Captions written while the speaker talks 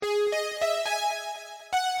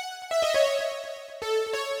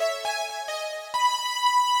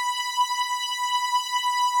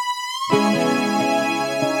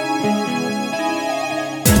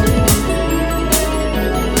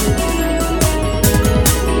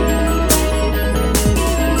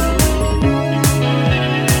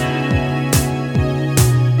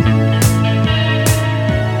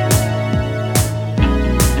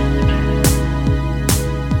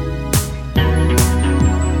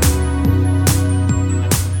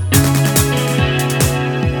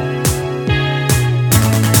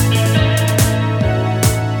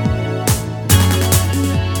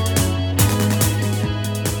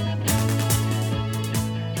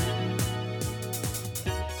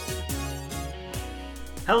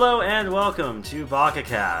Hello and welcome to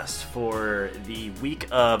BakaCast for the week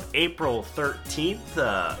of April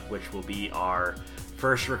 13th, which will be our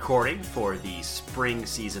first recording for the spring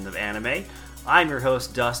season of anime. I'm your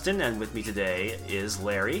host, Dustin, and with me today is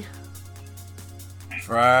Larry.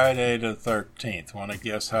 Friday the 13th. Want to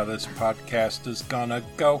guess how this podcast is gonna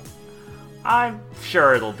go? I'm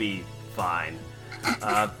sure it'll be fine.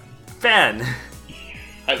 Ben.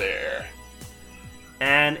 Hi there.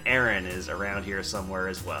 And Aaron is around here somewhere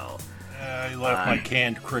as well. I left my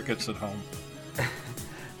canned crickets at home.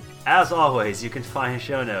 As always, you can find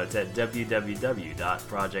show notes at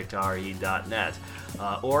www.projectre.net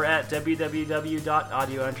or at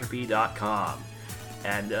www.audioentropy.com.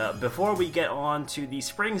 And before we get on to the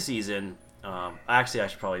spring season, actually I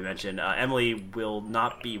should probably mention, Emily will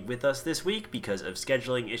not be with us this week because of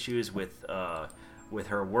scheduling issues with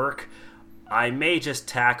her work. I may just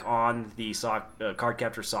tack on the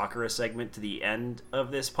Cardcaptor Sakura segment to the end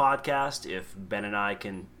of this podcast if Ben and I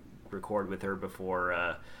can record with her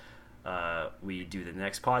before we do the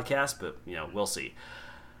next podcast, but, we'll see.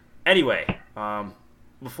 Anyway,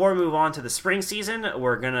 before we move on to the spring season,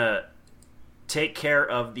 we're going to take care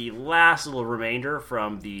of the last little remainder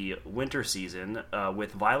from the winter season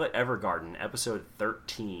with Violet Evergarden, episode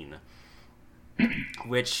 13,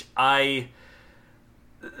 which I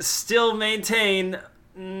still maintain,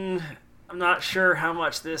 I'm not sure how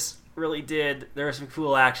much this really did. There are some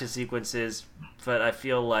cool action sequences, but I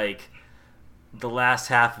feel like the last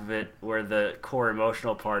half of it, where the core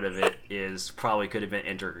emotional part of it is, probably could have been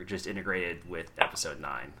just integrated with episode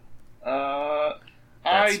 9.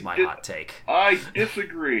 That's my hot take. I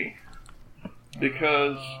disagree,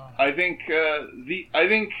 because I think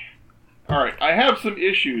all right, I have some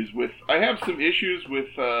issues with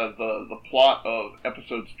the plot of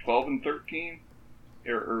episodes 12 and 13,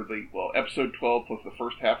 episode 12 plus the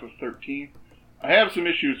first half of 13. I have some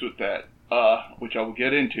issues with that, which I will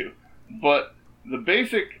get into. But the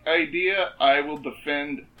basic idea, I will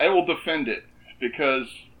defend it, because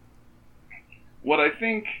what I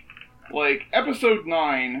think, like episode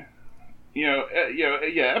 9,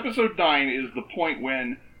 episode 9 is the point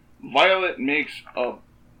when Violet makes a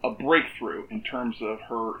breakthrough in terms of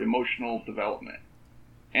her emotional development.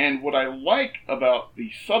 And what I like about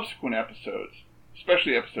the subsequent episodes,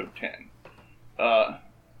 especially episode 10,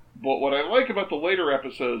 but what I like about the later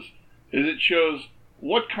episodes is it shows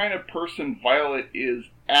what kind of person Violet is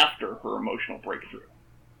after her emotional breakthrough.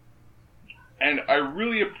 And I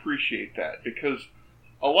really appreciate that, because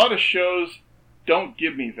a lot of shows don't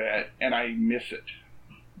give me that, and I miss it.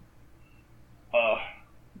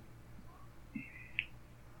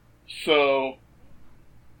 So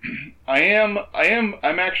I'm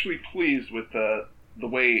actually pleased with the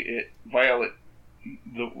way Violet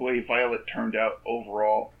turned out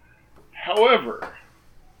overall. However,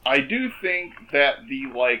 I do think that the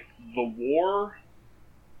war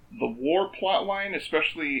plotline,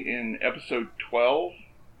 especially in episode 12,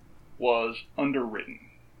 was underwritten.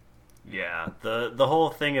 Yeah, the whole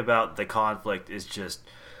thing about the conflict is just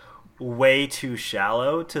way too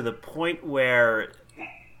shallow, to the point where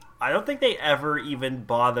I don't think they ever even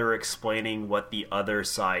bother explaining what the other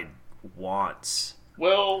side wants.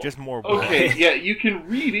 Well, just more. Okay, yeah, you can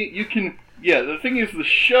read it. The thing is, the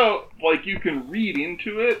show, you can read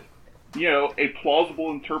into it, a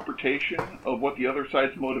plausible interpretation of what the other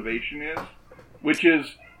side's motivation is, which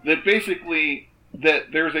is that basically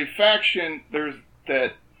that there's a faction.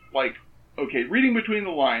 Reading between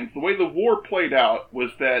the lines, the way the war played out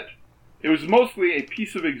was that it was mostly a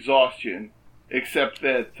piece of exhaustion. Except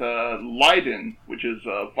that Leiden, which is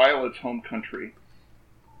Violet's home country,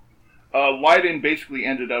 Leiden basically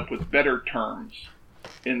ended up with better terms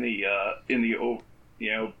by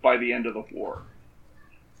the end of the war.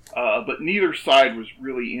 But neither side was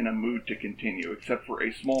really in a mood to continue, except for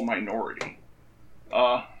a small minority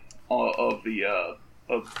of the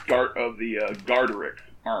Garderic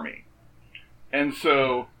army. And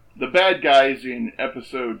so the bad guys in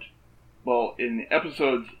episodes 11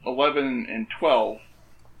 and 12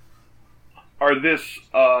 are this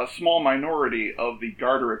small minority of the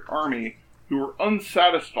Garderic army who are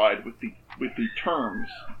unsatisfied with the terms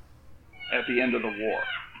at the end of the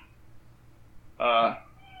war.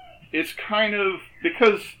 It's kind of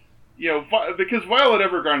because Violet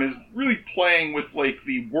Evergarden is really playing with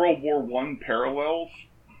the World War I parallels,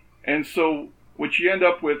 and so what you end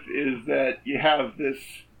up with is that you have this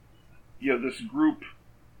group,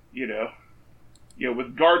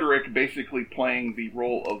 with Garderic basically playing the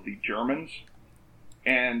role of the Germans,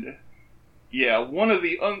 and one of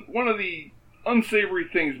the unsavory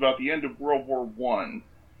things about the end of World War I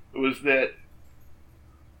was that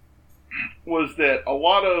was that a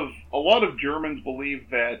lot of Germans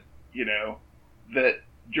believed that, that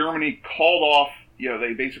Germany called off,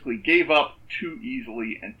 they basically gave up too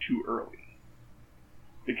easily and too early.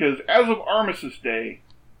 Because as of Armistice Day,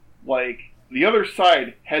 the other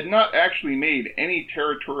side had not actually made any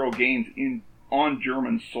territorial gains on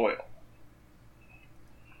German soil.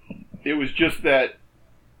 It was just that,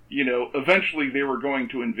 eventually they were going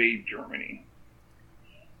to invade Germany.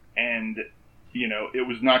 And, it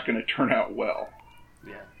was not going to turn out well.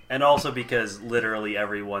 Yeah. And also because literally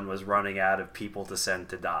everyone was running out of people to send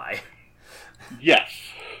to die. Yes.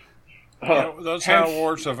 Those how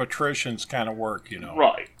wars of attritions kind of work,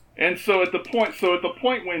 Right. And so at the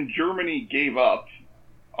point when Germany gave up,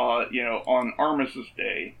 on Armistice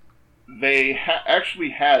Day, they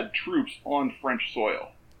actually had troops on French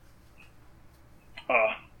soil.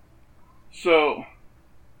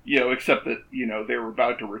 Except that, they were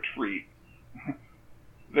about to retreat.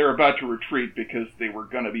 They were about to retreat because they were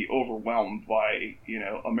going to be overwhelmed by,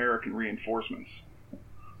 American reinforcements.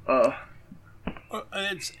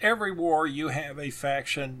 It's every war you have a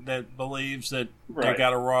faction that believes that Right. they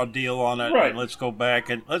got a raw deal on it, Right. and let's go back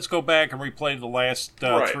and replay the last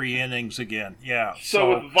Right. 3 innings again. Yeah.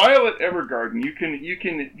 So with Violet Evergarden, you can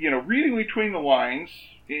reading between the lines,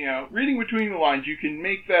 you can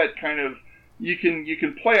make that kind of you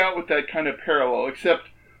can play out with that kind of parallel. Except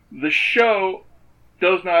the show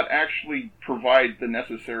does not actually provide the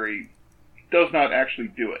necessary, does not actually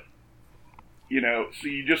do it. So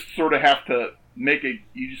you just sort of have to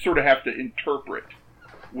interpret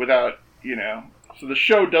without, so the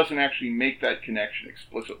show doesn't actually make that connection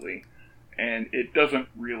explicitly, and it doesn't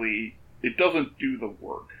do the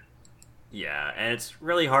work. Yeah, and it's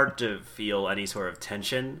really hard to feel any sort of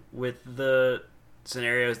tension with the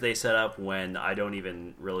scenarios they set up when I don't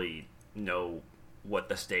even really know what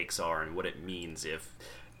the stakes are and what it means if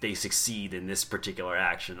they succeed in this particular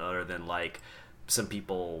action, other than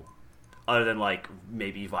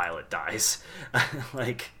maybe Violet dies.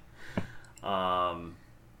 But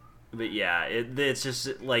yeah, it's just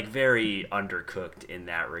very undercooked in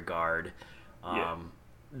that regard.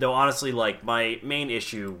 Though honestly, my main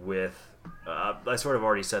issue with I sort of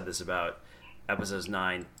already said this about episodes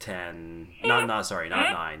 9, 10, not 9,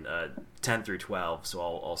 10 through 12, so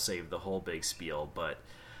I'll save the whole big spiel, but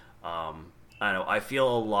I don't know, I feel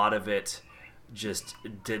a lot of it just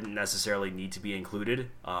didn't necessarily need to be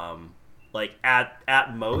included.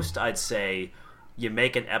 At most, I'd say you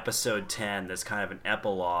make an episode 10 that's kind of an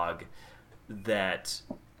epilogue that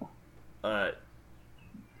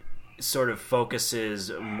sort of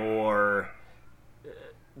focuses more,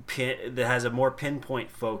 that has a more pinpoint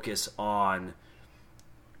focus on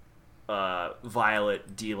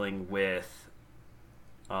Violet dealing with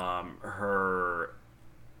the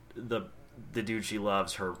dude she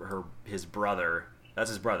loves, his brother. That's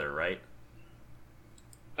his brother, right?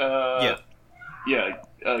 Yeah. Yeah.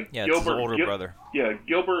 Yeah, Gilbert, it's his older brother. Yeah,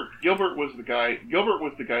 Gilbert was the guy. Gilbert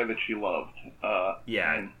was the guy that she loved.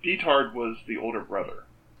 Yeah. And Detard was the older brother.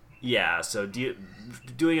 Yeah. So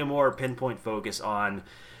doing a more pinpoint focus on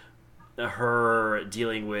her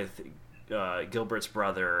dealing with Gilbert's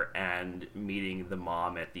brother and meeting the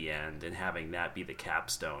mom at the end and having that be the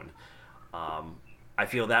capstone. I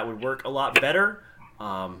feel that would work a lot better.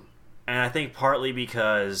 And I think partly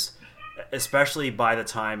because, especially by the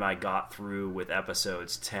time I got through with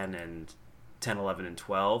episodes 10, 11, and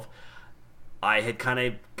 12, I had kind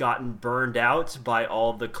of gotten burned out by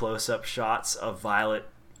all the close-up shots of Violet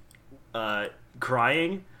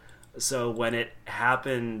crying. So when it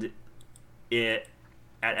happened at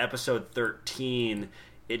episode 13,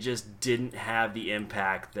 it just didn't have the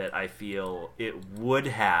impact that I feel it would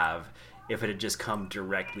have if it had just come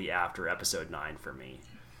directly after episode 9 for me.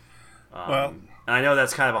 And I know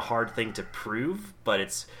that's kind of a hard thing to prove, but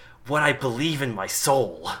it's what I believe in my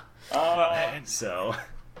soul. And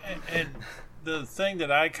the thing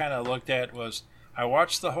that I kind of looked at was I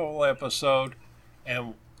watched the whole episode,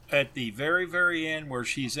 and at the very, very end where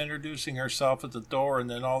she's introducing herself at the door and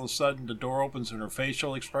then all of a sudden the door opens and her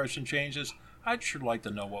facial expression changes, I'd sure like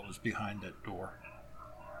to know what was behind that door.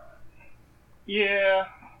 Yeah.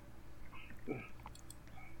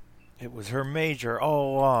 It was her major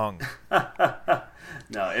all along.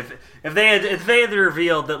 No, if they had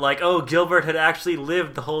revealed that, like, oh, Gilbert had actually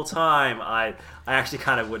lived the whole time, I actually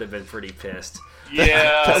kind of would have been pretty pissed.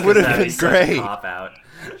 Yeah. That would have been great. Cop out.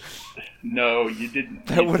 No, you didn't.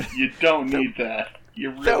 That You don't need that.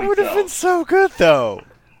 You really That would have don't. been so good, though.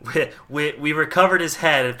 We recovered his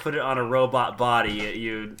head and put it on a robot body.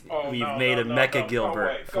 We've made a Mecha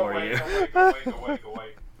Gilbert for you. Go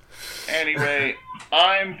away. Anyway,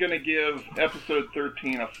 I'm going to give episode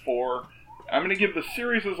 13 a 4. I'm going to give the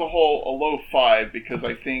series as a whole a low 5 because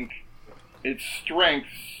I think its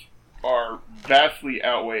strengths are vastly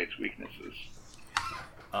outweigh its weaknesses.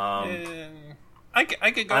 I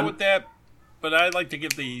could go with that, but I'd like to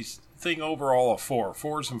give the thing overall a 4.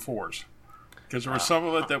 4s and 4s. Because there was some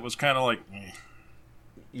of it that was kind of like...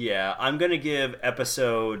 Yeah, I'm going to give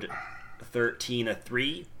episode 13 a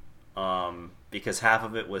 3, because half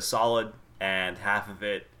of it was solid, and half of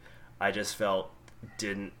it I just felt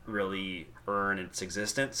didn't really earn its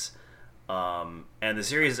existence. And the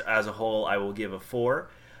series as a whole, I will give a 4.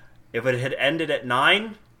 If it had ended at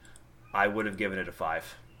 9, I would have given it a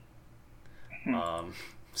 5.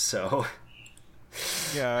 So...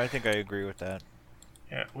 Yeah, I think I agree with that.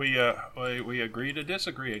 Yeah, we agree to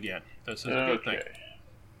disagree again. This is a good thing.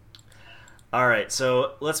 All right,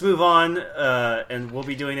 so let's move on, and we'll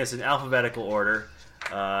be doing this in alphabetical order,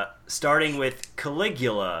 starting with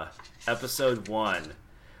Caligula, episode 1,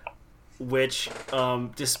 which,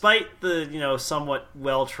 despite the somewhat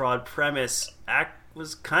well-trod premise,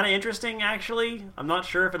 was kind of interesting. Actually, I'm not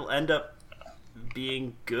sure if it'll end up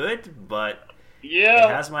being good, but it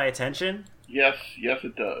has my attention. Yes,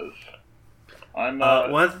 it does. I'm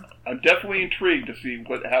definitely intrigued to see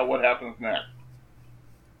what happens next.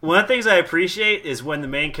 One of the things I appreciate is when the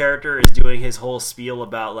main character is doing his whole spiel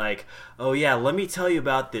about like, oh yeah, let me tell you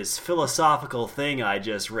about this philosophical thing I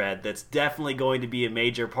just read that's definitely going to be a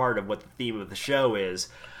major part of what the theme of the show is.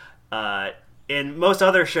 In most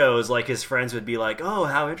other shows, like his friends would be like, oh,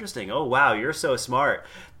 how interesting. Oh, wow, you're so smart.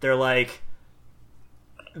 They're like,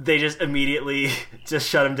 they just immediately just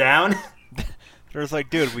shut him down. They're just like,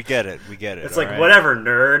 dude, we get it. It's like, right? Whatever,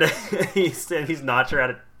 nerd. He's not sure how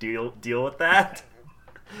to deal with that.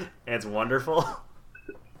 And it's wonderful.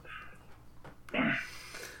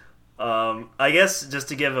 I guess just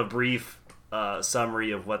to give a brief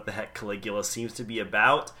summary of what the heck Caligula seems to be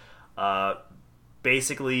about.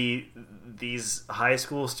 Basically, these high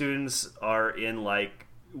school students are in like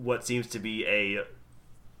what seems to be a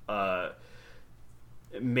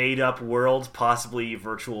made-up world, possibly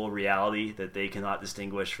virtual reality that they cannot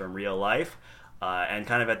distinguish from real life. And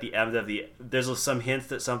kind of at the end of there's some hints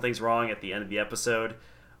that something's wrong at the end of the episode.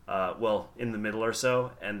 In the middle or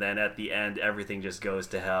so, and then at the end, everything just goes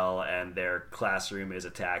to hell, and their classroom is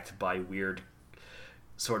attacked by weird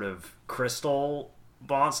sort of crystal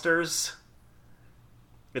monsters.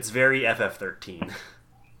 It's very FF13.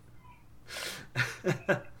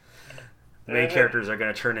 The main characters are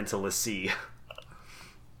going to turn into Lassie.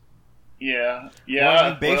 Yeah. Well, I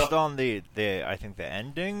mean, based on the I think the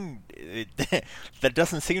ending, that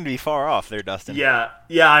doesn't seem to be far off there, Dustin. Yeah,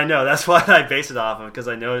 I know. That's why I base it off of, because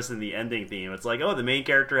I noticed in the ending theme, it's like, oh, the main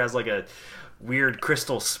character has like a weird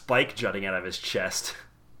crystal spike jutting out of his chest.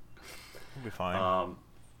 We'll be fine.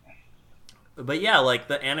 But yeah, like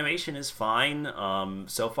the animation is fine.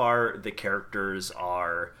 So far, the characters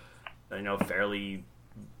are, fairly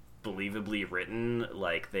believably written.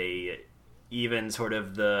 Like they even sort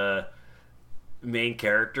of the main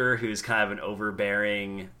character who's kind of an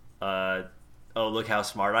overbearing oh look how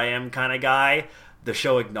smart I am kind of guy, the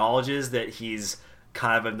show acknowledges that he's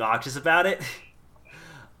kind of obnoxious about it.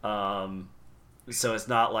 So it's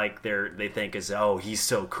not like they think is, oh, he's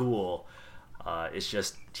so cool. It's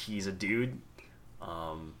just he's a dude.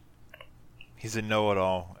 He's a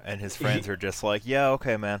know-it-all, and his friends are just like, yeah,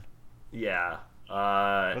 okay, man. Yeah.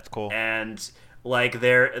 That's cool. And like some of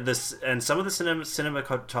the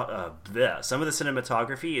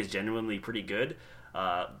cinematography is genuinely pretty good.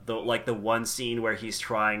 The one scene where he's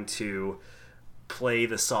trying to play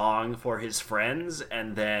the song for his friends,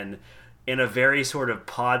 and then in a very sort of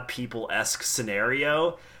Pod People-esque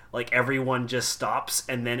scenario, like everyone just stops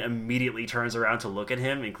and then immediately turns around to look at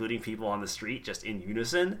him, including people on the street, just in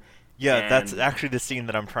unison. Yeah, that's actually the scene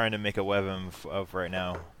that I'm trying to make a web of right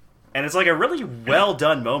now. And it's like a really well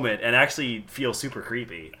done moment, and actually feels super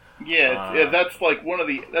creepy. Yeah, that's one of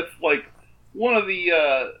the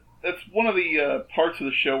parts of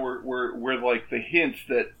the show where like the hints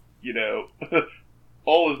that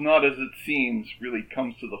all is not as it seems really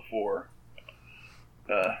comes to the fore.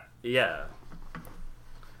 Yeah.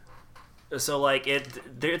 So like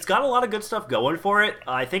it's got a lot of good stuff going for it.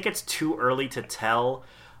 I think it's too early to tell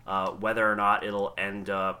whether or not it'll end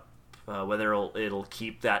up. Whether it'll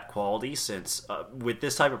keep that quality, since with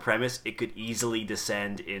this type of premise, it could easily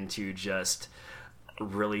descend into just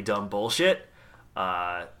really dumb bullshit.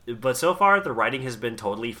 But so far, the writing has been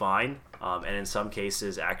totally fine, and in some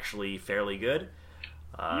cases, actually fairly good.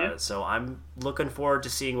 So I'm looking forward to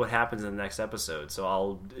seeing what happens in the next episode. So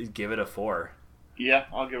I'll give it a 4. Yeah,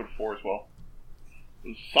 I'll give it a 4 as well. It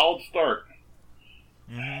was a solid start.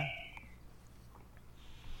 Mm-hmm.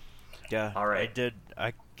 Yeah. All right.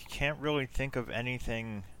 I can't really think of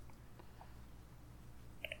anything.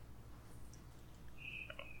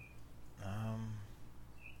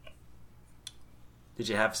 Did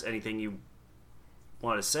you have anything you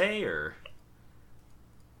want to say, or?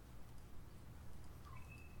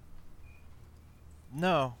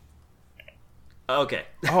 No. Okay.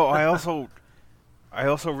 Oh, I also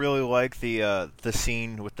really like the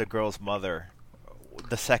scene with the girl's mother,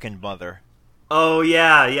 the second mother. Oh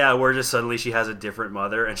yeah, where just suddenly she has a different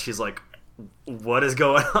mother, and she's like, "What is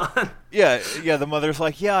going on?" Yeah. The mother's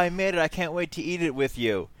like, "Yeah, I made it. I can't wait to eat it with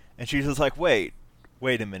you." And she's just like, "Wait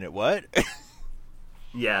a minute, what?"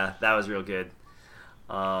 Yeah, that was real good.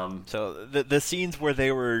 So the scenes where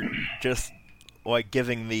they were just like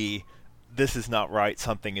giving the "this is not right,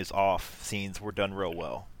 something is off" scenes were done real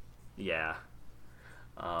well. Yeah.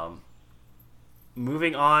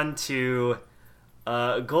 Moving on to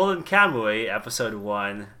Golden Kamuy episode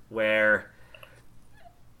 1, where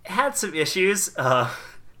it had some issues.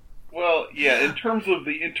 Well, yeah, in terms of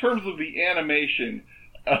the animation.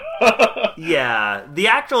 Yeah, the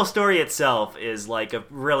actual story itself is like a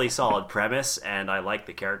really solid premise, and I like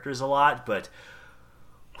the characters a lot, but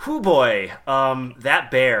whoo boy,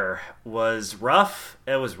 that bear was rough.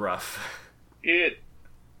 It was rough. It,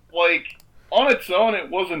 like, on its own, it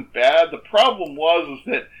wasn't bad. The problem was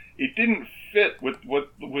that it didn't fit with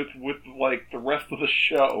like the rest of the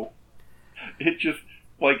show. It just,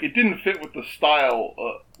 like, it didn't fit with the style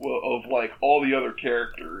of like all the other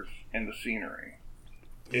characters and the scenery.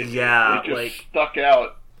 It just stuck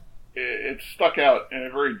out. It stuck out in a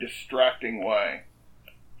very distracting way.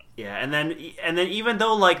 Yeah, and then even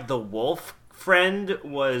though like the wolf friend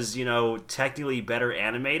was, technically better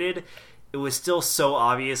animated, it was still so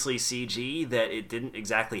obviously CG that it didn't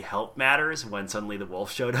exactly help matters when suddenly the wolf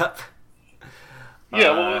showed up.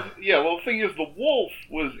 Well, the thing is, the wolf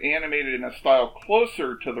was animated in a style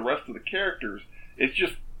closer to the rest of the characters. It's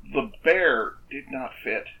just the bear did not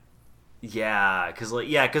fit. Yeah,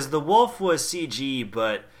 because the wolf was CG,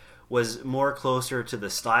 but was more closer to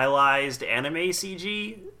the stylized anime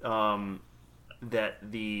CG.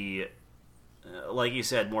 That the, like you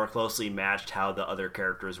said, more closely matched how the other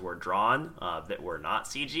characters were drawn that were not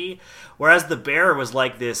CG. Whereas the bear was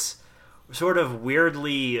like this sort of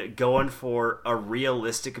weirdly going for a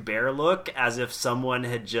realistic bear look, as if someone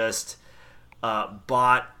had just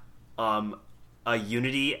bought a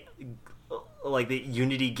Unity, like the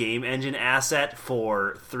Unity game engine asset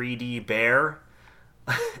for 3D bear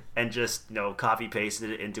and just, copy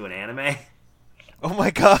pasted it into an anime. Oh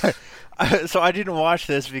my god. So I didn't watch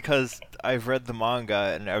this because I've read the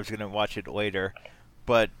manga and I was going to watch it later.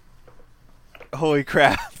 But holy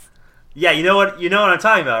crap. Yeah, you know what I'm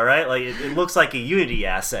talking about, right? Like it looks like a Unity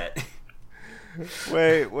asset.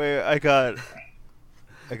 Wait, I gotta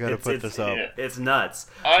put this up. It's nuts.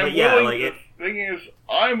 The thing is,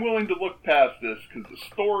 I'm willing to look past this because the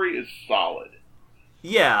story is solid.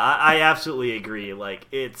 Yeah, I absolutely agree. Like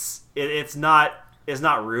it's not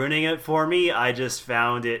ruining it for me. I just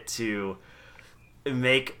found it to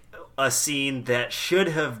make a scene that should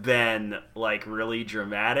have been like really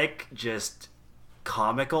dramatic just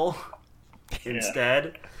comical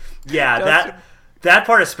instead. Yeah, that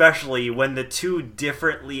part especially, when the two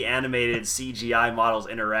differently animated CGI models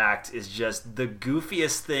interact, is just the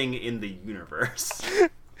goofiest thing in the universe.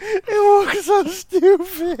 It looks so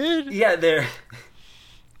stupid.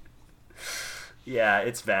 Yeah,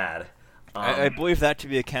 it's bad. I believe that to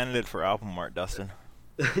be a candidate for album art, Dustin.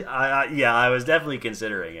 I was definitely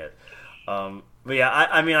considering it. But yeah,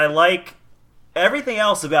 I like everything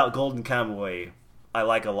else about Golden Kamuy. I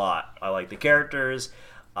like a lot. I like the characters.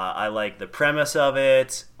 I like the premise of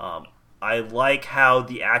it. I like how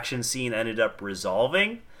the action scene ended up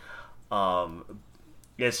resolving.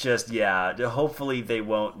 It's just, hopefully they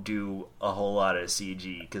won't do a whole lot of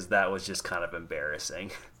CG, because that was just kind of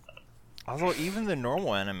embarrassing. Although even the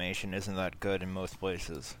normal animation isn't that good in most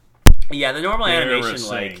places. Yeah, the normal animation,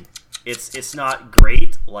 like, it's not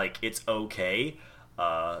great. Like, it's okay.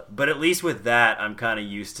 But at least with that, I'm kind of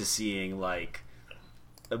used to seeing, like,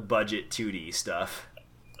 a budget 2D stuff.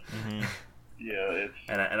 Mm-hmm. Yeah,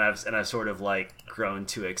 and I've sort of like grown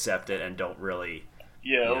to accept it and don't really.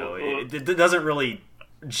 Yeah, it doesn't really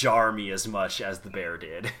jar me as much as the bear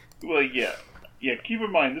did. Well, yeah. Keep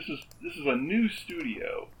in mind, this is a new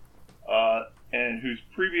studio, and whose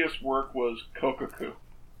previous work was Kokoku.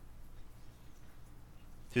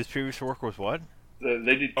 His previous work was what?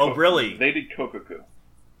 They did. Oh, really? They did Kokoku.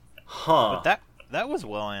 Huh. But that was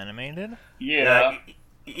well animated. Yeah.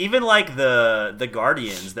 Even like the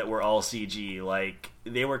Guardians that were all CG, like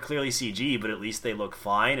they were clearly CG, but at least they look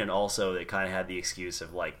fine, and also they kind of had the excuse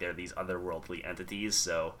of like they're these otherworldly entities,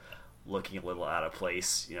 so looking a little out of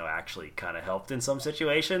place, actually kind of helped in some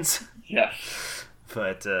situations. Yes.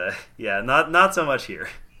 But yeah, not so much here.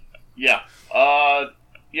 Yeah.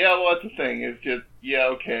 Yeah, well, that's the thing. It's just, yeah,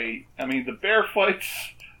 okay. I mean, the bear fights,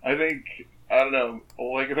 I think, I don't know,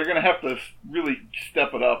 like, they're going to have to really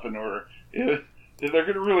step it up in order. They're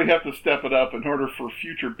going to really have to step it up in order for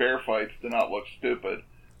future bear fights to not look stupid.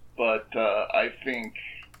 But I think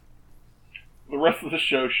the rest of the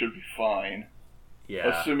show should be fine.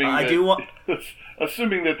 Yeah. Assuming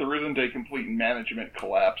that there isn't a complete management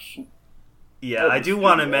collapse. Yeah, I do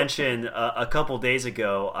want to mention a couple days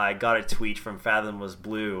ago, I got a tweet from Fathomless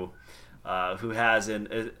Blue, who has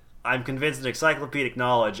I'm convinced, an encyclopedic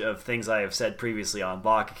knowledge of things I have said previously on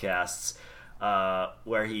Bakacasts,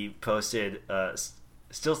 where he posted,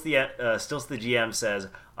 Stilts the GM says,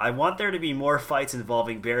 "I want there to be more fights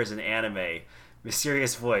involving bears in anime.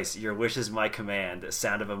 Mysterious voice, your wish is my command.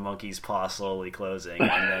 Sound of a monkey's paw slowly closing,"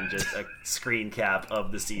 and then just a screen cap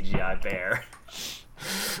of the CGI bear.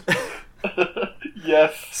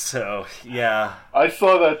 Yes. So, yeah. I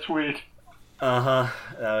saw that tweet. That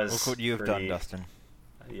was. Look what you have done, Dustin.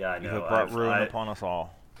 Yeah, I know. You have brought ruin upon us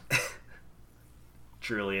all.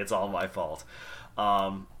 Truly, it's all my fault.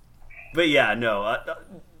 But yeah, no.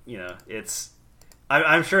 It's.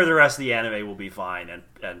 I'm sure the rest of the anime will be fine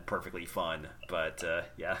and perfectly fun. But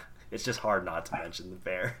yeah, it's just hard not to mention the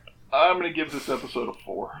bear. I'm going to give this episode a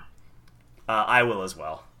 4. I will as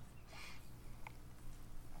well.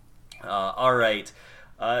 All right.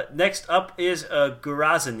 Next up is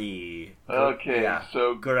Gurazeni. Okay, yeah,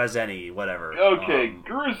 so Gurazeni, whatever. Okay,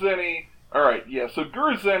 Gurazeni. All right, yeah. So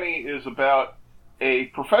Gurazeni is about a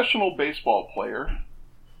professional baseball player,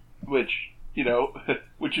 which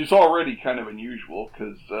which is already kind of unusual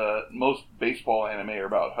because most baseball anime are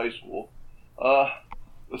about high school. But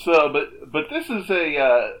this is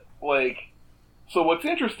a So what's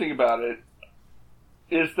interesting about it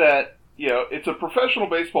is that it's a professional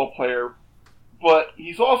baseball player, but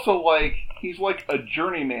he's also like a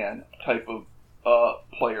journeyman type of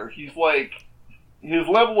player. He's like, his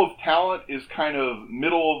level of talent is kind of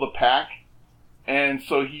middle of the pack, and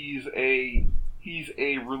so he's a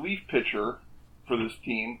relief pitcher for this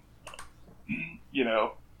team. He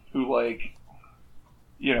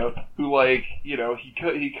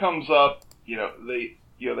comes up.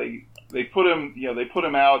 They put him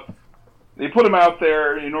out. They put him out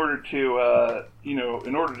there in order to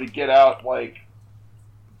get out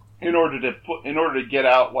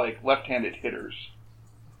left-handed hitters,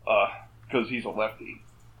 because he's a lefty.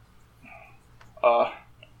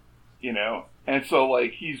 And so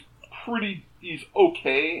he's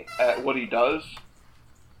okay at what he does,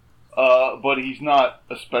 but he's not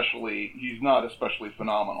especially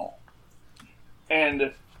phenomenal.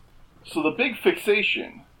 And so the big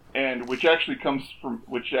fixation, and which actually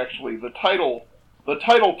the title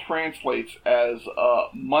translates as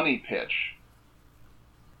money pitch.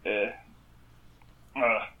 Because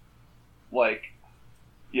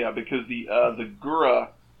the gura,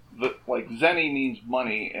 zeni means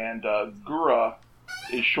money, and gura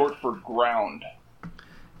is short for ground.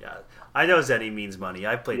 Yeah, I know zeni means money.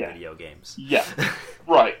 I've played Yeah. video games. Yeah,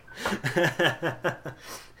 right.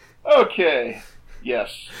 Okay.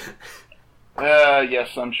 Yes.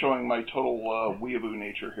 Yes, I'm showing my total weeaboo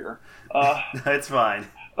nature here. It's fine.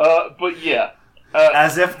 But yeah.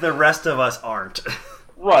 As if the rest of us aren't.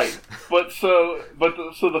 Right. The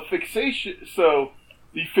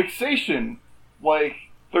fixation,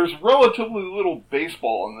 there's relatively little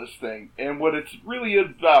baseball in this thing, and what it's really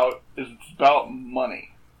about is it's about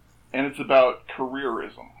money, and it's about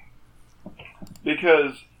careerism.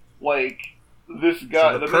 Because, this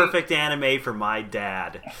guy... So the perfect anime for my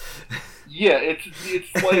dad. Yeah, it's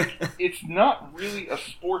not really a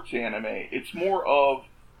sports anime. It's more of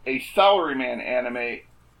a salaryman anime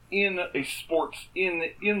in the sports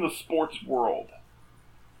world.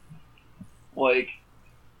 So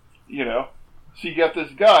you got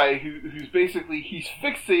this guy who's basically, he's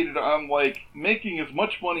fixated on making as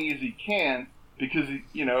much money as he can because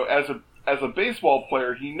as a baseball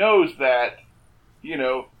player, he knows that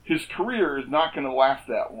his career is not going to last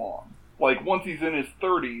that long. Once he's in his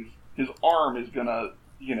 30s, his arm is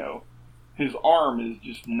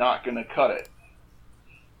just not gonna cut it.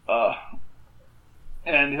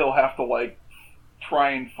 And he'll have to try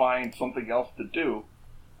and find something else to do,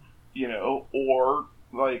 or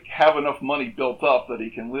have enough money built up that he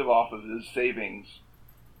can live off of his savings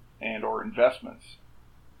and or investments.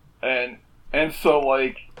 And so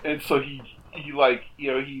he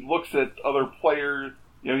looks at other players.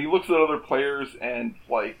 he looks at other players and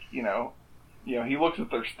he looks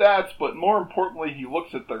at their stats, but more importantly, he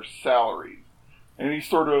looks at their salaries, and he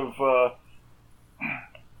sort of,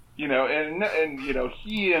 he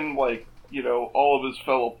and all of his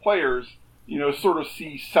fellow players, sort of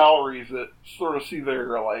see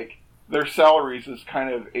their salaries as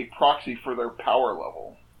kind of a proxy for their power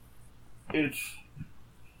level. It's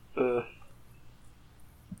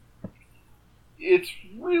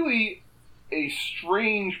really a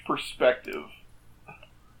strange perspective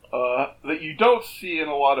that you don't see in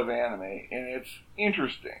a lot of anime, and it's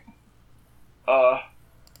interesting. But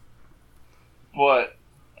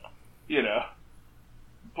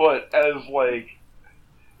as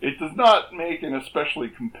it does not make an especially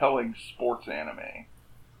compelling sports anime.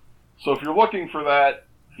 So if you're looking for that,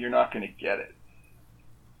 you're not going to get it.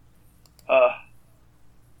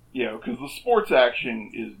 Because the sports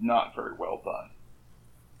action is not very well done.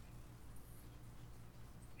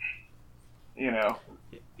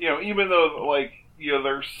 Even though,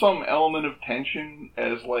 there's some element of tension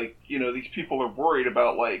as, these people are worried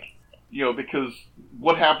about, because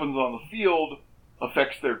what happens on the field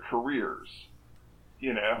affects their careers,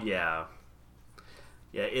 Yeah.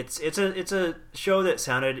 Yeah, it's a show that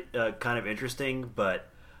sounded kind of interesting, but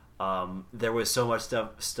there was so much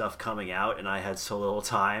stuff coming out, and I had so little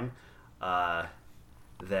time that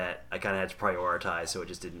I kind of had to prioritize, so it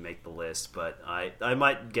just didn't make the list. But I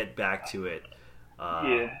might get back to it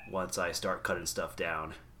once I start cutting stuff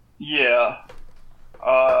down. Yeah,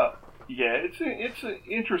 it's an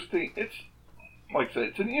interesting. It's like I said,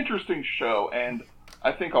 it's an interesting show, and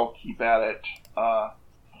I think I'll keep at it.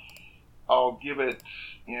 I'll give it,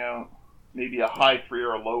 maybe a high 3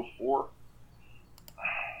 or a low 4.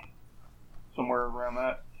 Somewhere around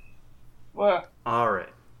that. Well. All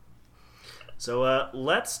right. So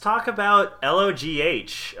let's talk about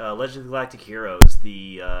LOGH, Legend of the Galactic Heroes,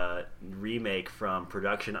 the remake from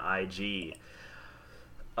Production IG.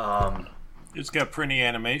 It's got pretty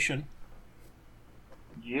animation.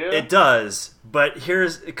 Yeah. It does, but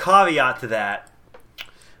here's a caveat to that.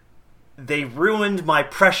 They ruined my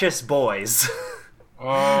precious boys.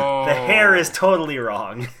 Oh. The hair is totally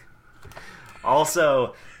wrong.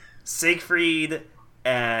 Also, Siegfried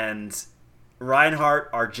and Reinhardt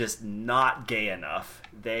are just not gay enough.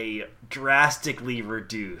 They drastically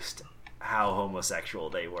reduced how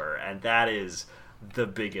homosexual they were, and that is the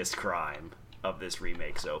biggest crime of this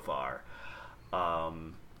remake so far.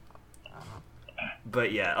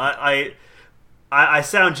 But yeah, I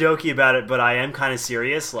sound jokey about it, but I am kind of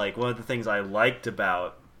serious. One of the things I liked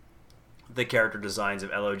about the character designs of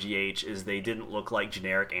LOGH is they didn't look like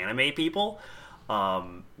generic anime people.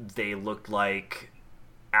 They looked like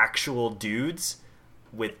actual dudes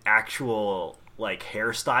with actual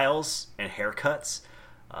hairstyles and haircuts.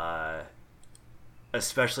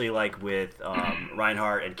 Especially with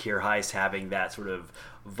Reinhardt and Kierheis having that sort of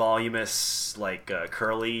voluminous,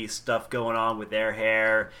 curly stuff going on with their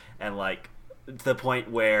hair, and the point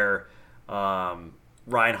where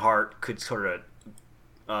Reinhardt could sort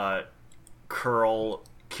of curl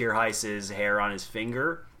Kierheis's hair on his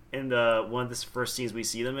finger in one of the first scenes we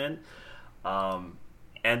see them in,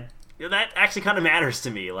 and that actually kind of matters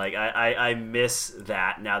to me. I miss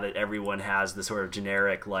that now that everyone has the sort of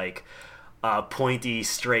generic pointy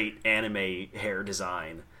straight anime hair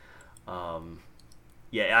design.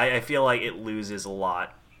 I feel like it loses a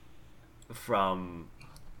lot from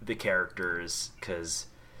the characters, because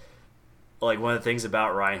one of the things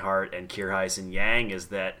about Reinhardt and Kierheis and Yang is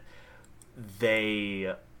that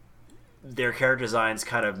their character designs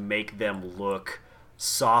kind of make them look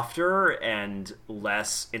softer and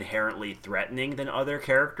less inherently threatening than other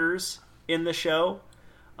characters in the show,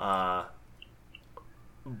 but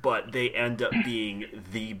they end up being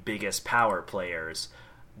the biggest power players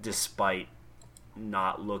despite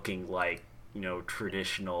not looking like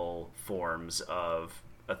traditional forms of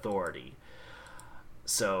authority.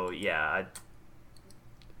 So it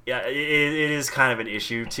is kind of an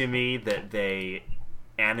issue to me that they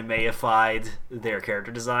animeified their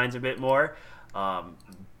character designs a bit more.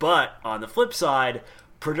 But on the flip side,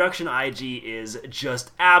 Production IG is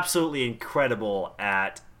just absolutely incredible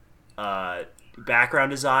at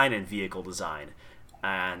background design and vehicle design.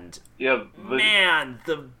 And man,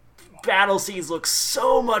 the battle scenes look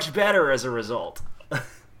so much better as a result.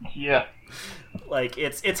 Yeah.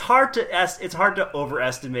 It's hard to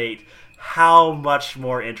overestimate how much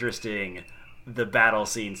more interesting the battle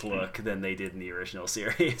scenes look than they did in the original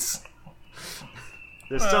series.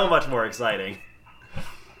 They're so much more exciting.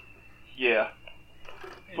 Yeah.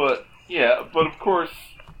 But of course,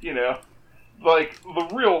 the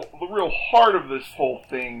real heart of this whole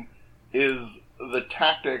thing is the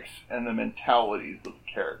tactics and the mentalities of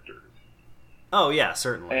the characters. Oh yeah,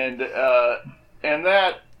 certainly. And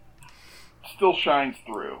that still shines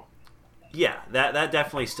through. Yeah, that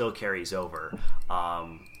definitely still carries over.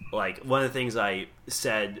 Like, one of the things I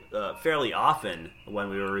said fairly often when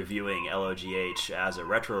we were reviewing LOGH as a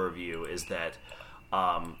retro review is that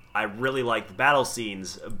I really like the battle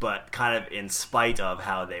scenes, but kind of in spite of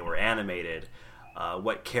how they were animated,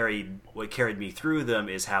 what carried me through them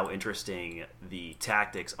is how interesting the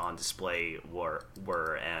tactics on display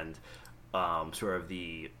were and sort of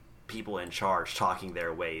the people in charge talking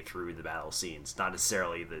their way through the battle scenes, not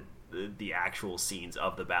necessarily the actual scenes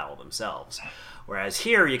of the battle themselves. Whereas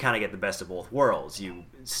here, you kind of get the best of both worlds. You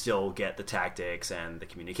still get the tactics and the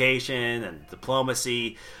communication and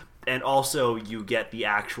diplomacy, and also you get the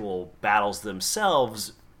actual battles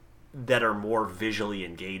themselves that are more visually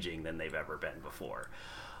engaging than they've ever been before.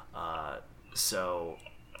 So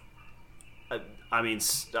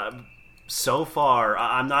far,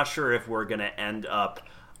 I'm not sure if we're going to end up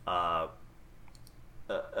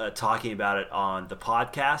talking about it on the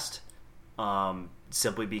podcast,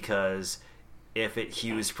 simply because if it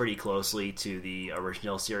hews pretty closely to the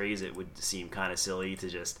original series, it would seem kind of silly to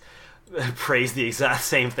just praise the exact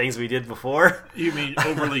same things we did before. You mean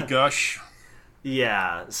overly gush?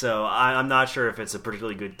 Yeah, so I'm not sure if it's a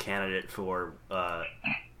particularly good candidate for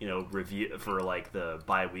review for like the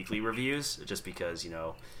bi-weekly reviews, just because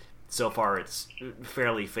so far it's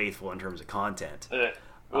fairly faithful in terms of content. So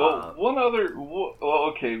one other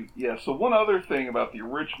thing about the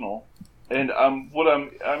original, and I'm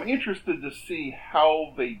interested to see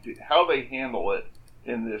how they handle it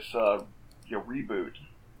in this reboot,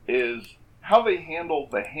 is how they handle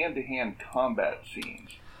the hand-to-hand combat scenes.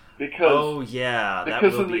 Because that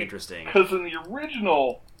will be interesting. Because in the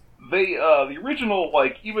original, even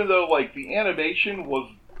though the animation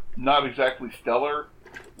was not exactly stellar,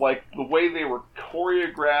 the way they were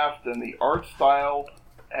choreographed and the art style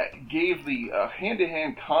gave the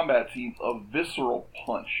hand-to-hand combat scenes a visceral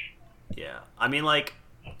punch. Yeah, I mean,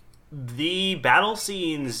 the battle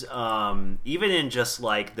scenes, even in just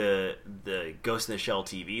the Ghost in the Shell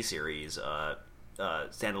TV series,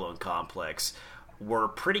 standalone complex, were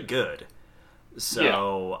pretty good. So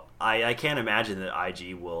yeah. I can't imagine that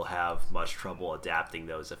IG will have much trouble adapting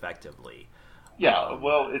those effectively. Yeah,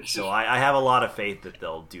 well, it's so I have a lot of faith that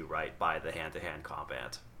they'll do right by the hand-to-hand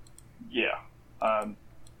combat. Yeah,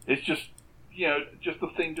 it's just just a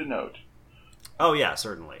thing to note. Oh yeah,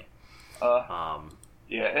 certainly.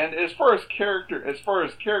 Yeah, and as far as character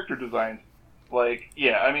designs, a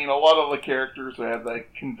lot of the characters have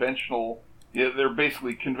that conventional. Yeah, they're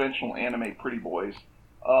basically conventional anime pretty boys.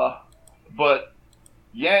 But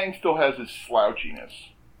Yang still has his slouchiness.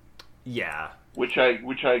 Yeah. Which I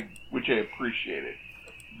appreciated,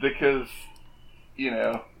 because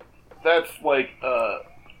that's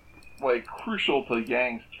crucial to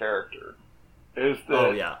Yang's character. Is that,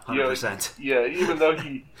 oh yeah, 100%. Even though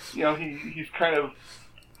he's kind of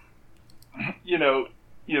he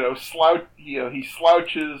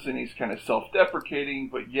slouches and he's kind of self-deprecating,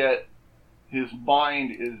 but yet his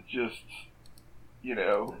mind is just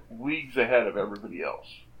leagues ahead of everybody else.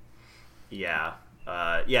 Yeah.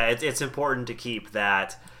 It's important to keep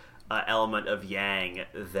that element of Yang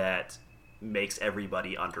that makes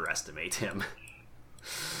everybody underestimate him.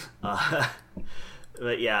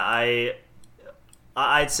 But yeah,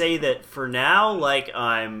 I'd say that for now,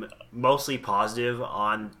 I'm mostly positive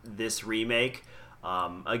on this remake.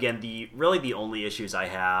 Again, the only issues I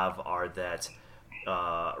have are that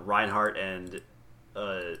Reinhardt and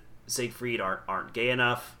Siegfried aren't gay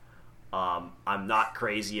enough. I'm not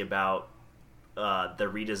crazy about the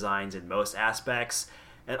redesigns in most aspects,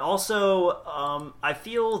 and also I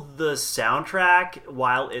feel the soundtrack,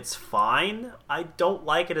 while it's fine, I don't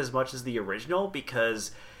like it as much as the original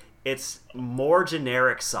because it's more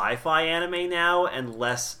generic sci-fi anime now and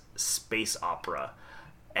less space opera.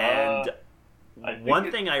 And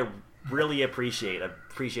one thing I really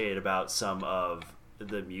appreciated about some of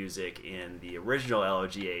the music in the original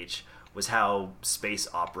LOGH was how space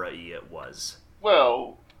opera-y it was.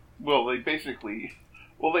 Well, they basically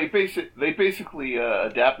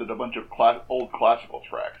adapted a bunch of old classical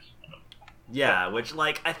tracks. Yeah, which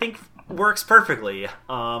I think works perfectly.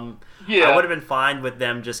 I would have been fine with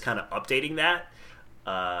them just kind of updating that.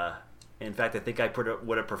 In fact, I think I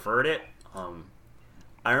would have preferred it.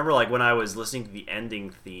 I remember when I was listening to the ending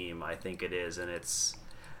theme, I think it is, and it's,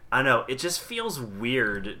 I don't know, it just feels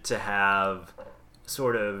weird to have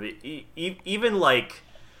sort of even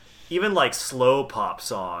slow pop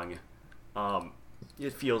song.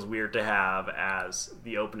 It feels weird to have as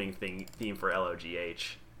the opening theme for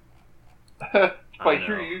LOGH. by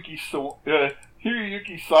Hiroyuki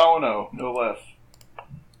Sawano, no less.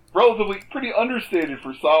 Relatively pretty understated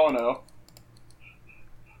for Sawano.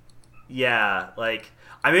 Yeah, like,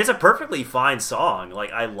 I mean, it's a perfectly fine song.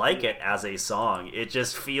 Like, I like it as a song. It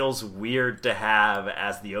just feels weird to have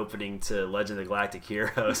as the opening to Legend of the Galactic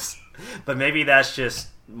Heroes. But maybe that's just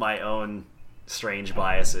my own strange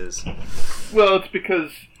biases. Well, it's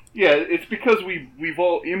because we've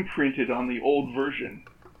all imprinted on the old version.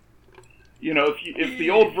 You know, if the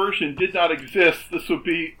old version did not exist, this would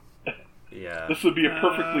be a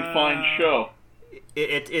perfectly fine show.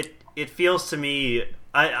 It feels to me,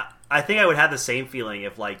 I think I would have the same feeling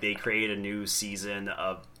if like they created a new season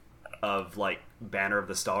of like Banner of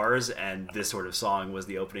the Stars and this sort of song was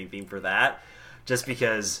the opening theme for that, just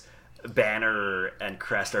because Banner and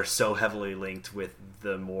Crest are so heavily linked with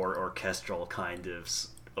the more orchestral kind of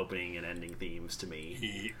opening and ending themes to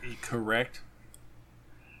me. Correct.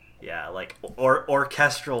 Yeah, like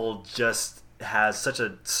orchestral just has such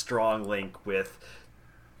a strong link with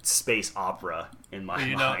space opera in my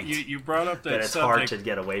mind. You brought up that it's subject. Hard to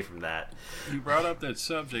get away from that. You brought up that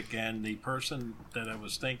subject, and the person that I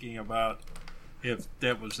was thinking about, if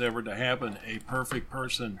that was ever to happen, a perfect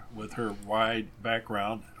person with her wide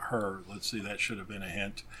background, let's see, that should have been a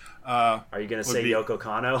hint. Are you going to say Yoko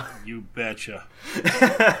Kanno? You betcha.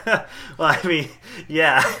 Well, I mean,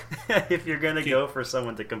 yeah, if you're going to go for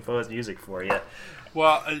someone to compose music for you.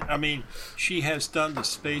 Well, I mean, she has done the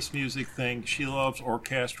space music thing. She loves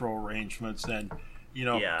orchestral arrangements, and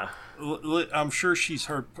yeah. I'm sure she's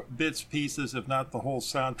heard bits, pieces, if not the whole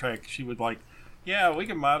soundtrack. She would like, yeah, we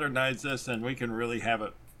can modernize this, and we can really have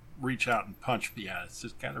it reach out and punch. Yeah, it's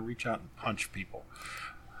just got to reach out and punch people.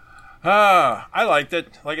 I liked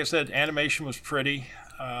it. Like I said, animation was pretty.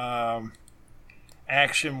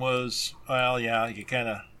 Action was, well, yeah, you kind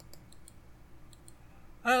of.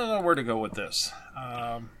 I don't know where to go with this.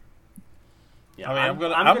 Yeah, I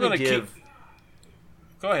mean, I'm gonna give.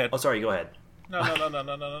 Go ahead. Oh, sorry. Go ahead. No.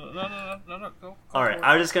 Go. All right,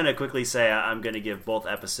 I'm just gonna quickly say I'm gonna give both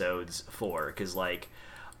episodes 4 because, like,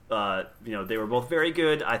 they were both very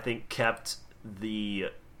good. I think kept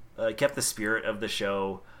the spirit of the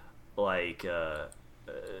show like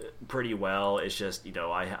pretty well. It's just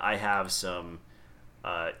I have some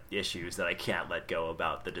issues that I can't let go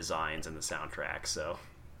about the designs and the soundtrack. So.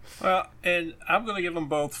 Well, and I'm going to give them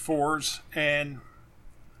both 4s, and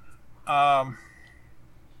I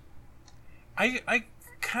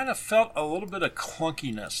kind of felt a little bit of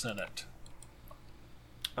clunkiness in it.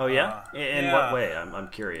 Oh yeah? In what way? I'm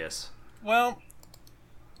curious. Well,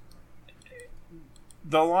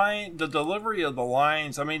 the delivery of the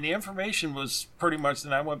lines. I mean, the information was pretty much.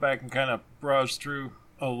 And I went back and kind of browsed through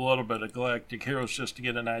a little bit of Galactic Heroes just to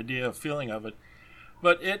get an idea of feeling of it.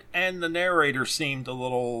 But it and the narrator seemed a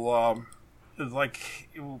little like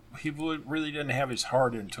he really didn't have his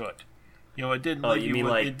heart into it. It didn't leave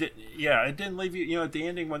you. It didn't leave you. At the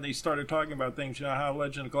ending when they started talking about things, how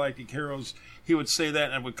Legend of Galactic Heroes, he would say that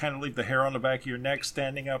and it would kind of leave the hair on the back of your neck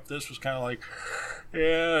standing up. This was kind of like,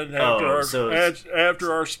 yeah. And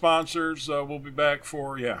after our sponsors, we'll be back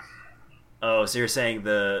for Oh, so you're saying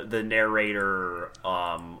the narrator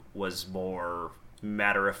was more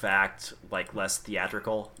matter of fact, like less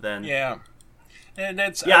theatrical than and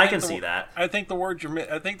that's I can see that. I think the word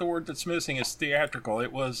that's missing is theatrical.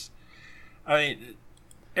 It was,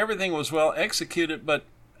 everything was well executed, but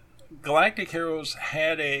Galactic Heroes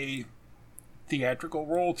had a theatrical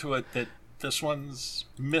role to it that this one's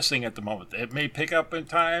missing at the moment. It may pick up in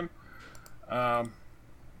time.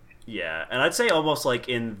 Yeah, and I'd say almost like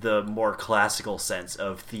in the more classical sense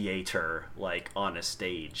of theater, like on a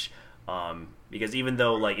stage. Because even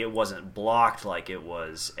though like it wasn't blocked like it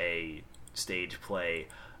was a stage play,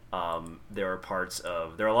 there are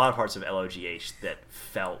a lot of parts of LOGH that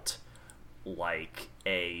felt like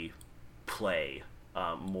a play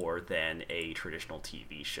more than a traditional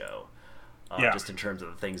TV show. Just in terms of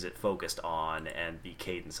the things it focused on and the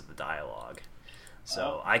cadence of the dialogue.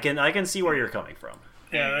 So I can see where you're coming from.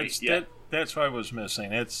 Yeah, that's what I was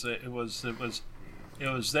missing. It was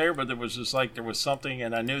there, but there was just like there was something,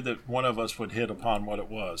 and I knew that one of us would hit upon what it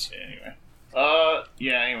was. Anyway,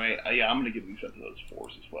 I'm gonna give these episodes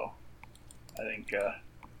 4s as well. I think,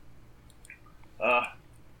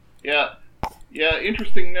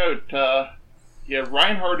 interesting note.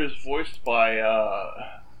 Reinhardt is voiced by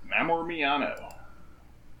Mamoru Miyano.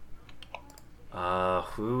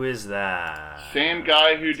 Who is that? Same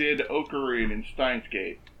guy who did Ocarina in Steins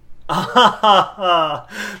Gate.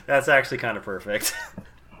 That's actually kind of perfect.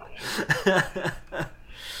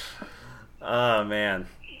 Oh man.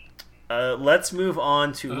 Let's move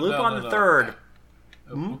on to Lupin the Third.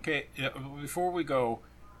 Okay, before we go,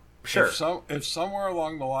 Sure. if somewhere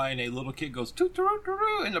along the line a little kid goes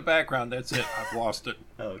toot-toot-toot in the background, that's it. I've lost it.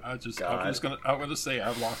 Oh, I'm God. gonna say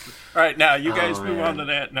I've lost it. All right, now you guys move on man. to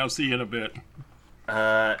that, and I'll see you in a bit.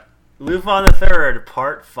 Lupin the Third,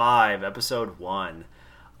 Part 5, Episode 1.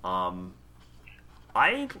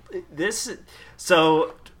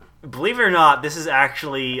 So, believe it or not, this is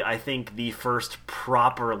actually, I think, the first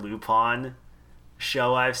proper Lupin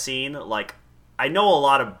show I've seen. Like, I know a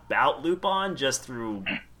lot about Lupin just through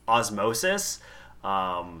osmosis,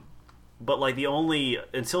 but like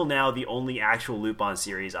until now, the only actual Lupin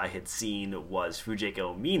series I had seen was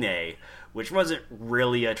Fujiko Mine, which wasn't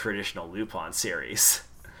really a traditional Lupin series.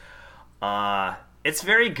 It's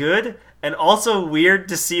very good, and also weird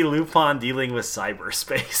to see Lupin dealing with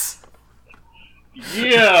cyberspace.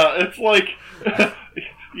 Yeah, it's like,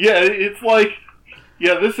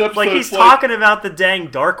 this episode. Like he's talking about the dang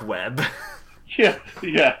dark web. Yeah.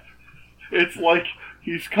 It's like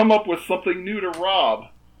he's come up with something new to rob.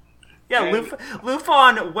 Yeah, And-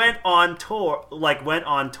 Lupin went on tour, like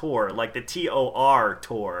the TOR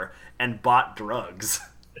tour, and bought drugs.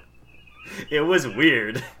 It was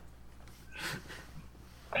weird.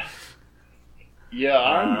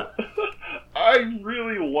 Yeah, I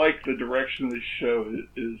really like the direction this show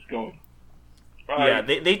is going. Yeah,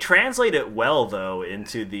 they translate it well though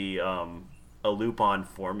into the a Lupin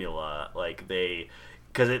formula,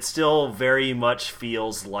 because it still very much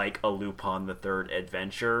feels like a Lupin the Third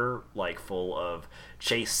adventure, like full of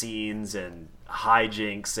chase scenes and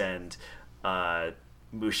hijinks and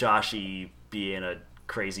Musashi being a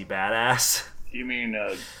crazy badass. You mean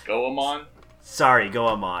Goemon? Sorry,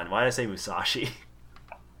 Goemon. Why did I say Musashi?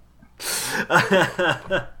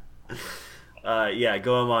 Yeah,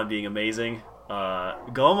 Goemon being amazing.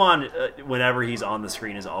 Goemon, whenever he's on the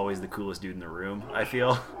screen, is always the coolest dude in the room, I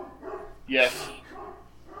feel. Yes.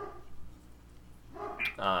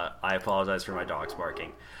 I apologize for my dogs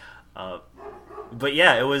barking. But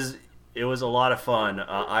yeah, it was a lot of fun.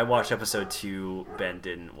 I watched episode 2. Ben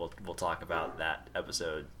didn't. We'll talk about that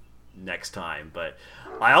episode next time. But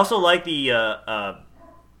I also like the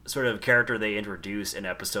sort of character they introduce in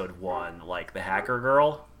episode 1, like the hacker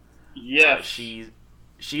girl. Yes.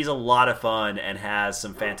 She's a lot of fun and has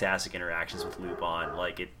some fantastic interactions with Lupin.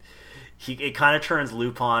 Like it kind of turns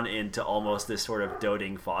Lupin into almost this sort of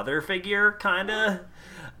doting father figure, kind of,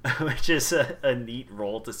 which is a neat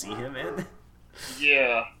role to see him in.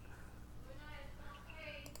 Yeah.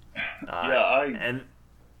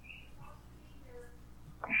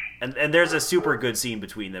 And there's a super good scene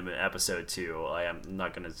between them in episode 2. I'm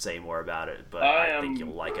not going to say more about it, but I think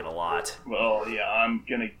you'll like it a lot. Well, yeah, I'm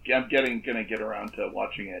gonna get around to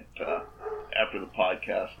watching it after the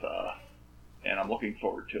podcast, and I'm looking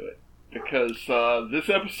forward to it because this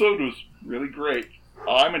episode was really great.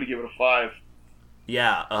 I'm gonna give it a 5.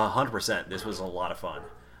 Yeah, 100%. This was a lot of fun.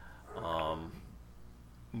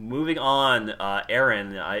 Moving on,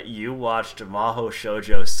 Aaron, you watched Maho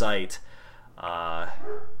Shoujo Site.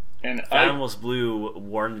 And Fathomless Blue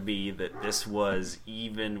warned me that this was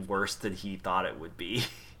even worse than he thought it would be.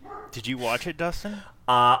 Did you watch it, Dustin?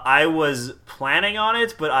 I was planning on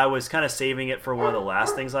it, but I was kind of saving it for one of the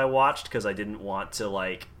last things I watched because I didn't want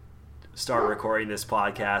to start recording this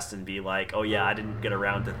podcast and be like, oh yeah, I didn't get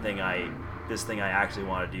around to this thing I actually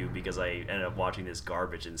want to do because I ended up watching this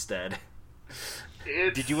garbage instead.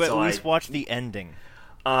 Did you at least watch the ending?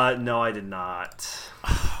 No, I did not.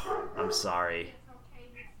 I'm sorry.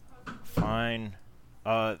 Fine.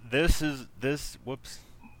 This is.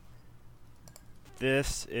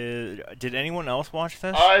 Did anyone else watch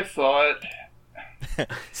this? I saw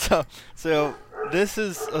it. So this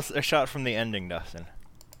is a shot from the ending, Dustin.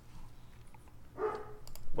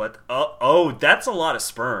 What? Oh, that's a lot of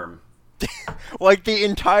sperm. Like the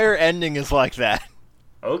entire ending is like that.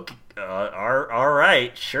 Okay. All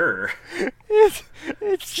right, sure.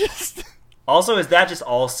 It's just. Also, is that just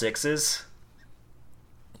all sixes?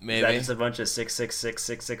 Maybe. Is that just a bunch of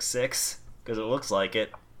 666? Because it looks like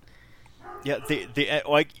it. Yeah,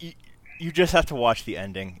 you just have to watch the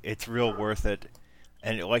ending. It's real worth it,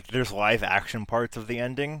 and there's live action parts of the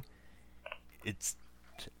ending. It's.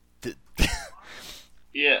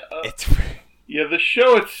 Yeah. It's. Yeah, the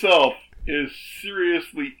show itself is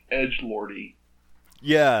seriously edgelordy.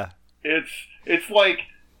 Yeah. It's like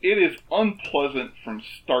it is unpleasant from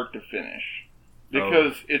start to finish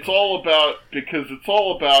because it's all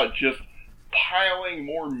about just piling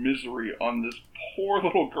more misery on this poor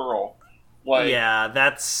little girl. Yeah,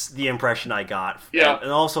 that's the impression I got. Yeah. And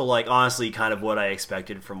also, honestly, kind of what I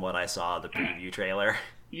expected from what I saw of the preview trailer.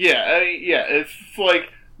 Yeah, it's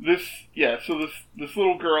like this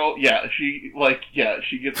little girl, she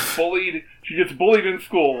gets bullied. She gets bullied in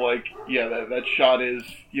school. Like, that shot is,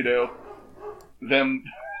 them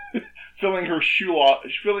filling her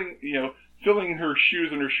filling her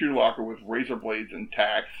shoes in her shoe locker with razor blades and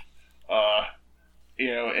tacks.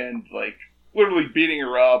 And like literally beating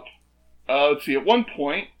her up. Let's see. At one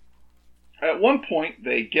point,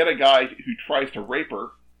 they get a guy who tries to rape her.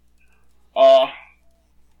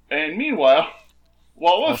 And meanwhile,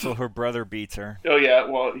 also her brother beats her. Oh yeah,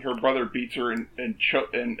 well her brother beats her and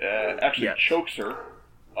chokes her.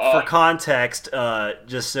 For context,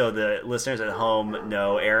 just so the listeners at home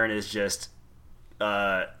know, Aaron is just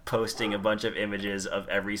posting a bunch of images of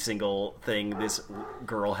every single thing this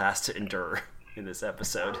girl has to endure in this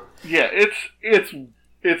episode. Yeah,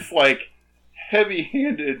 it's like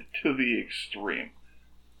heavy-handed to the extreme.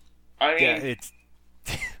 I mean, it's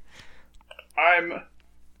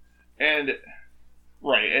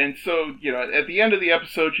and so at the end of the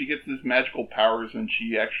episode, she gets these magical powers, and she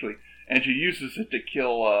uses it to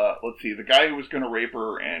kill the guy who was going to rape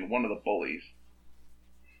her and one of the bullies.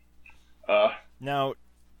 Now,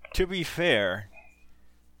 to be fair,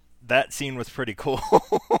 that scene was pretty cool.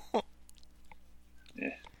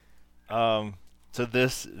 Yeah. So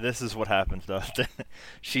this is what happens though.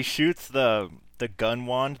 She shoots the gun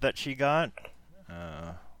wand that she got.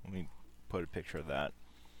 Let me put a picture of that.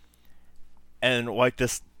 And like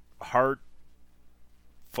this heart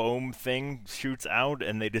foam thing shoots out,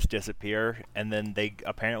 and they just disappear. And then they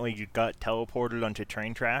apparently got teleported onto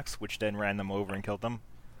train tracks, which then ran them over and killed them.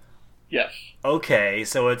 Yes. Okay,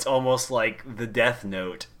 so it's almost like the Death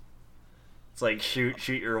Note. It's like shoot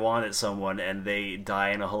your wand at someone and they die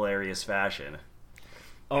in a hilarious fashion.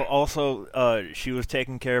 Oh, also, she was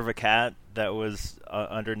taking care of a cat that was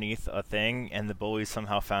underneath a thing, and the bullies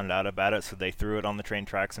somehow found out about it, so they threw it on the train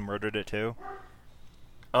tracks and murdered it too.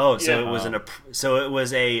 Oh, so it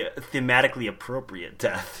was a thematically appropriate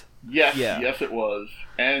death. Yes, yes, it was,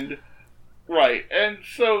 and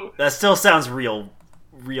so that still sounds real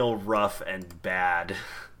rough and bad.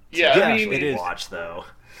 Yeah, I mean, it is. Watch though.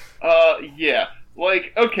 Yeah,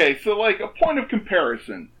 like okay, so like a point of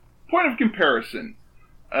comparison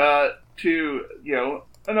to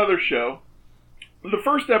another show. The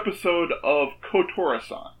first episode of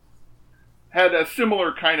Kotora-san had a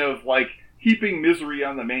similar kind of like heaping misery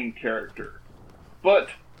on the main character,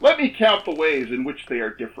 but let me count the ways in which they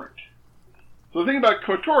are different. So the thing about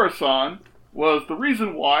Kotora-san was the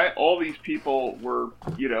reason why all these people were,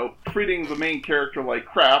 treating the main character like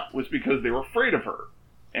crap was because they were afraid of her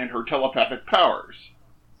and her telepathic powers.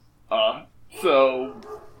 So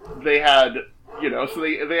they had,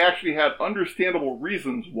 they actually had understandable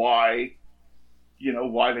reasons why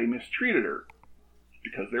they mistreated her.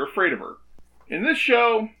 Because they're afraid of her. In this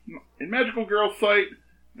show, in Magical Girl Sight,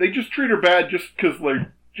 they just treat her bad just because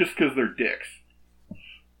they're dicks.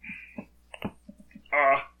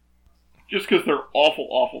 Just because they're awful,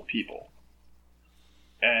 awful people.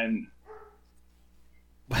 And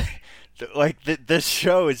like this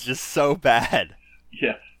show is just so bad.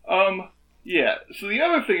 Yeah. Yeah. So the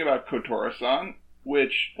other thing about Kotora-san,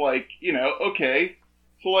 which okay,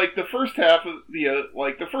 so like the first half of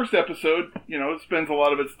the first episode, spends a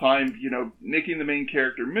lot of its time, making the main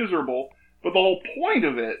character miserable, but the whole point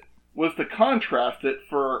of it was to contrast it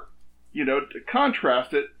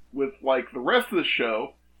with like the rest of the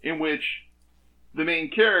show, in which the main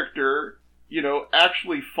character,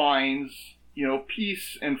 actually finds,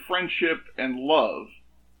 peace and friendship and love.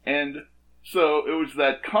 And so it was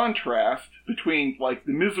that contrast between, like,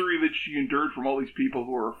 the misery that she endured from all these people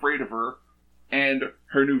who were afraid of her and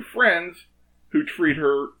her new friends who treat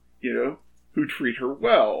her,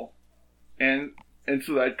 well. And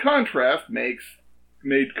so that contrast made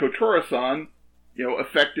Kotora-san,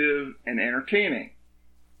 effective and entertaining.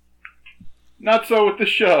 Not so with the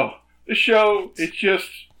show. The show, it's just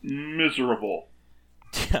miserable.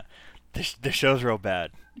 The show's real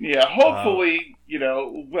bad. Yeah, hopefully,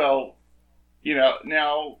 now,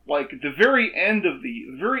 like at the very end of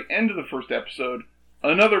the first episode,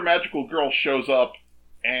 another magical girl shows up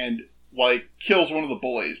and like kills one of the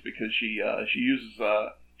bullies because she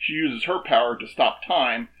uses her power to stop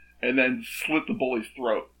time and then slit the bully's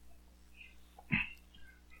throat.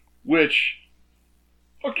 Which,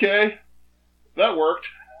 okay, that worked.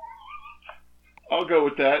 I'll go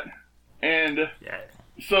with that. And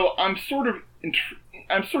so I'm sort of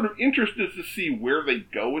interested to see where they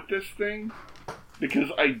go with this thing,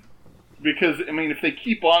 because I mean, if they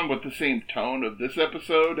keep on with the same tone of this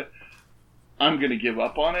episode, I'm going to give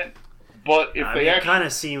up on it. But if it kind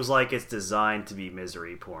of seems like it's designed to be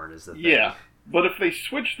misery porn, is the thing. Yeah, but if they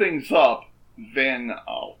switch things up, then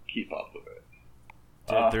I'll keep up with it.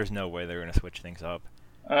 There's no way they're going to switch things up.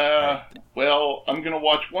 Well, I'm going to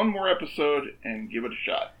watch one more episode and give it a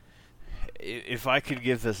shot. If I could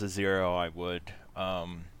give this a 0, I would.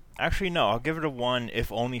 Actually, no, I'll give it a 1,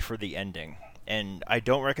 if only for the ending. And I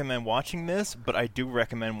don't recommend watching this, but I do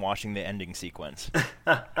recommend watching the ending sequence.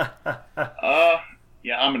 Yeah,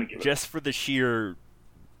 I'm going to give it. Just for the sheer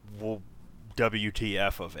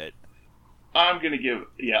WTF of it. I'm going to give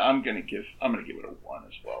it a 1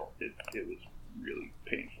 as well. It was really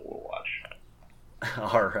painful to watch.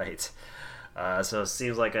 All right. So it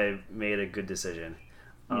seems like I made a good decision.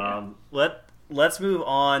 Yeah. Let's move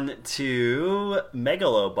on to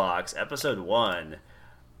Megalobox Episode 1,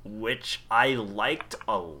 which I liked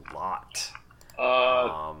a lot.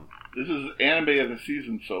 This is anime of the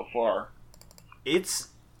season so far. It's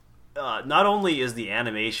not only is the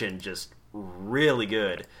animation just really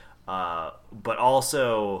good, but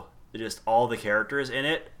also just all the characters in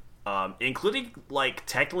it, including like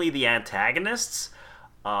technically the antagonists,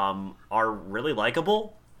 are really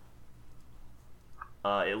likable.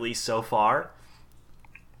 At least so far.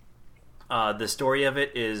 The story of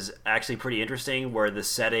it is actually pretty interesting, where the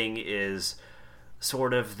setting is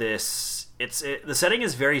sort of this. The setting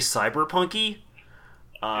is very cyberpunky,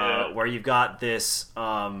 where you've got this,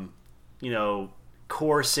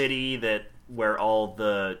 core city where all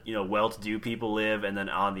the well-to-do people live, and then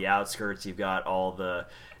on the outskirts you've got all the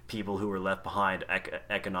people who are left behind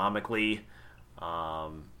economically,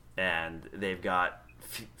 and they've got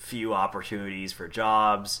few opportunities for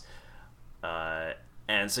jobs.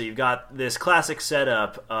 And so you've got this classic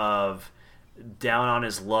setup of down on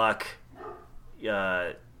his luck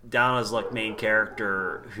main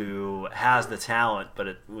character who has the talent,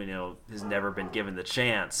 but has never been given the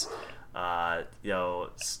chance.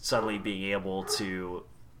 Suddenly being able to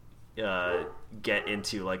get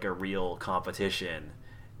into like a real competition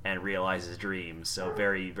and realize his dreams. So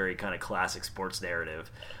very, very kind of classic sports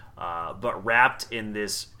narrative, but wrapped in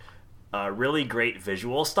this really great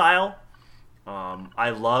visual style. I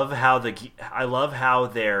love how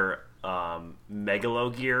their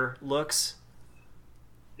Megalo gear looks.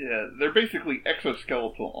 Yeah, they're basically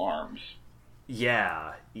exoskeletal arms.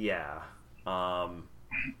 Yeah. Well,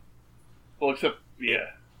 except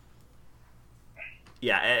yeah,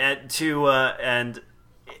 and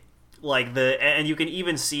you can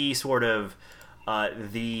even see sort of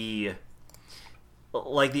the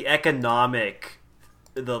economic.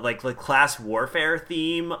 The class warfare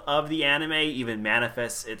theme of the anime even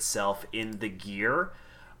manifests itself in the gear,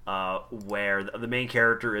 where the main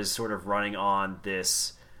character is sort of running on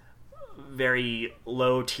this very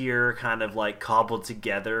low tier kind of like cobbled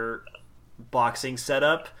together boxing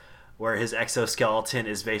setup, where his exoskeleton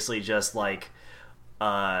is basically just like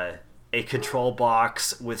a control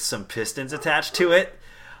box with some pistons attached to it,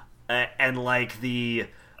 and like the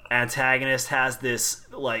antagonist has this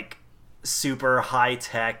like super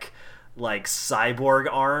high-tech like cyborg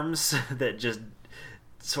arms that just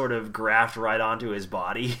sort of graft right onto his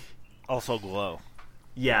body. Also glow.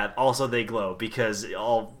 Yeah, also they glow, because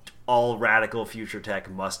all radical future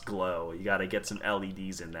tech must glow. You gotta get some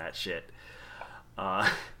LEDs in that shit.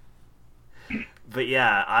 But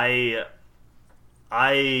yeah,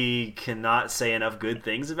 I cannot say enough good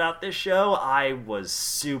things about this show. I was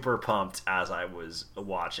super pumped as I was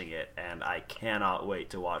watching it, and I cannot wait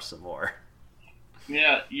to watch some more.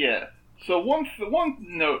 Yeah. So one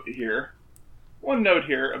note here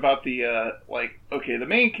about the the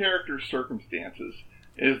main character's circumstances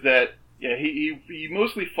is that he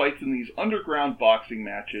mostly fights in these underground boxing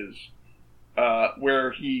matches,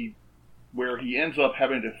 where he ends up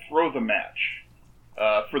having to throw the match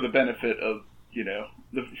for the benefit of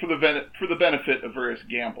for the benefit of various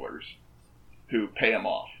gamblers who pay him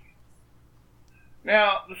off.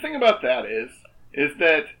 Now, the thing about that is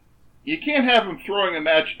that you can't have him throwing a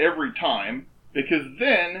match every time, because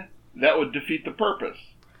then that would defeat the purpose.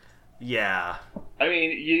 Yeah. I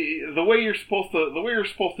mean, the way you're supposed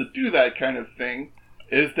to do that kind of thing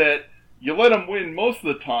is that you let him win most of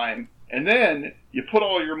the time, and then you put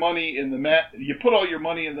all your money in the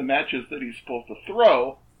matches that he's supposed to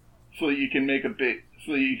throw, so that you can make a big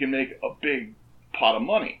pot of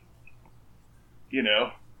money.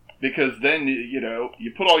 Because then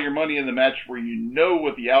you put all your money in the match where you know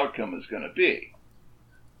what the outcome is going to be,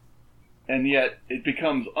 and yet it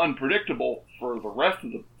becomes unpredictable for the rest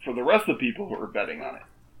of the people who are betting on it.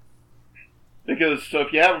 Because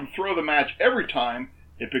if you have them throw the match every time,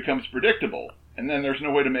 it becomes predictable, and then there's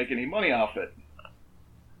no way to make any money off it.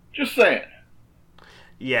 Just saying.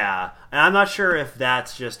 Yeah, and I'm not sure if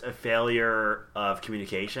that's just a failure of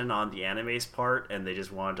communication on the anime's part, and they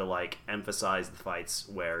just wanted to like emphasize the fights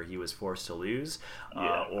where he was forced to lose,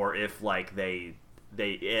 or if like they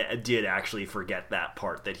did actually forget that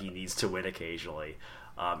part that he needs to win occasionally.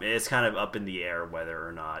 It's kind of up in the air whether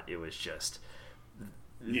or not it was just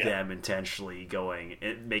them intentionally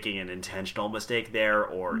making an intentional mistake there,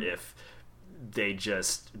 or if they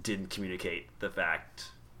just didn't communicate the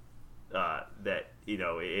fact that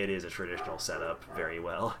it is a traditional setup very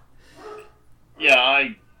well. Yeah,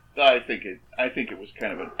 I think it was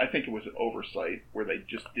an oversight where they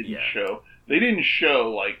just didn't show. They didn't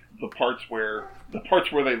show like the parts where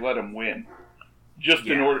they let him win,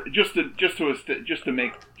 in order to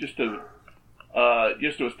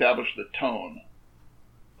establish the tone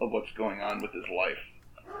of what's going on with his life.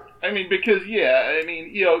 I mean, because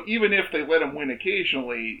even if they let him win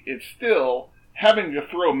occasionally, it's still having to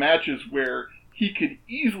throw matches where he could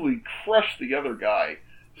easily crush the other guy.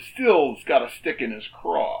 Still's got a stick in his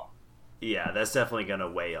craw. Yeah, that's definitely gonna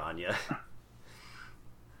weigh on you.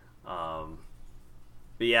 But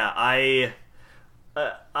yeah, I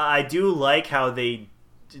do like how they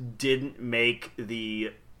didn't make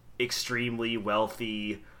the extremely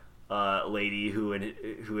wealthy lady who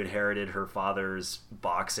inherited her father's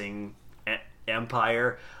boxing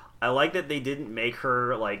empire. I like that they didn't make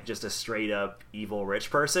her like just a straight up evil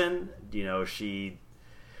rich person. She,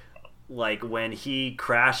 like, when he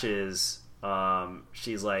crashes,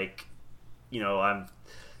 she's like, I'm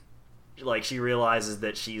like, she realizes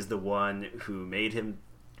that she's the one who made him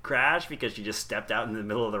crash because she just stepped out in the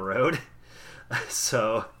middle of the road.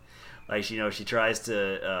 So like, she tries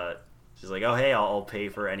to she's like, oh hey, I'll pay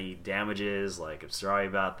for any damages, like, I'm sorry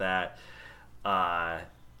about that,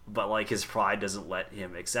 but like his pride doesn't let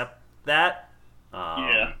him accept that.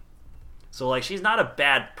 So like, she's not a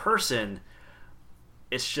bad person,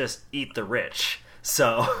 it's just eat the rich.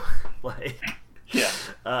 So like,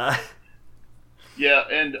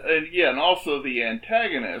 and also the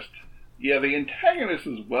antagonist. Yeah, the antagonist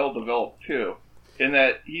is well developed too, in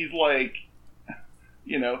that he's like,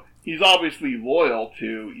 he's obviously loyal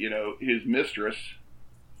to, his mistress.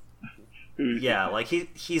 Like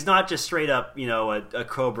he's not just straight up, a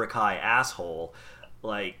Cobra Kai asshole.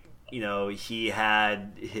 Like, he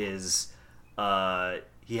had his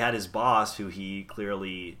boss, who he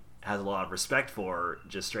clearly has a lot of respect for,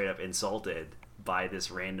 just straight up insulted by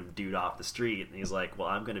this random dude off the street, and he's like, well,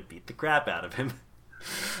 I'm gonna beat the crap out of him.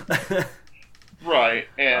 Right,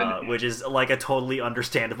 and which is like a totally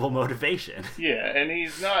understandable motivation. Yeah, and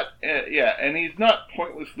he's not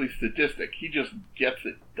pointlessly sadistic. He just gets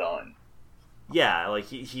it done. Yeah, like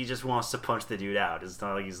he just wants to punch the dude out. It's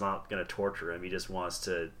not like he's not gonna torture him. He just wants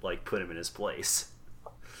to like put him in his place.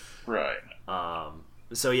 Right.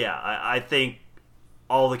 So yeah, I think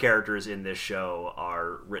all the characters in this show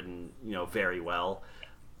are written, very well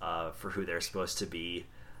for who they're supposed to be.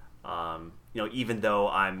 Even though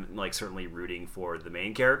I'm like certainly rooting for the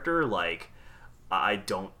main character, like I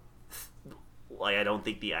don't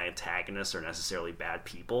think the antagonists are necessarily bad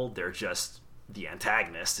people. They're just the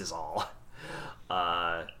antagonist is all.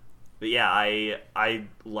 But yeah, I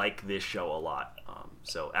like this show a lot.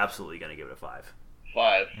 So absolutely gonna give it a 5.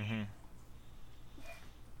 5. Mm-hmm.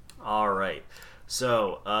 All right.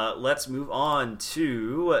 So let's move on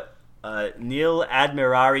to Nil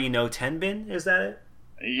Admirari no Tenbin. Is that it?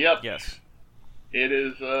 Yep. Yes. It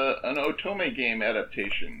is an Otome game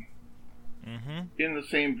adaptation. Mm-hmm. In the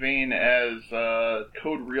same vein as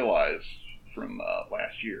Code Realize from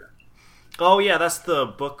last year. Oh yeah, that's the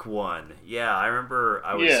book one. Yeah, I remember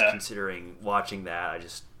I was considering watching that.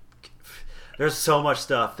 There's so much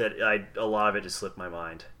stuff that a lot of it just slipped my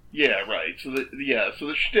mind. Yeah, right. So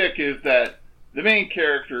the shtick is that the main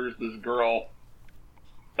character is this girl,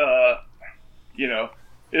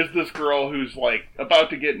 is this girl who's like about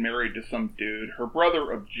to get married to some dude. Her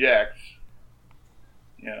brother objects.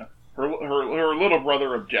 Yeah, her little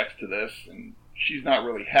brother objects to this, and she's not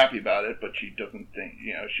really happy about it. But she doesn't think,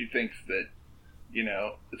 she thinks that,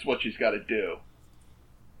 it's what she's got to do.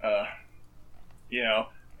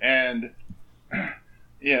 And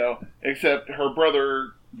except her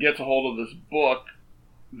brother gets a hold of this book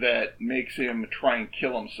that makes him try and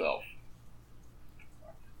kill himself.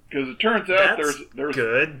 Because it turns out there's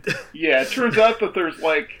good. Yeah, it turns out that there's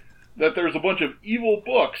a bunch of evil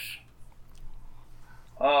books,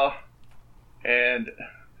 and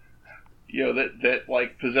that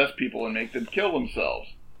like possess people and make them kill themselves.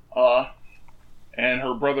 And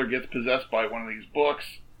her brother gets possessed by one of these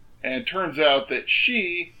books, and it turns out that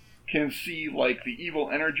she can see like the evil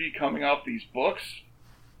energy coming off these books.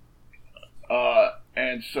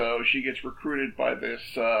 And so she gets recruited by this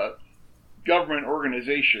government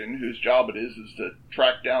organization whose job it is to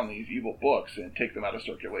track down these evil books and take them out of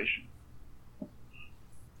circulation.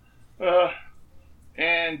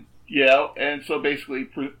 And so basically,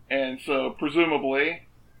 presumably,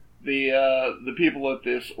 the people at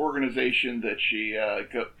this organization that she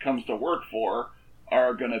comes to work for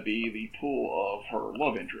are going to be the pool of her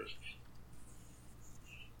love interests.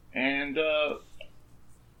 And so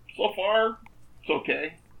far, it's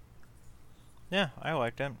okay. Yeah, I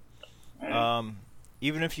liked it. Right.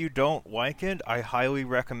 Even if you don't like it, I highly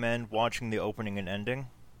recommend watching the opening and ending.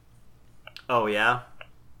 Oh, yeah?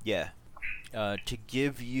 Yeah. To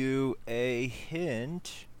give you a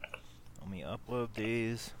hint, let me upload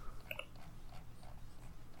these.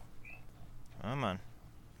 Come on.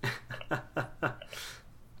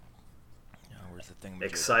 Where's the thing?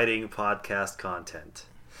 Exciting podcast content.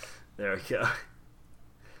 There we go.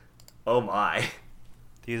 Oh my.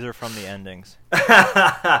 These are from the endings.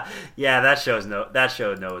 Yeah, that show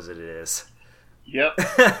knows what it is. Yep.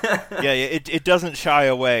 Yeah, it doesn't shy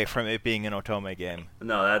away from it being an Otome game.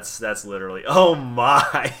 No, that's literally. Oh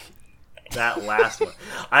my. That last one.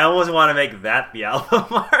 I almost want to make that the album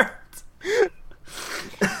art.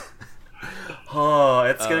 Oh,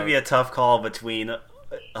 it's gonna be a tough call between a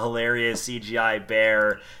hilarious CGI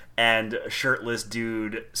bear and a shirtless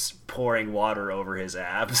dude pouring water over his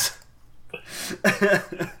abs.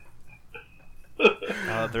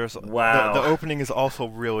 Wow. The opening is also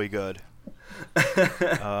really good.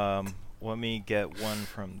 Let me get one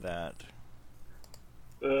from that.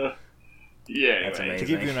 Yeah, That's anyway. amazing. To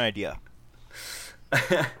give you an idea.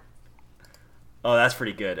 Oh, that's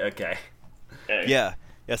pretty good. Okay. Hey. Yeah,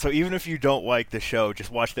 so even if you don't like the show, just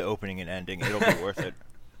watch the opening and ending. It'll be worth it.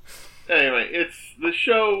 Anyway, the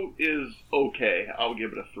show is okay. I'll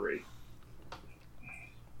give it a 3.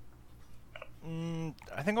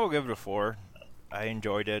 I think I'll give it a 4. I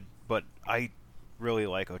enjoyed it, but I really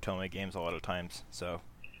like Otome games a lot of times, so...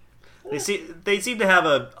 They seem to have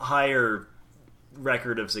a higher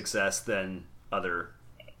record of success than other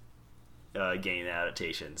game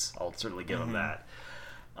adaptations. I'll certainly give them that.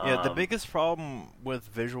 Yeah, the biggest problem with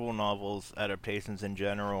visual novels adaptations in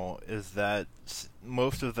general is that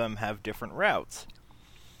most of them have different routes.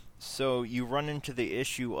 So you run into the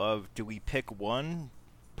issue of, do we pick one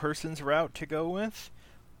person's route to go with?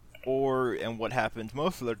 Or, and what happens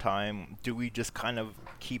most of the time, do we just kind of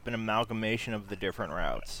keep an amalgamation of the different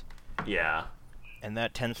routes? Yeah. And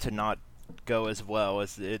that tends to not go as well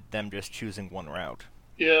as them just choosing one route.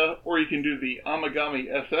 Yeah, or you can do the Amagami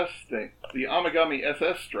SS thing, the Amagami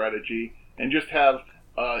SS strategy, and just have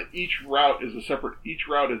each route is a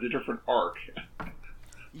different arc.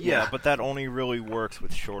 Yeah, but that only really works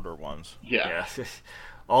with shorter ones. Yeah.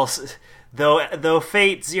 Also, though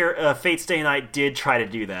Fate Stay Night did try to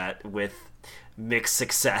do that with mixed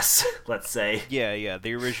success, let's say. Yeah,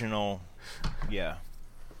 the original, yeah.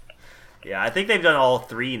 Yeah, I think they've done all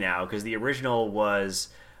 3 now, because the original was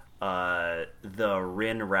the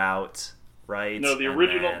Rin route, right? No, the And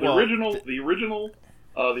original then- was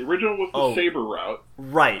the Saber route.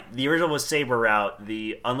 Right, the original was Saber route.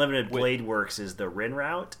 The Unlimited Blade Works is the Rin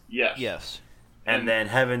route. Yes. And then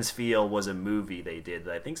Heaven's Feel was a movie they did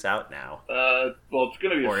that I think's out now. Well, it's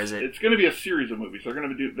going to be it's going to be a series of movies. They're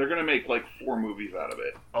going to make like 4 movies out of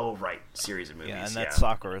it. Oh, right, series of movies. Yeah, and that's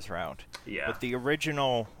Sakura's route. Yeah. But the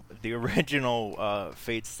original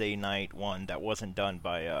Fate Stay Night one that wasn't done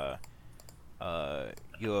by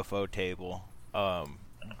UFO Table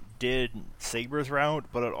did Saber's route,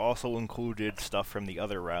 but it also included stuff from the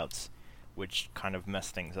other routes, which kind of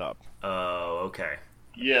messed things up. Oh, okay.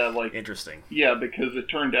 Yeah, Interesting. Yeah, because it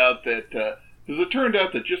turned out that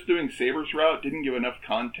just doing Saber's route didn't give enough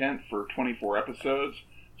content for 24 episodes,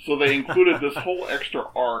 so they included this whole extra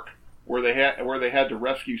arc where they had to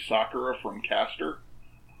rescue Sakura from Castor.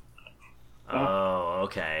 Oh,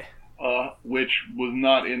 okay. Which was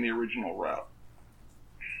not in the original route.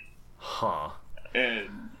 Huh.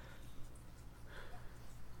 And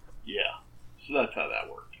yeah, so that's how that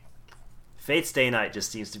worked. Fate Stay Night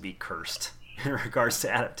just seems to be cursed in regards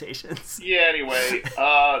to adaptations. Yeah, anyway,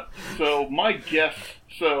 so my guess,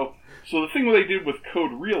 so the thing that they did with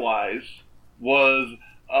Code Realize was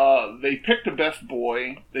they picked a best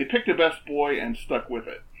boy and stuck with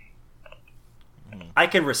it. I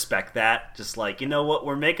can respect that. Just like, you know what,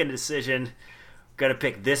 we're making a decision, gonna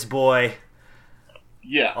pick this boy.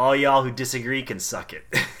 Yeah. All y'all who disagree can suck it.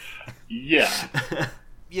 Yeah.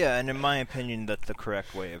 Yeah, and in my opinion, that's the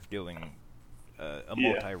correct way of doing a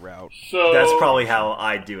multi-route. So that's probably how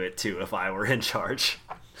I'd do it too if I were in charge.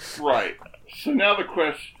 Right. So now the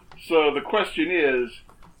question is,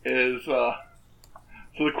 is so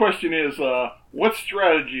the question is, what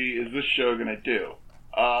strategy is this show going to do?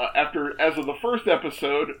 As of the first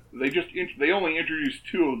episode, they only introduced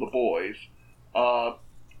 2 of the boys,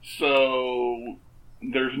 so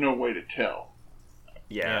there's no way to tell.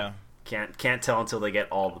 Yeah. Can't tell until they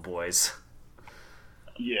get all the boys.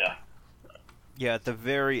 Yeah. Yeah, at the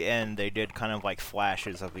very end, they did kind of like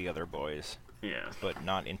flashes of the other boys. Yeah. But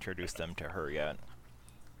not introduce them to her yet.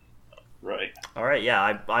 Right. All right,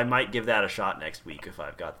 yeah, I might give that a shot next week if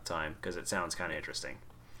I've got the time, because it sounds kind of interesting.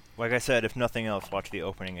 Like I said, if nothing else, watch the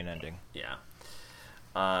opening and ending. Yeah.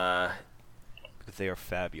 Because they are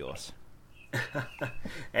fabulous.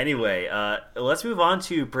 Anyway, let's move on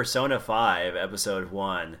to Persona 5, Episode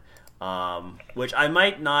 1, which I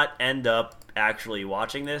might not end up actually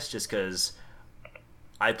watching this, just because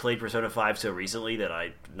I played Persona 5 so recently that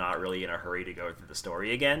I'm not really in a hurry to go through the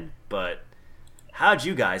story again, but how'd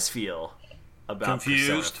you guys feel about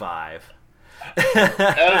Persona 5?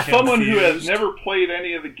 As someone who has never played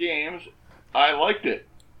any of the games, I liked it.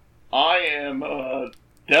 I am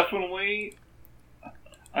definitely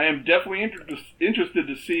interested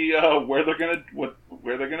to see where they're gonna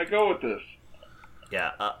go with this.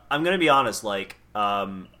 Yeah, I'm gonna be honest. Like,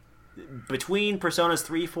 between Personas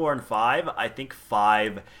 3, 4, and 5, I think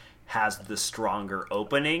 5 has the stronger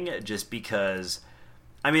opening, just because.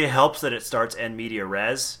 I mean, it helps that it starts en media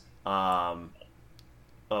res,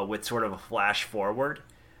 with sort of a flash forward,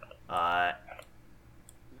 so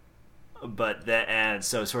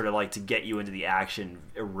sort of like to get you into the action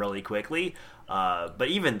really quickly. But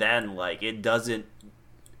even then, like, it doesn't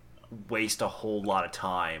waste a whole lot of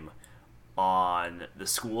time on the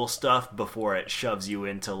school stuff before it shoves you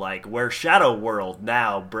into, like, we're Shadow World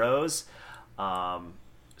now, bros.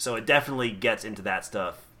 So it definitely gets into that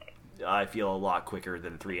stuff, I feel, a lot quicker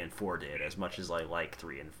than 3 and 4 did, as much as I like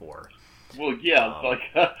 3 and 4. Well, yeah,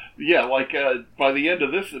 by the end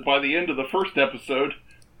of the first episode,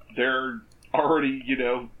 they're already,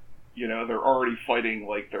 they're already fighting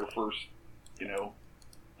like their first,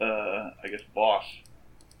 I guess, boss.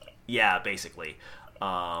 Yeah, basically.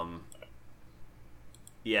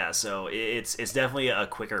 Yeah, so it's definitely a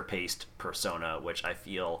quicker paced Persona, which I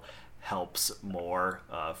feel helps more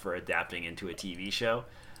for adapting into a TV show.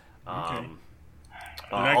 Okay.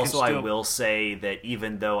 Also, I will say that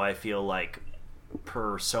even though I feel like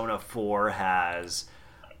Persona 4 has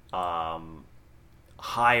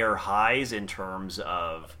higher highs in terms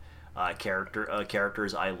of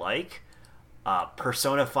characters I like,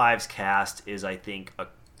 Persona 5's cast is, I think,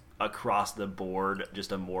 across the board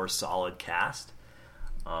just a more solid cast.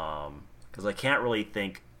 Because I can't really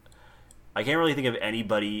think of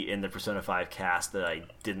anybody in the Persona 5 cast that I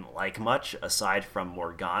didn't like much, aside from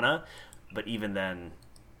Morgana. But even then,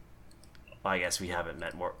 I guess we haven't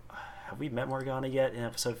met Have we met Morgana yet in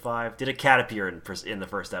episode 5? Did a cat appear in the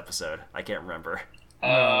first episode? I can't remember.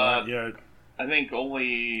 Yeah. I think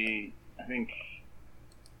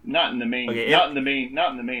not in the main. Okay, not in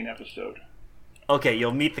the main episode. Okay,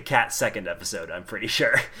 you'll meet the cat second episode, I'm pretty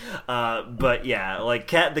sure. But yeah, like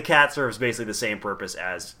the cat serves basically the same purpose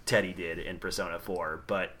as Teddy did in Persona 4,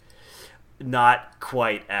 but not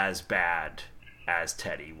quite as bad as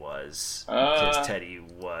Teddy was, because Teddy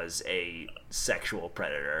was a sexual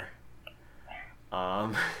predator.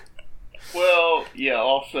 Well, yeah.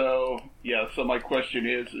 Also, yeah. So my question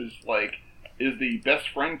is the best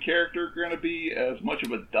friend character going to be as much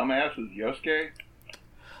of a dumbass as Yosuke?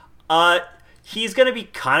 He's going to be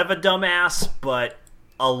kind of a dumbass, but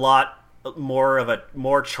a lot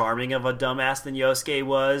more charming of a dumbass than Yosuke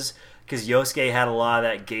was, because Yosuke had a lot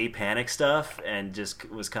of that gay panic stuff and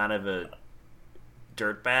just was kind of a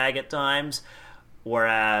dirtbag at times,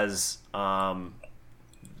 whereas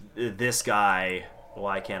this guy, well,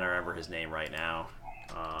 I can't remember his name right now,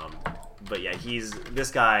 but yeah,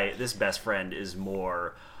 this best friend is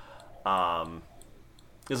more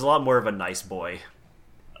is a lot more of a nice boy.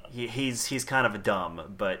 He's kind of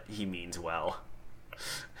dumb, but he means well.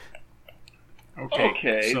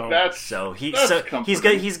 Okay,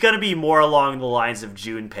 he's gonna be more along the lines of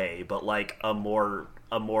Junpei, but like a more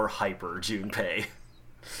hyper Junpei.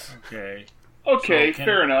 Okay. Okay,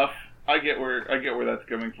 fair enough. I get where that's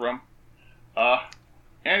coming from.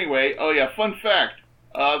 Anyway, oh yeah, fun fact.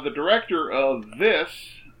 The director of this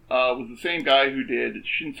was the same guy who did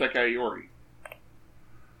Shinsekai Yori.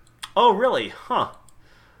 Oh, really? Huh.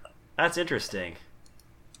 That's interesting.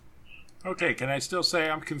 Okay, can I still say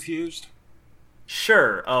I'm confused?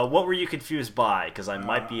 Sure. What were you confused by? Because I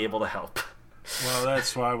might be able to help. Well,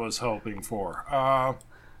 that's what I was hoping for.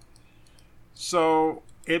 So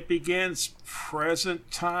it begins present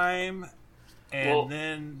time, and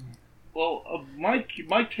then my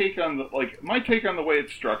take on the way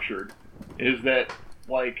it's structured is that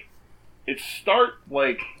the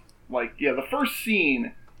first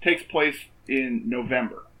scene takes place in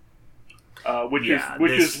November, which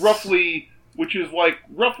is roughly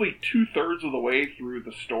 2/3 of the way through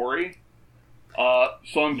the story.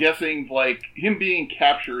 So I'm guessing like him being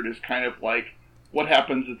captured is kind of like what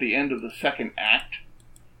happens at the end of the second act.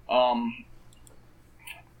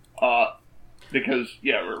 Because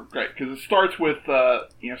it starts with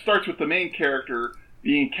the main character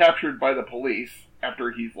being captured by the police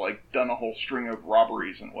after he's like done a whole string of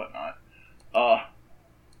robberies and whatnot.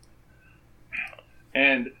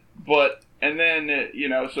 And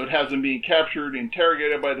then so it has him being captured,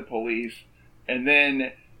 interrogated by the police, and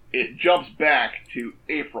then it jumps back to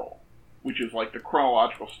April, which is like the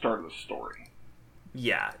chronological start of the story.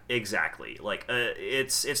 Yeah, exactly. Like,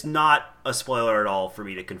 it's not a spoiler at all for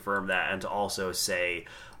me to confirm that, and to also say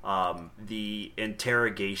the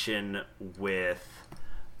interrogation with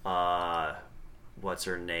what's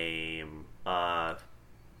her name?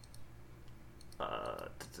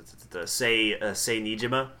 Sei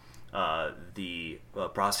Nijima, the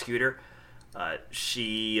prosecutor.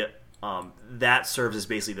 She that serves as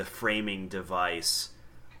basically the framing device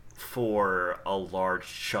for a large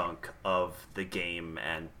chunk of the game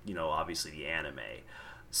and, obviously the anime.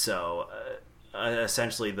 So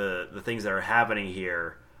essentially the things that are happening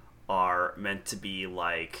here are meant to be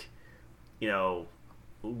like,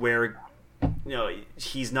 where,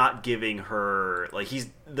 he's not giving her, like,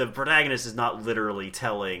 the protagonist is not literally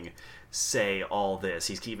telling Sei all this.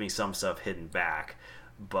 He's keeping some stuff hidden back,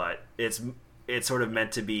 but it's sort of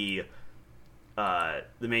meant to be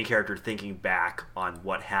the main character thinking back on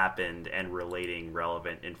what happened and relating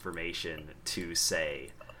relevant information to Sei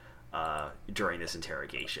during this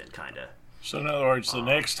interrogation, kind of. So in other words, the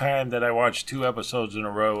next time that I watch 2 episodes in a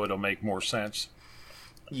row, it'll make more sense.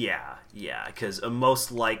 Yeah, because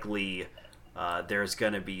most likely there's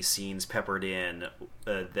going to be scenes peppered in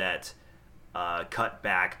that cut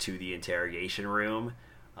back to the interrogation room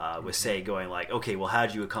with Sei going like, okay, well,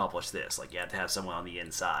 how'd you accomplish this? Like, you had to have someone on the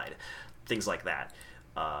inside. Things like that.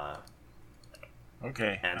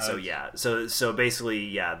 Okay. And so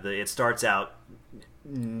basically, it starts out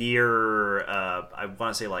near, I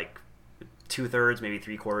want to say like 2/3, maybe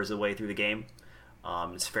 3/4 of the way through the game.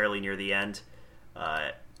 It's fairly near the end.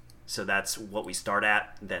 So that's what we start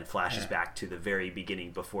at, then flashes back to the very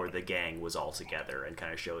beginning before the gang was all together and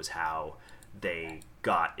kind of shows how they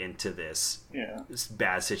got into this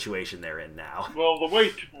bad situation they're in now. Well, the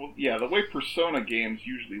way Persona games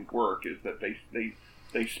usually work is that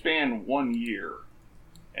they span 1 year,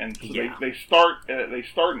 and so they start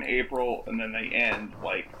in April and then they end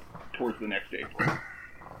like towards the next April.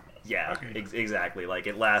 Yeah, exactly. Like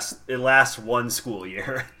it lasts 1 school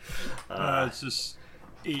year. It's just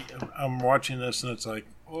I'm watching this and it's like,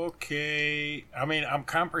 okay. I mean, I'm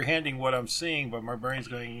comprehending what I'm seeing, but my brain's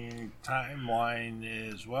going, timeline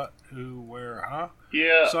is what, who, where, huh?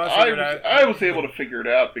 Yeah, so I was able to figure it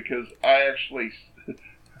out because I actually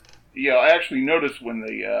noticed when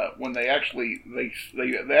they actually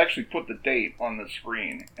put the date on the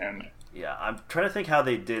screen. And yeah, I'm trying to think how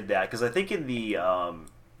they did that, because I think in the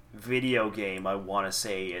video game, I want to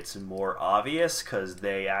say it's more obvious, because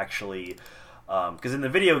they actually, because in the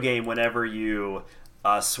video game, whenever you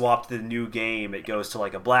swap to the new game, it goes to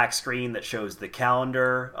like a black screen that shows the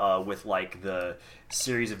calendar with like the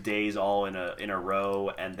series of days all in a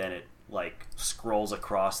row, and then it like scrolls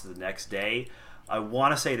across to the next day. I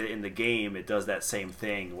want to say that in the game it does that same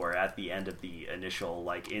thing, where at the end of the initial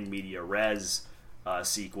like in media res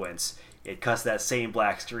sequence, it cuts that same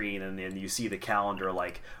black screen, and then you see the calendar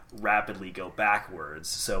like rapidly go backwards.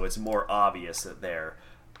 So it's more obvious that they're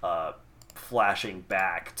flashing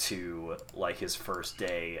back to like his first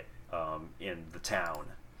day in the town.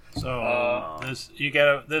 So this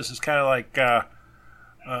is kind of like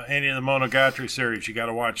any of the Monogatari series. You got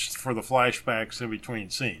to watch for the flashbacks in between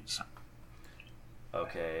scenes.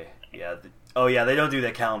 Okay, yeah. They don't do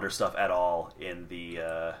that calendar stuff at all in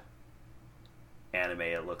the anime,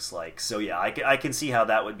 it looks like. So yeah, I can see how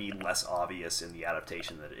that would be less obvious in the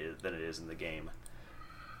adaptation than it is in the game.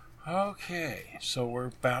 Okay, so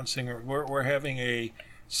we're having a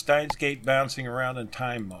Steins Gate bouncing around in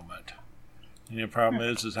time moment. And the problem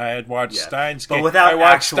is I had watched Steins Gate, but without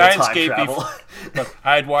actual time travel. But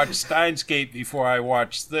I had watched Steins Gate before I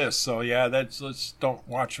watched this, so yeah, let's don't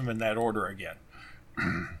watch them in that order again.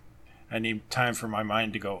 I need time for my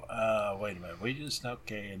mind to go, wait a minute,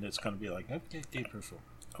 and it's going to be like, okay, deeper.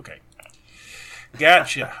 Okay.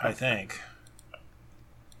 Gotcha, I think.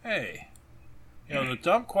 Hey, The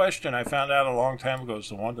dumb question I found out a long time ago is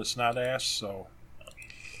the one that's not asked, so...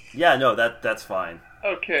 Yeah, no, that's fine.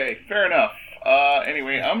 Okay, fair enough.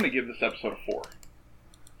 Anyway, I'm going to give this episode a 4.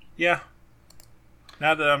 Yeah.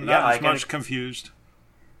 Now that I'm not as much confused.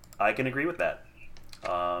 I can agree with that.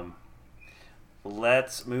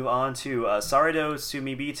 Let's move on to Sarido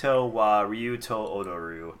Sumibito wa Ryu to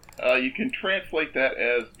Odoru. You can translate that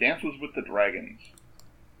as Dances with the Dragons.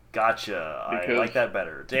 Gotcha. I like that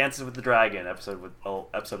better. Dances with the Dragon, episode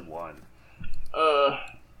 1.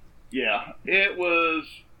 Yeah, it was...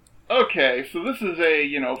 Okay, so this is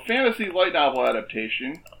a, fantasy light novel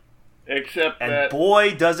adaptation, except and that...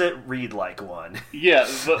 boy, does it read like one. Yeah,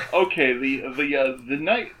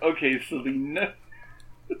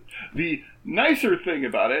 the nicer thing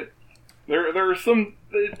about it, there are some...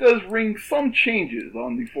 It does ring some changes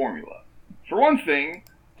on the formula. For one thing,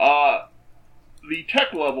 the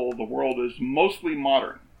tech level of the world is mostly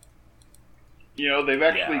modern. They've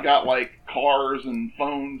actually got, cars and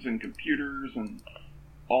phones and computers and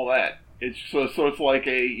all that. It's so it's like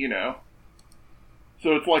a,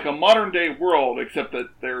 so it's like a modern day world, except that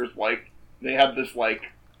there's, they have this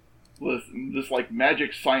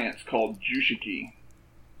magic science called Jushiki.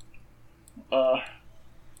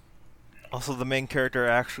 Also, the main character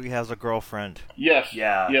actually has a girlfriend. Yes.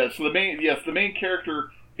 Yeah. Yes. So the main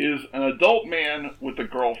character is an adult man with a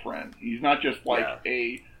girlfriend. He's not just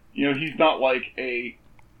he's not like a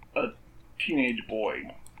teenage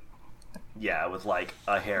boy. Yeah, with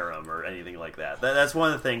a harem or anything like that. That's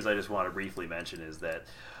one of the things I just want to briefly mention is that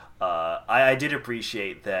I did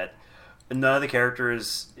appreciate that none of the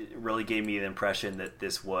characters really gave me the impression that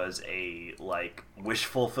this was a wish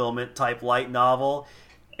fulfillment type light novel.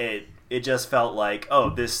 It just felt like, oh,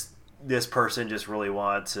 this person just really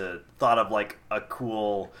thought of a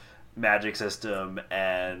cool magic system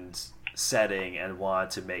and setting and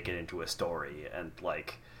wanted to make it into a story, and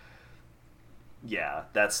yeah,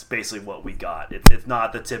 that's basically what we got. It's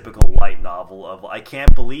not the typical light novel of, I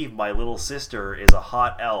can't believe my little sister is a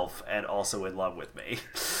hot elf and also in love with me.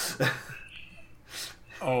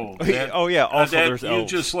 Yeah. Also, there's you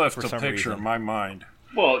elves just left for a some picture reason. in my mind.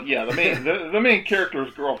 Well, yeah, the main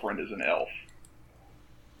character's girlfriend is an elf,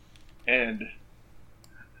 and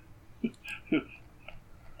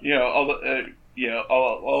although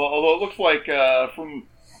it looks like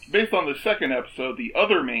based on the second episode, the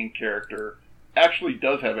other main character actually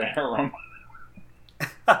does have a harem.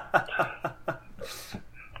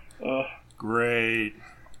 Great.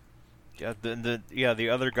 Yeah, the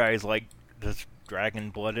other guy's this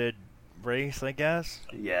dragon-blooded race, I guess.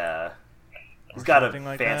 Yeah. He's got a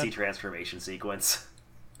like fancy that. transformation sequence.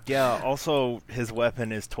 Yeah, also, his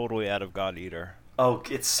weapon is totally out of God Eater. Oh,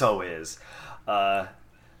 it so is.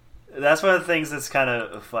 That's one of the things that's kind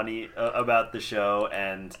of funny about the show,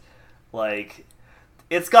 and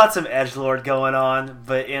it's got some edgelord going on,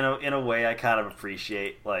 but in a way I kind of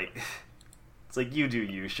appreciate. It's you do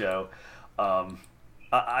you, show.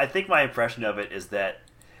 I think my impression of it is that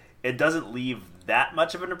it doesn't leave that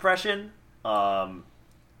much of an impression.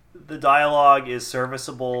 The dialogue is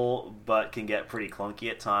serviceable, but can get pretty clunky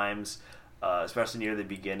at times, especially near the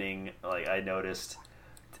beginning. I noticed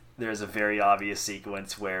there's a very obvious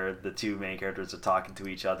sequence where the two main characters are talking to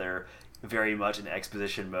each other very much in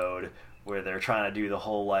exposition mode, where they're trying to do the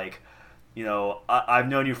whole I've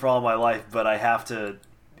known you for all my life, but I have to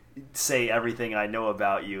say everything I know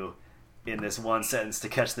about you in this one sentence to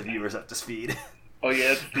catch the viewers up to speed. Oh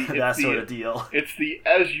yeah, it's that sort of deal. It's the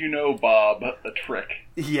 "as you know, Bob" a trick.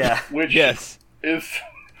 Yeah. Which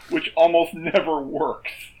which almost never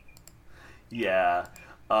works. Yeah.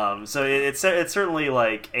 So it certainly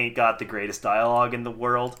ain't got the greatest dialogue in the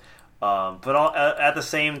world, but at the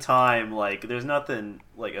same time, there's nothing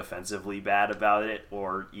offensively bad about it,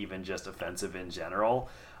 or even just offensive in general.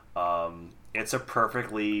 It's a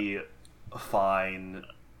perfectly fine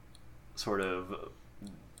sort of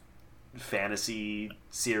fantasy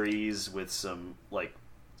series with some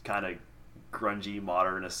kind of grungy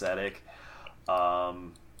modern aesthetic.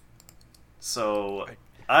 So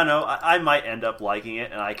I don't know. I might end up liking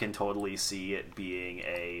it, and I can totally see it being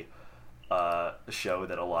a show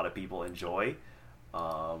that a lot of people enjoy.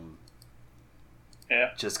 Yeah.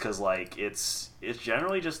 Just because it's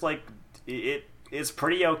generally just it's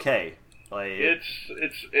pretty okay.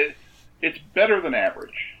 It's better than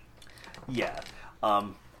average. Yeah.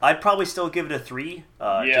 I'd probably still give it a 3,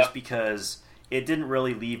 just because it didn't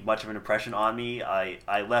really leave much of an impression on me.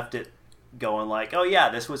 I left it going oh yeah,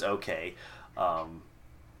 this was okay. Yeah,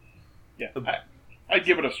 I'd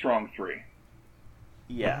give it a strong 3.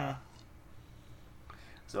 Yeah.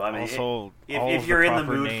 So I mean, Also, if you're in the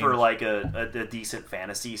mood for like a decent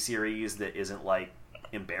fantasy series that isn't like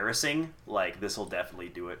embarrassing, like this will definitely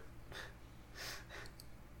do it.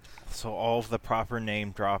 So all of the proper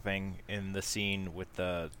name dropping in the scene with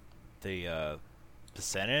the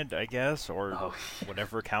Senate, I guess, or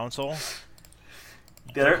whatever council.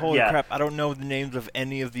 Like, holy crap! I don't know the names of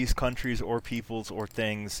any of these countries or peoples or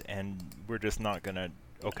things, and we're just not gonna.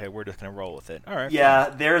 Okay, we're just gonna roll with it. All right. Yeah,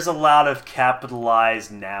 fine. There's a lot of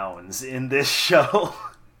capitalized nouns in this show.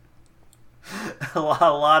 a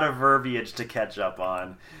lot of verbiage to catch up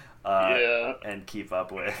on, and keep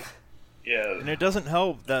up with. Yeah, and it doesn't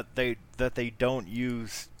help that they don't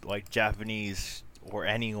use like Japanese or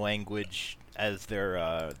any language as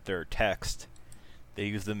their text. They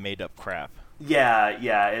use the made up crap. Yeah,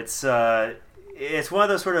 it's one of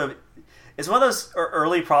those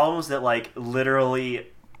early problems that like literally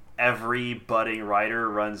every budding writer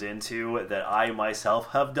runs into that I myself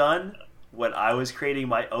have done when I was creating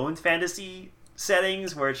my own fantasy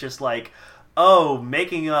settings, where it's just like, oh,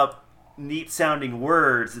 making up neat sounding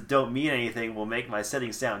words that don't mean anything will make my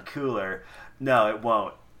setting sound cooler. No, it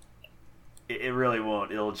won't. It really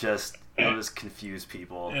won't. It'll just confuse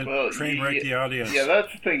people. And train wreck the audience. Yeah,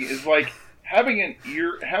 that's the thing. Is like having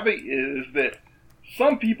is that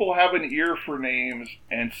some people have an ear for names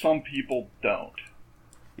and some people don't.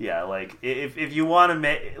 Yeah, like if you want to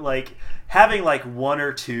make like having like one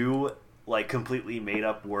or two like completely made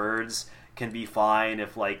up words can be fine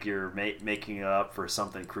if like you're making it up for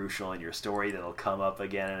something crucial in your story that'll come up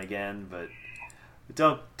again and again, but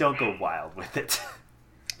don't go wild with it.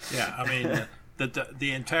 Yeah, I mean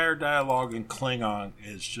the entire dialogue in Klingon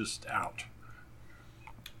is just out.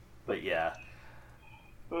 But yeah,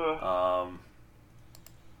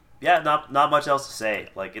 yeah, not much else to say.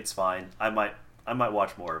 Like it's fine. I might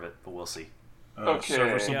watch more of it, but we'll see. Okay.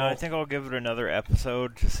 Yeah, I think I'll give it another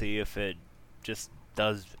episode to see if it just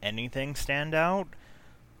does anything stand out.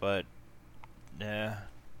 But yeah.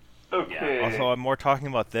 Okay. Yeah. Also, I'm more talking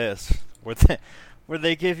about this where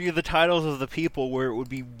they give you the titles of the people, where it would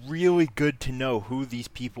be really good to know who these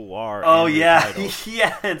people are. Oh yeah,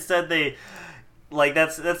 yeah. Instead they. Like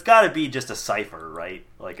that's got to be just a cipher, right?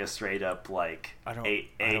 Like a straight up like A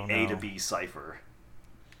to B cipher.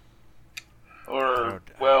 Or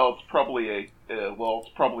it's probably a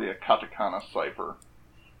katakana cipher.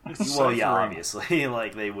 Well, yeah, obviously,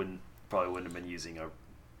 like they probably wouldn't have been using a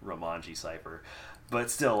Romanji cipher,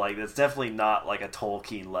 but still, like that's definitely not like a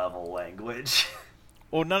Tolkien level language.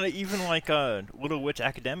 Well, not even like a Little Witch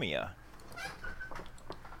Academia.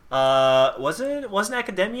 Wasn't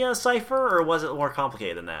Academia a cipher, or was it more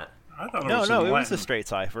complicated than that? I thought it was a straight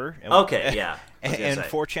cipher. Okay, yeah. And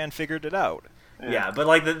 4chan figured it out. Yeah, but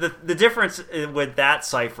like the difference with that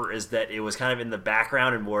cipher is that it was kind of in the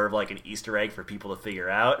background and more of like an Easter egg for people to figure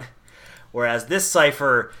out, whereas this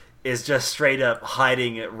cipher is just straight up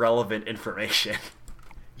hiding relevant information.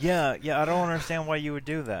 Yeah, I don't understand why you would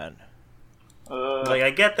do that. Like I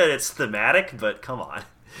get that it's thematic, but come on.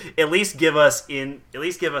 At least give us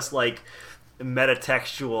like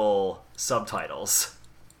metatextual subtitles.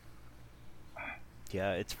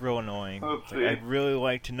 Yeah, it's real annoying. I'd really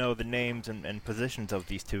like to know the names and positions of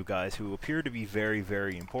these two guys who appear to be very,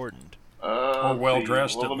 very important. Or well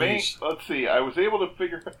dressed, at least. Let's see. I was able to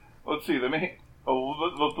figure. Let's see.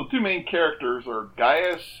 The two main characters are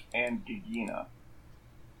Gaius and Gigina.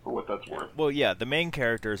 For what that's worth. Well, yeah, the main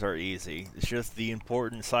characters are easy. It's just the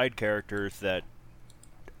important side characters that.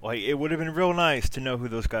 Like, it would have been real nice to know who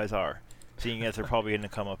those guys are, seeing as they're probably going to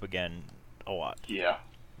come up again a lot. Yeah.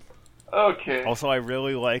 Okay. Also, I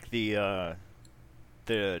really like the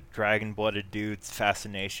dragon-blooded dude's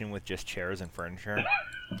fascination with just chairs and furniture.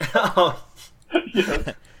 Oh,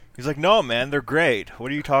 yes. He's like, no, man, they're great.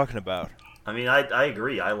 What are you talking about? I mean, I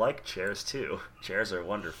agree. I like chairs, too. Chairs are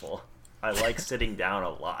wonderful. I like sitting down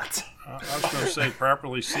a lot. I was going to say,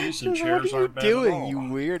 properly seasoned chairs aren't bad What are you at all. doing,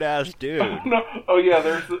 you weird-ass dude? No. Oh, yeah,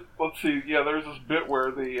 there's this bit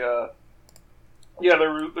where there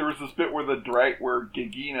was this bit where where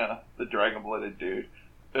Gigina, the dragon-blooded dude,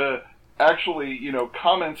 actually,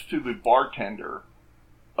 comments to the bartender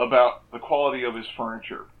about the quality of his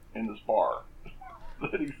furniture in this bar.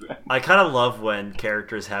 I kind of love when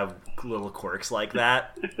characters have little quirks like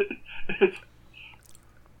that.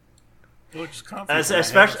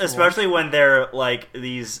 Especially when they're like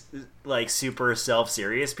these like super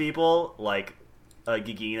self-serious people, like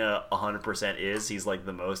Gigina 100% is. He's like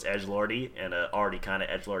the most edgelordy in a already kind of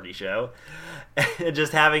edgelordy show, and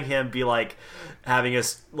just having him be like having a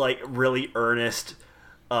like really earnest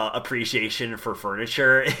appreciation for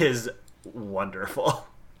furniture is wonderful.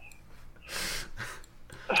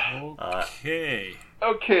 Okay.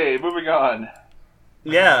 Okay, moving on.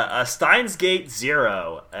 Yeah, Steins Gate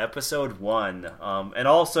Zero, Episode 1, and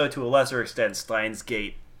also to a lesser extent Steins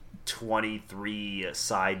Gate 23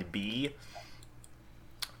 Side B,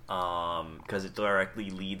 because it directly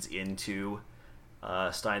leads into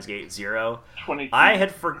Steins Gate Zero.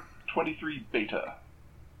 23 Beta.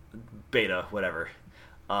 Beta, whatever.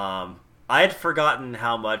 I had forgotten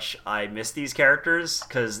how much I miss these characters,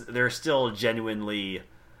 because they're still genuinely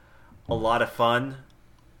a lot of fun.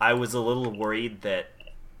 I was a little worried that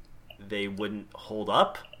they wouldn't hold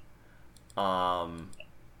up,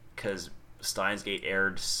 because Steins Gate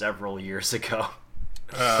aired several years ago.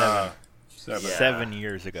 7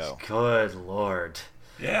 years ago. Good lord.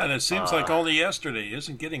 Yeah, and it seems like only yesterday.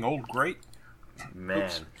 Isn't getting old great? Man.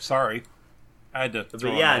 Oops, sorry. I had to But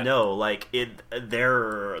throw yeah, in that. no, like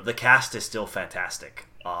the cast is still fantastic.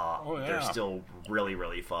 Yeah. They're still really,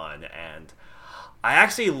 really fun, and I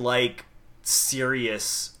actually like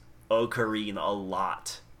Sirius Ocarine a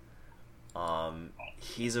lot.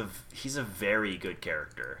 He's a very good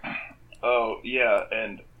character. Oh, yeah,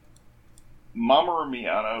 and Mamoru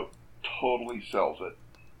Miyano totally sells it.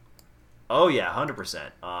 Oh yeah,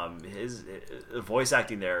 100%. His voice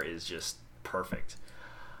acting there is just perfect.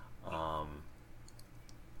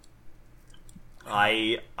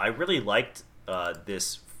 I really liked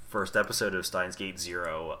this first episode of Steins Gate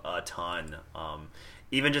Zero a ton.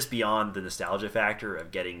 Even just beyond the nostalgia factor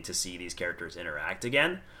of getting to see these characters interact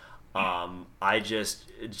again. I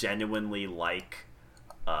just genuinely like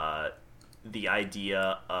the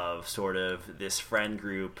idea of sort of this friend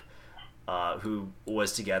group who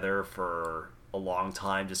was together for a long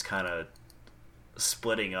time, just kind of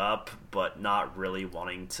splitting up, but not really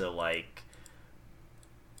wanting to like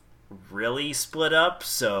really split up.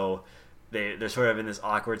 So they're sort of in this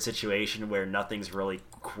awkward situation where nothing's really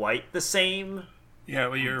quite the same. Yeah,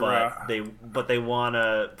 well, you're But they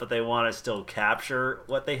wanna still capture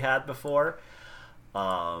what they had before.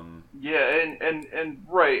 Yeah, and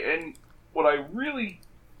right, and what I really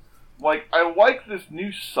like, I like this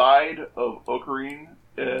new side of Ocarine,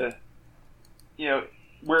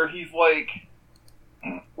 where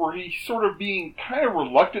he's sort of being kind of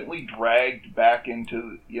reluctantly dragged back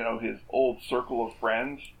into, his old circle of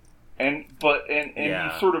friends, and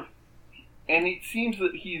Yeah. he's sort of, and it seems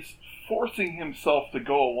that he's forcing himself to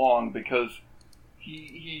go along because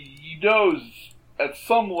he knows at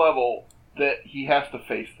some level that he has to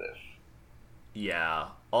face this. Yeah.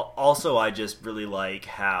 Also, I just really like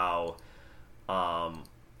how,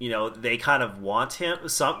 they kind of want him.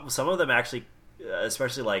 Some of them actually,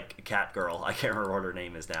 especially like Cat Girl. I can't remember what her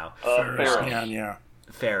name is now. Ferris. Ferris. Yeah.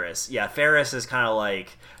 Ferris. Yeah, Ferris is kind of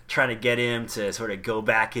like trying to get him to sort of go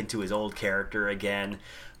back into his old character again,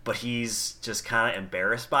 but he's just kind of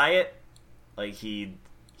embarrassed by it. Like he's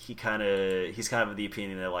kind of of the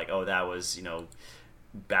opinion that like, oh, that was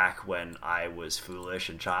back when I was foolish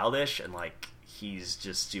and childish, and like he's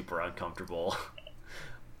just super uncomfortable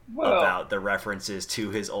about the references to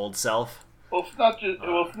his old self. Well, it's not just.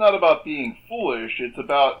 It's not about being foolish. It's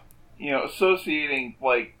about associating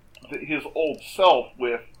like his old self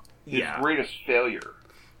with his greatest failure.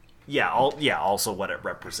 Yeah. Also, what it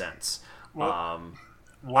represents. Well,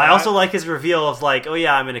 I also like his reveal of like, oh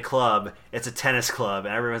yeah, I'm in a club. It's a tennis club,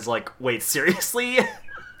 and everyone's like, wait, seriously?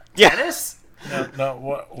 Tennis?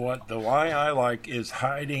 No, what the why I like is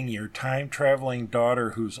hiding your time traveling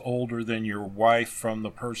daughter who's older than your wife from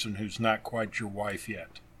the person who's not quite your wife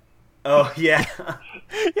yet. Oh yeah.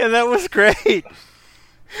 Yeah, that was great.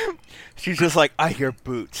 She's just like, I hear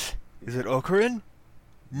boots. Is it Ocarine?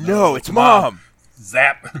 No, it's Mom.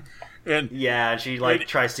 Zap. And Yeah, she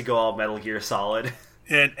tries to go all Metal Gear Solid.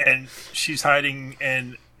 and she's hiding,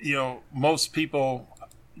 and most people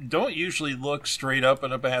don't usually look straight up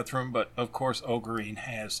in a bathroom, but of course Ocarine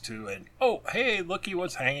has to. And oh, hey, looky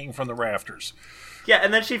what's hanging from the rafters. Yeah,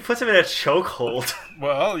 and then she puts him in a chokehold.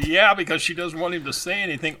 Well, yeah, because she doesn't want him to say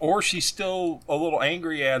anything, or she's still a little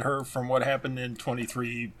angry at her from what happened in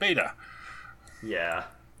 23 Beta. Yeah.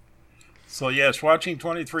 So yes, watching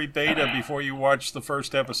 23 Beta before you watch the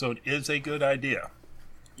first episode is a good idea.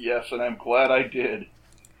 Yes, and I'm glad I did.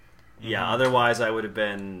 Yeah, otherwise I would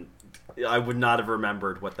not have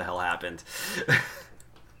remembered what the hell happened.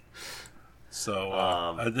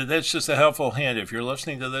 So that's just a helpful hint. If you're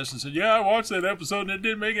listening to this and said, yeah, I watched that episode and it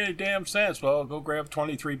didn't make any damn sense, well, go grab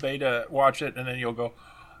 23 Beta, watch it, and then you'll go,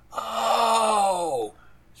 oh,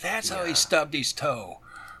 that's how he stubbed his toe.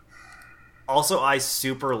 Also, I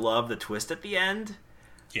super love the twist at the end.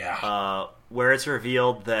 Yeah. Where it's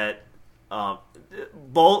revealed that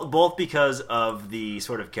both because of the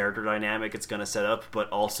sort of character dynamic it's going to set up, but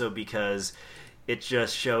also because it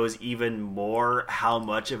just shows even more how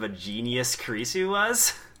much of a genius Kurisu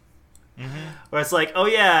was. Where it's like, oh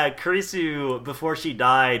yeah, Kurisu, before she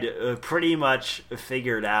died, pretty much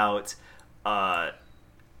figured out how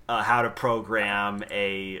to program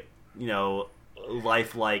a,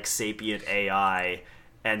 lifelike sapient AI,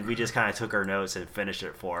 and we just kind of took her notes and finished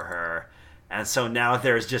it for her. And so now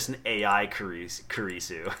there's just an AI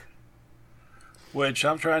Kurisu. Which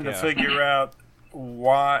I'm trying to figure out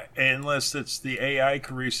why, unless it's the AI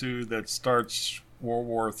Kurisu that starts World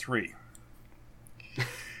War III.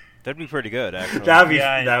 That'd be pretty good, actually.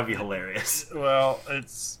 That'd be hilarious. Well,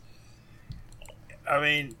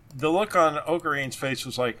 the look on Okarine's face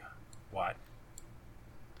was like, what?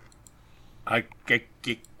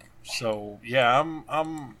 So yeah,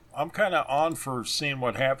 I'm kind of on for seeing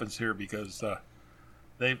what happens here because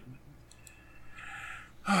good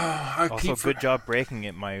job breaking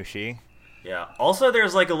it, Mayushi. Yeah. Also,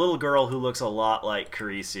 there's like a little girl who looks a lot like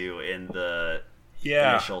Kurisu in the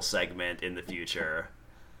initial segment in the future.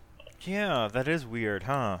 Yeah, that is weird,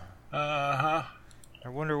 huh? Uh-huh. I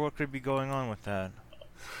wonder what could be going on with that.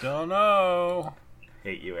 Don't know.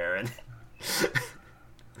 Hate you, Aaron.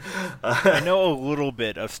 I know a little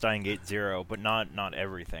bit of Steingate Zero, but not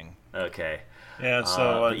everything. Okay. Yeah,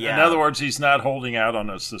 so in other words, he's not holding out on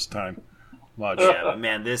us this time much. Yeah, but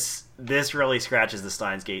man, this really scratches the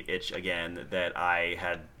Steins Gate itch again that I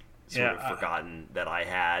had sort of forgotten that I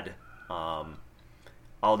had.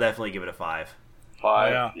 I'll definitely give it a 5.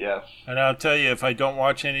 5, yes. And I'll tell you, if I don't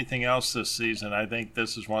watch anything else this season, I think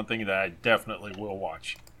this is one thing that I definitely will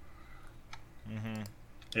watch. Mm-hmm.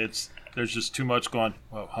 There's just too much going.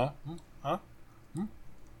 Well, huh?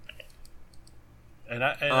 And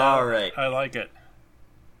I like it.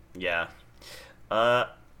 Yeah.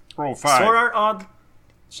 Roll 5. Sword Art on.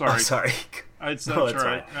 Sorry. Oh, sorry. That's No, all it's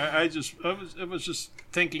right. It was just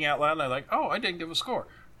thinking out loud, and I like, I didn't give a score.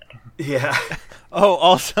 Yeah. Oh,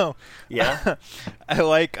 also, yeah. I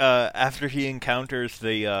like after he encounters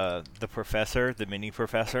the professor, the mini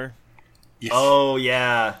professor. Yes. Oh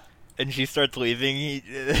yeah. And she starts leaving.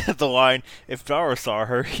 The line, if Dara saw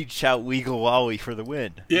her, he'd shout "Weagle Wally" for the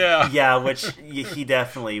win. Yeah. Yeah, which he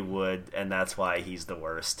definitely would, and that's why he's the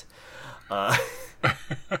worst. Yeah,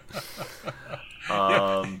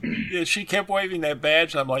 she kept waving that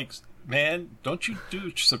badge. I'm like, man, don't you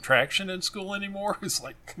do subtraction in school anymore? It's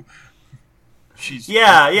like, she's...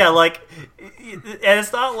 Yeah, like, and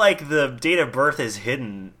it's not like the date of birth is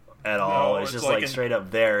hidden at all. It's just like straight up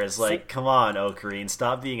there. It's like, come on, Ocarine,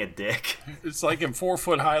 stop being a dick. It's like in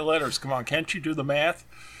 4-foot-high letters. Come on, can't you do the math?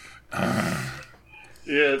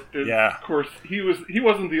 Yeah. Of course, he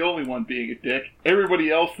wasn't the only one being a dick.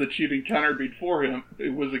 Everybody else that she'd encountered before him,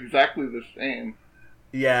 it was exactly the same.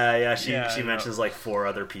 Yeah. She mentions like 4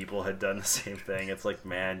 other people had done the same thing. It's like,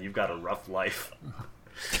 man, you've got a rough life.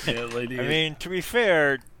 Yeah, lady. I mean, to be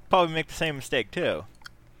fair, probably make the same mistake too.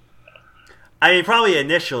 I mean, probably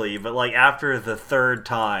initially, but like after the 3rd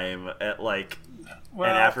time, and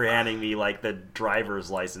after handing me like the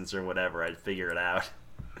driver's license or whatever, I'd figure it out.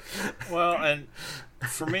 Well, and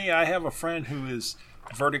for me, I have a friend who is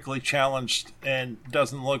vertically challenged and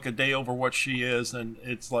doesn't look a day over what she is, and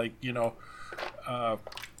it's like, it's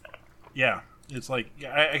like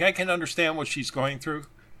I can understand what she's going through.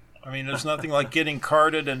 I mean, there's nothing like getting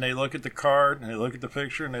carded, and they look at the card, and they look at the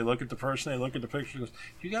picture, and they look at the person, they look at the picture, and goes,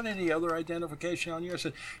 you got any other identification on you? I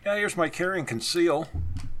said, yeah, here's my carry and conceal.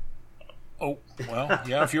 Oh, well,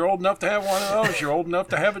 yeah, if you're old enough to have one of those, you're old enough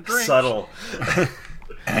to have a drink. Subtle.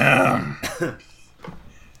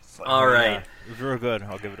 All right. It was real good.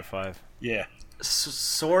 I'll give it a 5. Yeah.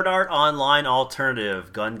 Sword Art Online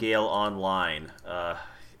Alternative, Gun Gale Online,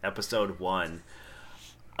 episode 1.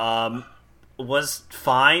 Was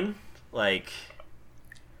fine. Like,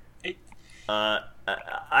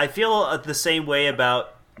 I feel the same way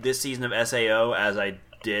about this season of SAO as I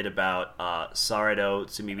did about Sarado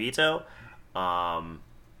Tsumibito,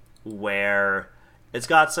 where it's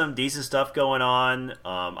got some decent stuff going on.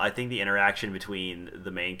 I think the interaction between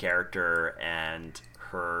the main character and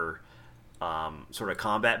her sort of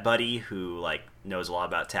combat buddy, who like knows a lot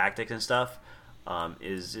about tactics and stuff,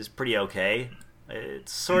 is pretty okay.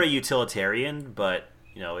 It's sort of utilitarian, but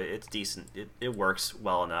it's decent. It works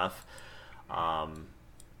well enough.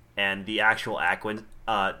 And the actual action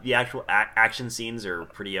scenes are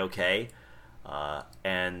pretty okay.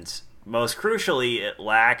 And most crucially, it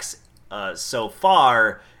lacks so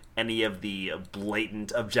far any of the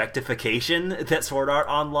blatant objectification that Sword Art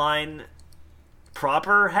Online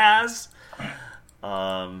proper has.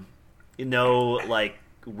 Like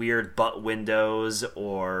weird butt windows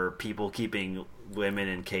or people keeping women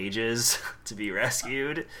in cages to be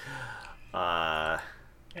rescued. Yeah,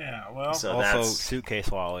 well, So Also, that's Suitcase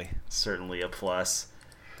Wally. certainly a plus.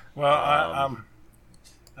 well,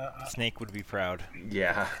 Snake would be proud.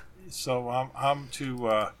 Yeah. so I'm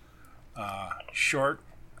to short,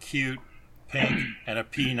 cute, pink, and a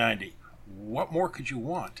P90. What more could you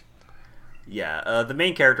want? Yeah, the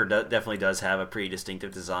main character definitely does have a pretty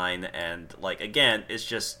distinctive design, and like again, it's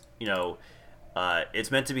just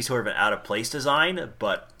it's meant to be sort of an out of place design,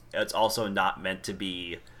 but it's also not meant to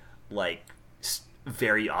be like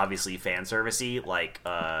very obviously fan servicey like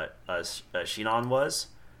Shinon was,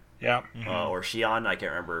 Yeah. or Shion. I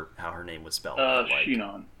can't remember how her name was spelled. but, like,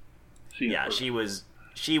 Shinon. Yeah, she was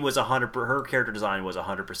 100. Her character design was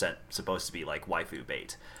 100% supposed to be like waifu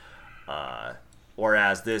bait,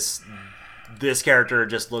 whereas this character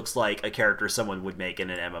just looks like a character someone would make in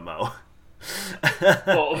an MMO.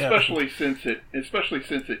 Well, especially since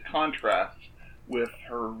it contrasts with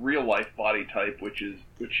her real life body type, which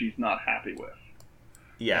she's not happy with.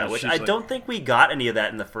 Yeah, Yeah, which she's I like- don't think we got any of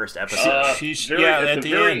that in the first episode. She's- Very- yeah, at at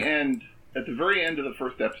the the very end. At the very end of the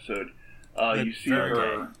first episode, you see very-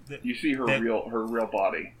 her. that- You see her that- real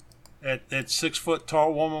body. That 6 foot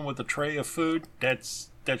tall woman with a tray of food, that's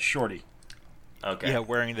Shorty. Okay. Yeah,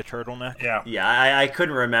 wearing the turtleneck. Yeah. Yeah, I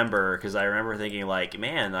couldn't remember because I remember thinking like,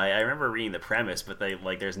 man, I remember reading the premise, but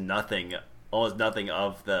there's almost nothing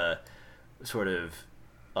of the sort of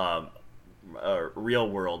real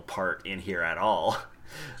world part in here at all.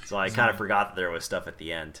 So I kind of forgot that there was stuff at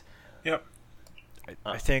the end. Yep.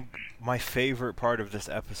 I think my favorite part of this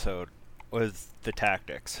episode was the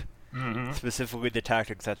tactics. Mm-hmm. Specifically the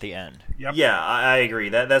tactics at the end. Yep. Yeah, I agree.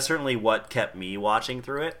 That's certainly what kept me watching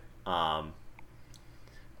through it.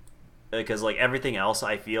 Because like everything else,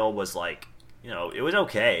 I feel was like, it was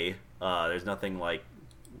okay. There's nothing like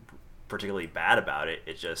particularly bad about it.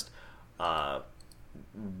 It just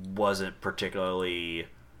wasn't particularly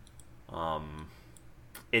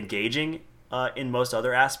engaging in most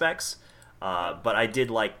other aspects. But I did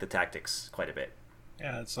like the tactics quite a bit.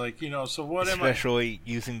 Yeah, it's like, so what am I? Especially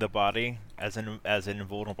using the body as an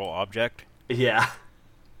invulnerable object. Yeah,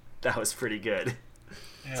 that was pretty good.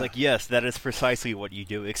 Yeah. It's like, yes, that is precisely what you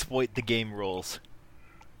do. Exploit the game rules.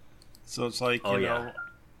 So it's like, Oh, you yeah.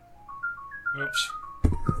 know. Oops.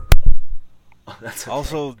 Oh, that's okay.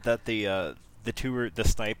 Also, that the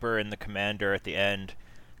sniper and the commander at the end,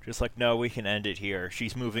 just like, no, we can end it here.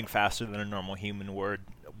 She's moving faster than a normal human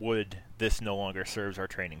would. This no longer serves our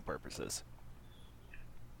training purposes.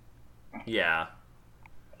 Yeah.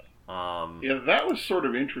 Yeah, that was sort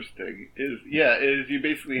of interesting. Is you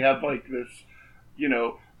basically have like this,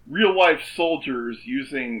 real life soldiers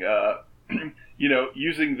using,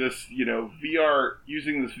 using this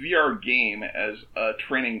VR game as a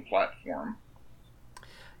training platform.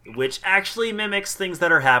 Which actually mimics things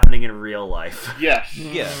that are happening in real life. Yes.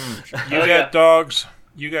 Yeah. You Oh, got yeah. dogs.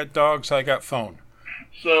 You got dogs. I got phone.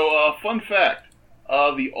 So, fun fact: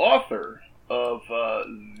 the author of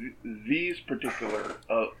these particular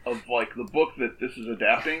of like the book that this is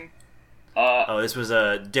adapting. Oh, this was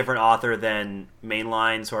a different author than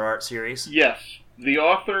mainline Sword Art series? Yes, the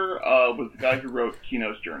author was the guy who wrote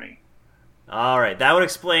Kino's Journey. Alright, that would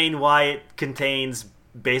explain why it contains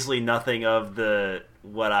basically nothing of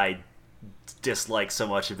what I dislike so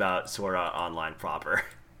much about Sword Art Online proper.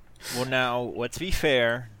 Well, now, let's be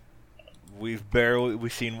fair. We've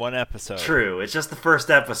seen one episode. True, it's just the first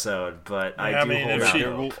episode, but Yeah, I I do mean, hold if out she-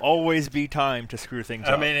 There will hope. always be time to screw things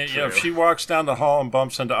I up. mean, if true. she walks down the hall and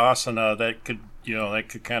bumps into Asuna, that could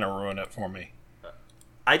kind of ruin it for me.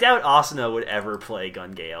 I doubt Asuna would ever play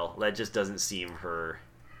Gun Gale. That just doesn't seem her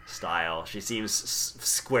style. She seems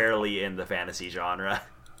squarely in the fantasy genre.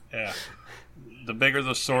 Yeah. The bigger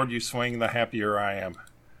the sword you swing, the happier I am.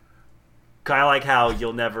 Kind of like how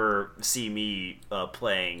you'll never see me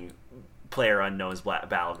playing PlayerUnknown's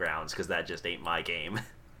Battlegrounds, because that just ain't my game.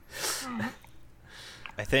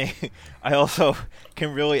 I think I also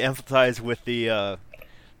can really empathize with the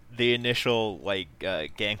initial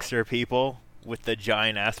gangster people with the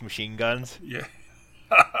giant ass machine guns. Yeah.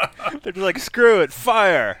 They're just like, screw it,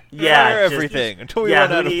 fire, Yeah, fire just- everything until we Yeah,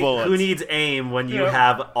 run out of bullets. who needs aim when you Yeah.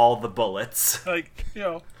 have all the bullets? Like,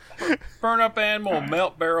 burn up animal,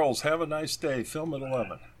 melt barrels, have a nice day, film at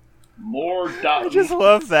 11. More I just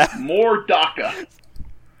love that. more DACA.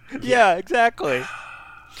 Yeah, exactly.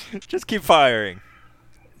 Just keep firing.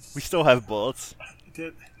 We still have bullets.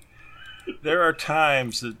 There are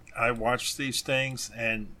times that I watch these things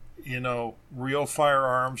and, real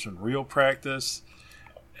firearms and real practice,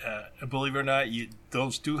 believe it or not,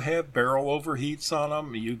 those do have barrel overheats on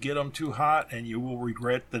them. You get them too hot and you will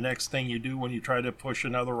regret the next thing you do when you try to push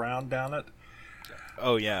another round down it.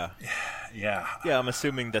 Oh yeah, Yeah. yeah. I'm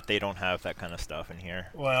assuming that they don't have that kind of stuff in here.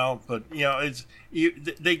 Well, but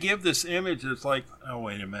they give this image. It's like, oh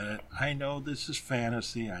wait a minute. I know this is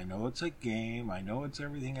fantasy. I know it's a game. I know it's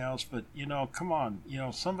everything else. But come on.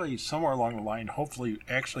 Somebody somewhere along the line, hopefully,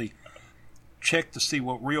 actually check to see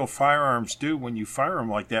what real firearms do when you fire them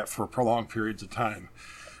like that for prolonged periods of time.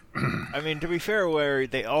 I mean, to be fair, where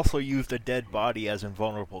they also used a dead body as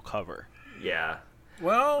invulnerable cover. Yeah.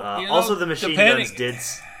 Well, also the machine guns did.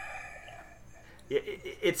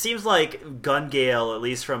 It seems like Gun Gale, at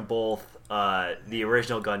least from both the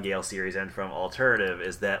original Gun Gale series and from Alternative,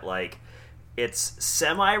 is that like it's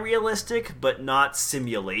semi-realistic but not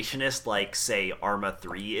simulationist like say Arma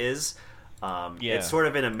 3 is. It's sort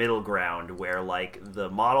of in a middle ground where like the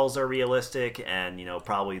models are realistic and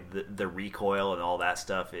probably the recoil and all that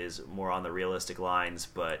stuff is more on the realistic lines,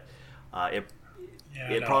 but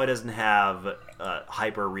it probably doesn't have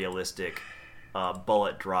hyper realistic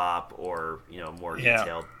bullet drop or more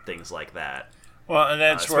detailed things like that. Well, and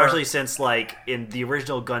that's especially since like in the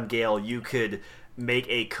original Gun Gale you could make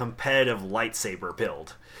a competitive lightsaber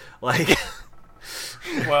build, like.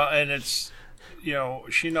 Well, and it's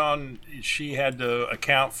Shinon, she had to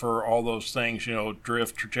account for all those things,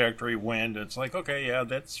 drift, trajectory, wind. It's like, okay, yeah,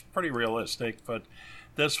 that's pretty realistic, but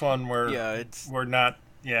this one we're not.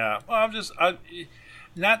 Yeah, well,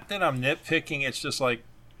 not that I'm nitpicking. It's just like,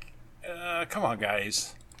 come on,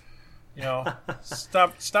 guys.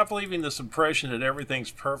 Stop leaving this impression that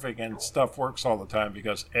everything's perfect and stuff works all the time,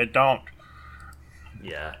 because it don't.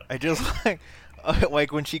 Yeah, I just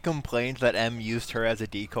like when she complains that M used her as a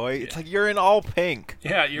decoy. It's like, you're in all pink.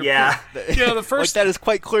 Yeah, the first like, that is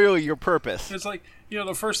quite clearly your purpose. It's like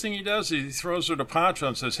the first thing he does is he throws her the poncho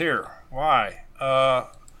and says, "Here, why?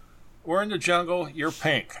 We're in the jungle. You're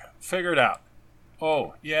pink. Figure it out."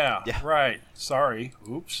 Oh, yeah. Right. Sorry.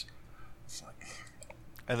 Oops. It's like...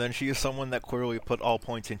 And then she is someone that clearly put all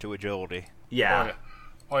points into agility. Yeah.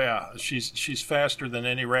 Oh yeah. She's faster than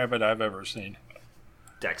any rabbit I've ever seen.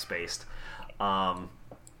 Dex based.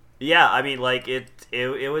 Yeah, I mean, like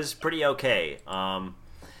it was pretty okay.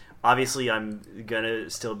 Obviously, I'm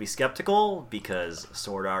gonna still be skeptical because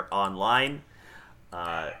Sword Art Online,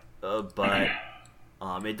 but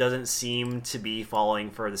it doesn't seem to be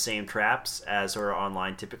falling for the same traps as Sword Art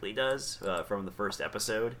Online typically does from the first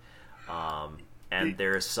episode. And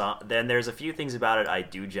there's a few things about it I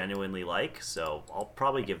do genuinely like, so I'll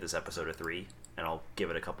probably give this episode a 3, and I'll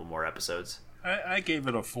give it a couple more episodes. I gave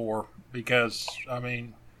it a 4 because, I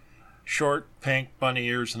mean, short, pink, bunny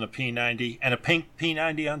ears, and a P90, and a pink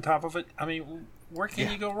P90 on top of it. I mean, where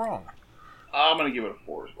can you go wrong? I'm going to give it a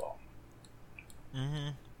 4 as well.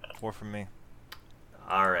 4 from me.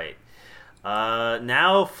 All right.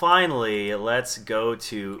 Now, finally, let's go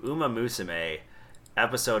to Uma Musume,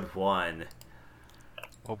 episode 1.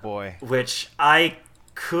 Oh, boy. Which I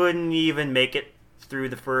couldn't even make it through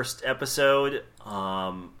the first episode.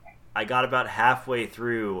 I got about halfway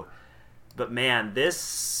through, but man,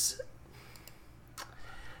 this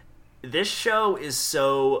show is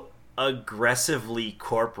so aggressively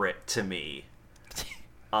corporate to me,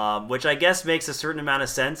 which I guess makes a certain amount of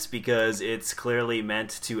sense because it's clearly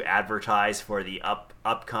meant to advertise for the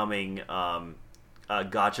upcoming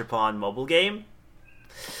Gachapon mobile game.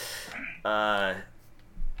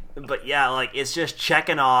 But yeah, like, it's just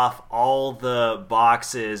checking off all the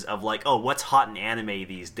boxes of, like, oh, what's hot in anime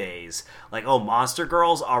these days? Like, oh, monster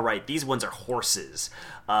girls? All right, these ones are horses.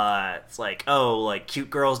 It's like, oh, like, cute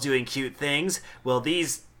girls doing cute things? Well,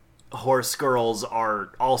 these horse girls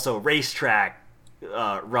are also racetrack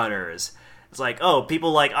runners. It's like, oh,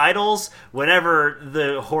 people like idols. Whenever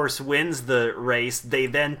the horse wins the race, they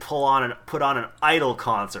then put on an idol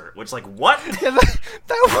concert. Which, like, what? Yeah,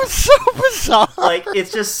 that was so bizarre. Like,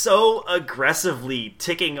 it's just so aggressively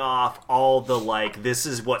ticking off all the, like, this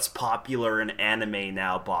is what's popular in anime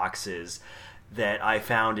now boxes that I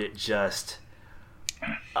found it just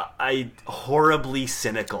horribly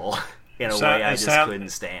cynical in a way I just couldn't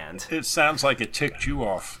stand. It sounds like it ticked you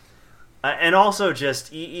off. And also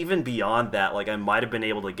just even beyond that, like, I might have been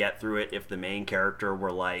able to get through it if the main character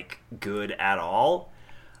were, like, good at all.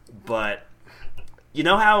 But you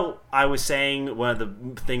know how I was saying one of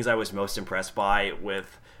the things I was most impressed by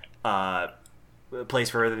with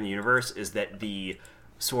Place Further in the Universe is that the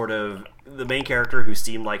main character who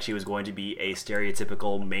seemed like she was going to be a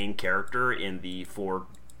stereotypical main character in the for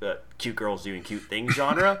cute girls doing cute things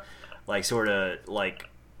genre, like, sort of, like,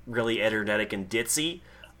 really energetic and ditzy.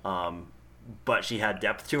 But she had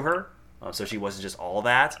depth to her, so she wasn't just all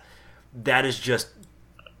that. That is just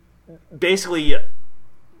basically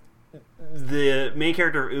the main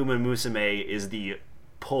character of Uma Musume is the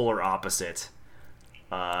polar opposite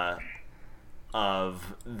of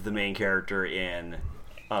the main character in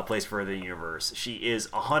Place Further in the Universe. She is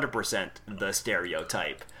 100% the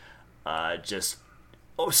stereotype. Just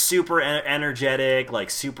super energetic, like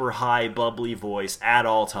super high bubbly voice at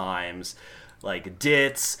all times, like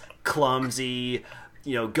ditz, clumsy,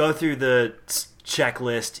 go through the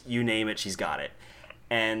checklist, you name it, she's got it.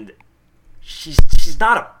 And she's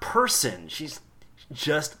not a person. She's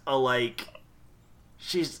just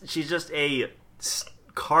she's just a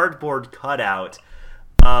cardboard cutout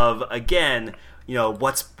of, again,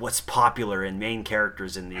 what's popular in main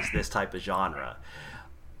characters in this type of genre.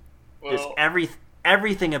 Well,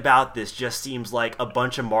 everything about this just seems like a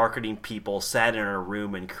bunch of marketing people sat in a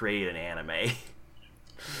room and created an anime.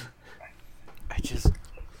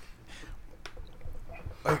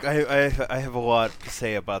 I have a lot to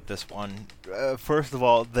say about this one. First of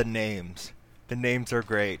all, the names. The names are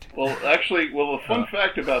great. Well, actually, the fun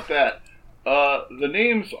fact about that, the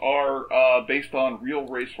names are based on real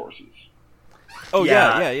racehorses. Oh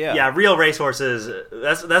yeah. Real racehorses.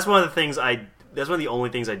 That's one of the things That's one of the only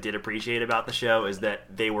things I did appreciate about the show, is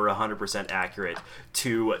that they were 100% accurate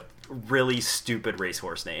to really stupid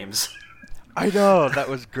racehorse names. I know, that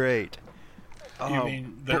was great. You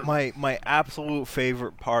mean but my absolute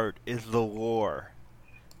favorite part is the lore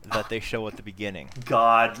that they show at the beginning.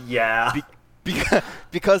 God, yeah.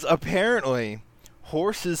 Because apparently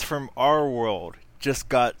horses from our world just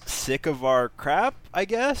got sick of our crap, I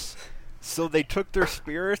guess. So they took their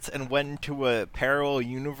spirits and went into a parallel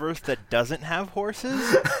universe that doesn't have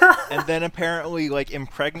horses, and then apparently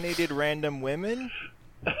impregnated random women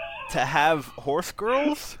to have horse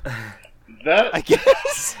girls. That, I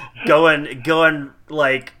guess, going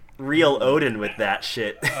like real Odin with that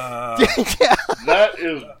shit. Yeah. That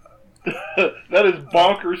is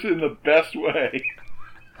bonkers in the best way.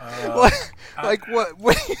 What? I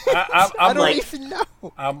don't even know.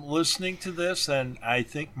 I'm listening to this, and I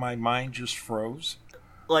think my mind just froze.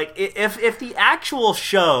 Like, if the actual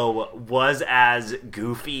show was as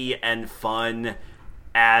goofy and fun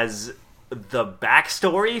as the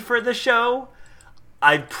backstory for the show,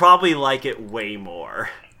 I'd probably like it way more.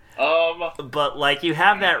 But you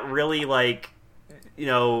have that really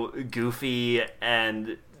goofy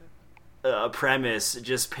and premise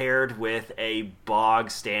just paired with a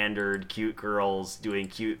bog standard cute girls doing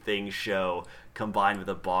cute things show combined with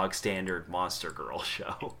a bog standard monster girl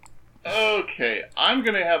show. Okay, I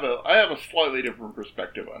have a slightly different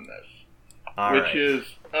perspective on this,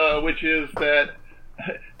 which is that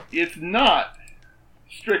it's not,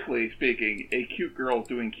 strictly speaking, a cute girl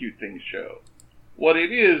doing cute things show. What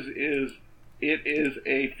it is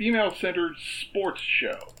a female-centered sports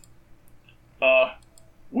show.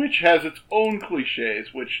 Which has its own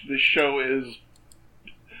cliches, which this show is,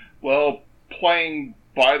 playing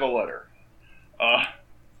by the letter.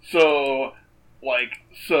 So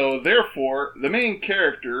therefore, the main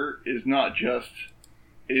character is not just,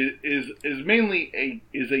 is mainly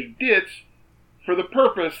a ditz for the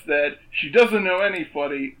purpose that she doesn't know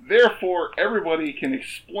anybody, therefore everybody can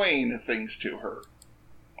explain things to her.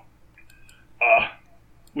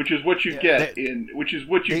 Which is what you get in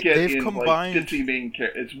ditzy main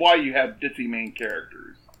characters. It's why you have ditzy main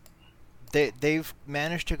characters. They've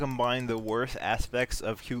managed to combine the worst aspects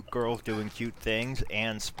of cute girls doing cute things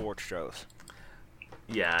and sports shows.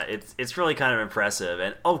 Yeah, it's really kind of impressive.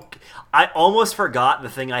 And I almost forgot the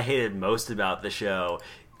thing I hated most about the show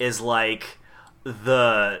is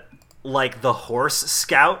the horse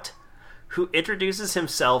scout who introduces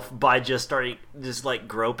himself by just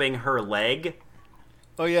groping her leg.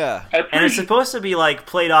 Oh yeah, and it's supposed to be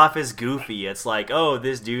played off as goofy. It's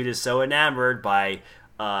this dude is so enamored by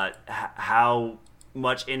how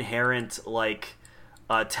much inherent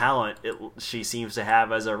talent she seems to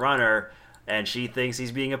have as a runner, and she thinks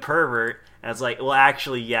he's being a pervert. And it's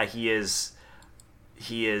actually, yeah, he is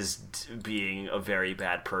being a very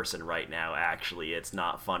bad person right now. Actually, it's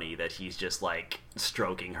not funny that he's just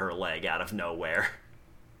stroking her leg out of nowhere.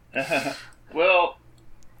 Well.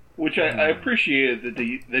 Which I appreciated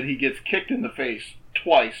that he gets kicked in the face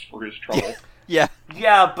twice for his trouble. Yeah.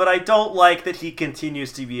 Yeah, but I don't like that he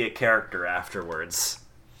continues to be a character afterwards.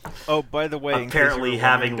 Oh, by the way, apparently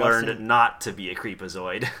having learned not to be a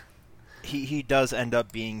creepazoid. He does end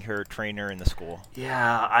up being her trainer in the school.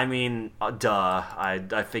 Yeah, I mean, duh.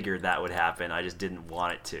 I figured that would happen. I just didn't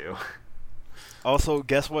want it to. Also,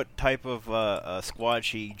 guess what type of squad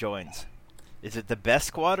she joins? Is it the best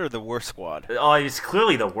squad or the worst squad? Oh, it's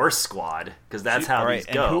clearly the worst squad, because that's how these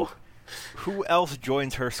go. Who else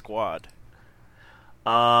joins her squad?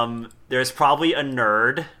 There's probably a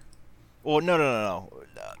nerd. Well, no.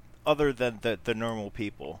 Other than the normal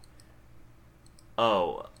people.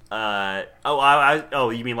 You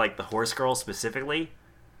mean like the horse girl specifically?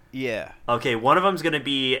 Yeah. Okay, one of them's gonna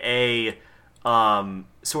be a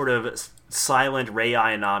sort of silent Rei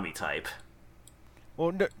Ayanami type.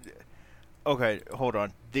 Well, no, okay, hold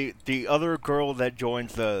on. The other girl that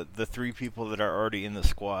joins the three people that are already in the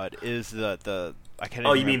squad is the I can't.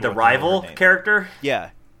 Oh, you mean the rival character?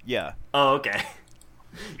 Yeah. Oh, okay.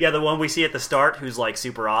 Yeah, the one we see at the start who's like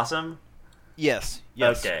super awesome. Yes.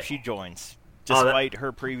 Okay. She joins, despite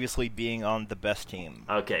her previously being on the best team.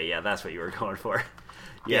 Okay, yeah, that's what you were going for.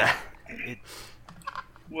 Yeah.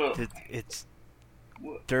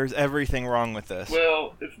 There's everything wrong with this.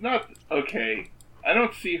 Well, it's not okay. I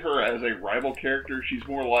don't see her as a rival character. She's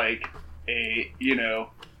more like a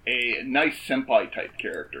nice senpai type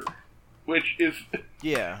character, which is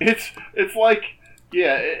It's like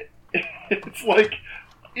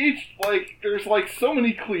it's like there's like so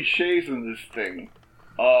many cliches in this thing,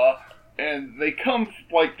 and they come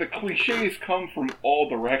like the cliches come from all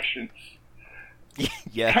directions.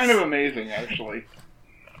 Yes. Kind of amazing, actually.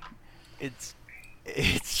 It's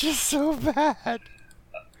just so bad.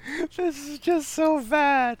 This is just so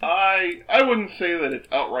bad. I wouldn't say that it's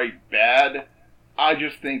outright bad. I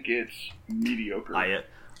just think it's mediocre. I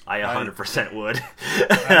 100% would.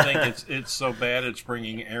 I think it's so bad it's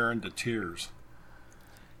bringing Aaron to tears.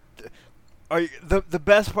 The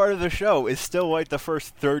best part of the show is still like the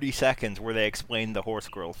first 30 seconds where they explain the horse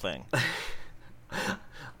girl thing.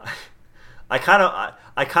 I kind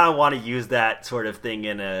of want to use that sort of thing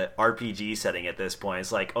in a RPG setting at this point.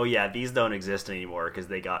 It's like, oh yeah, these don't exist anymore because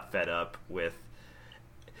they got fed up with.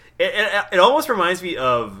 It almost reminds me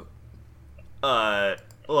of, Hitchhiker's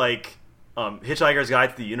Guide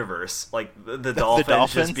to the Universe, like the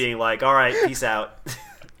dolphins just being like, all right, peace out.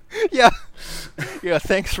 Yeah.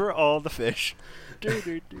 Thanks for all the fish. But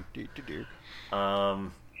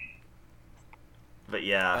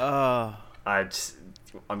yeah,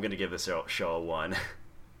 I'm gonna give this show a 1.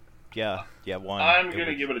 Yeah, 1. I'm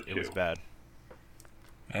gonna give it a 2. It was bad.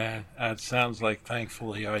 And that sounds like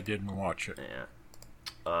thankfully I didn't watch it. Yeah.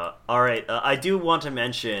 All right. I do want to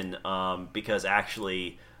mention because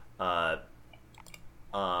actually, Cyberdude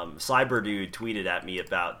tweeted at me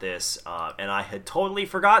about this, and I had totally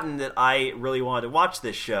forgotten that I really wanted to watch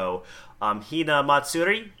this show. Hina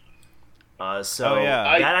Matsuri.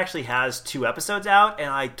 That actually has 2 episodes out, and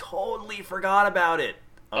I totally forgot about it.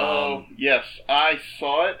 Yes, I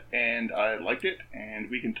saw it, and I liked it, and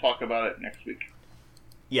we can talk about it next week.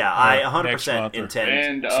 Yeah, I 100%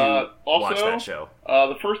 intend to watch that show.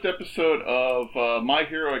 The first episode of My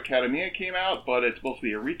Hero Academia came out, but it's supposed to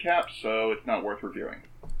be a recap, so it's not worth reviewing.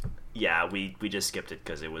 Yeah, we just skipped it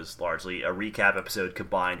because it was largely a recap episode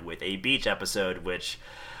combined with a beach episode, which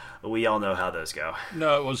we all know how those go.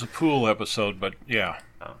 No, it was a pool episode, but yeah.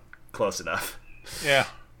 Oh, close enough. Yeah.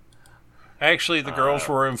 Actually, the girls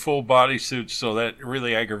were in full bodysuits, so that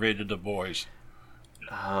really aggravated the boys.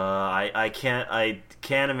 I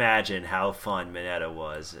can't imagine how fun Mineta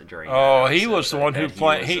was during. Oh, he was the one who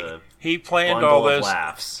planned. He planned all this.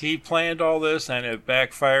 Laughs. He planned all this, and it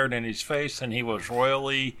backfired in his face, and he was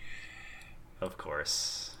royally. Of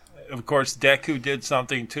course. Of course, Deku did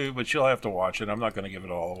something too, but you'll have to watch it. I'm not going to give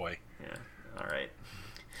it all away. Yeah. All right.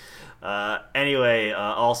 Anyway,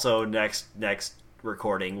 also next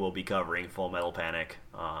recording we'll be covering Full Metal Panic.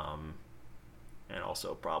 And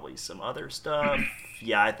also probably some other stuff.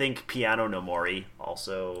 Yeah, I think Piano no Mori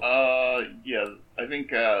also. Yeah, I think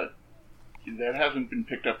that hasn't been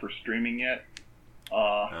picked up for streaming yet.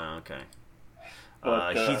 Okay.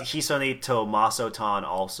 Hisone to Masotan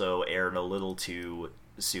also aired a little too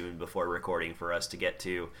soon before recording for us to get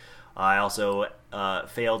to. I also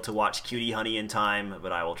failed to watch Cutie Honey in time,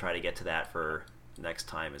 but I will try to get to that for next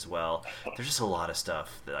time as well. There's just a lot of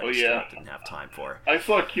stuff that I didn't have time for. I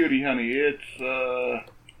saw Cutie Honey.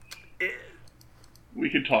 We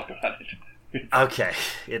can talk about it. Okay.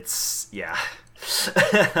 Yeah.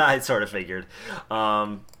 I sort of figured.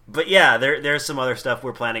 But yeah, there's some other stuff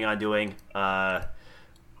we're planning on doing. That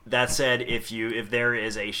said, if there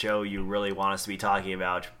is a show you really want us to be talking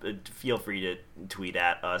about, feel free to tweet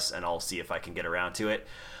at us, and I'll see if I can get around to it.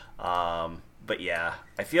 But yeah,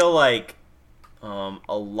 I feel like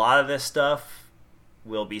a lot of this stuff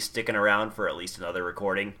will be sticking around for at least another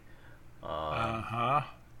recording.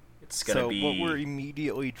 It's gonna be. So what we're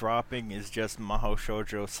immediately dropping is just Mahou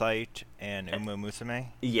Shoujo Site and Uma Musume.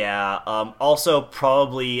 Yeah. Also,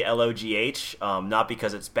 probably LOGH. Not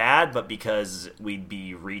because it's bad, but because we'd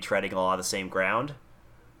be retreading a lot of the same ground.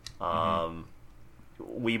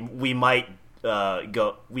 We might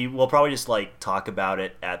go. We will probably just talk about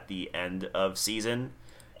it at the end of season,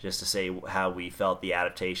 just to say how we felt the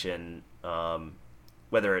adaptation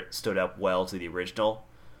whether it stood up well to the original.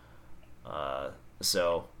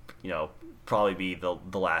 So, probably be the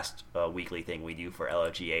last weekly thing we do for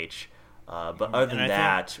LOGH. But other than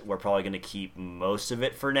that, we're probably going to keep most of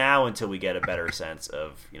it for now until we get a better sense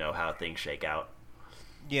of, how things shake out.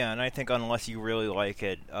 Yeah, and I think unless you really like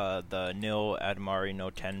it, the Nil Adamari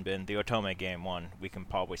no Tenbin, the Otome game one, we can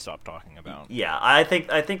probably stop talking about. Yeah, I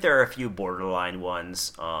think there are a few borderline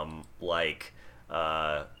ones, like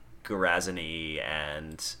Gurazani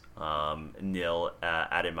and Nil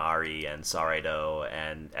Adamari and Saredo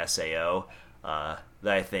and Sao, that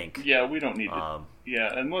I think... Yeah, we don't need to...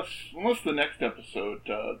 Yeah, unless the next episode,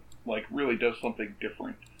 really does something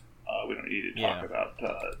different, we don't need to talk about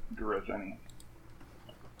Gurazani.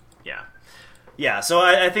 Yeah, so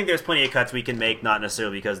I think there's plenty of cuts we can make, not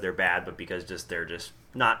necessarily because they're bad, but because they're just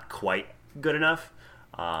not quite good enough.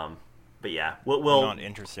 But yeah, we'll not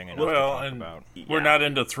interesting enough to talk about. We're not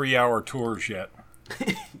into 3-hour tours yet.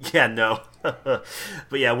 Yeah, no. But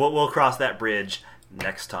yeah, we'll cross that bridge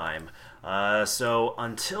next time. So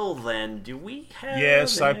until then, do we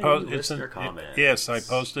have listener comments? Yes, I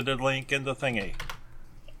posted a link in the thingy.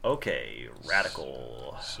 Okay,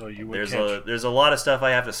 radical. So you would there's a lot of stuff I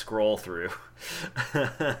have to scroll through.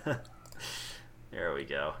 There we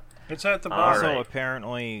go. It's at the bottom. Also,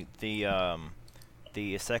 apparently, the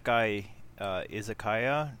Isekai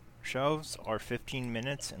Izakaya shows are 15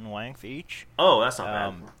 minutes in length each. Oh, that's not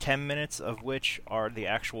bad. 10 minutes of which are the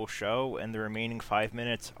actual show, and the remaining 5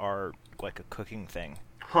 minutes are like a cooking thing.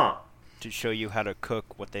 Huh. To show you how to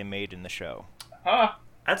cook what they made in the show. Huh.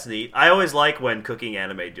 That's neat. I always like when cooking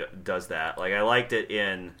anime does that. Like, I liked it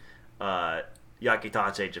in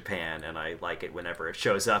Yakitache Japan, and I like it whenever it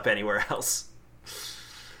shows up anywhere else.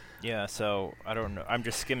 Yeah, so, I don't know. I'm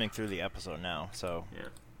just skimming through the episode now, so... Yeah.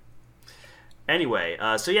 Anyway,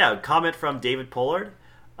 comment from David Pollard.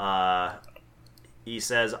 He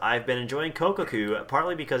says, I've been enjoying Kokoku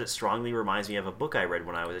partly because it strongly reminds me of a book I read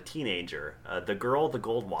when I was a teenager, The Girl, the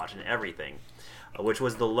Gold Watch, and Everything, which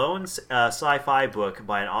was the lone sci-fi book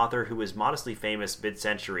by an author who was modestly famous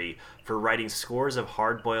mid-century for writing scores of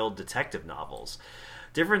hard-boiled detective novels.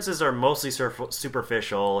 Differences are mostly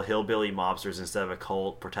superficial, hillbilly mobsters instead of a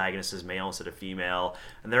cult, protagonist is male instead of female,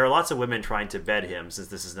 and there are lots of women trying to bed him since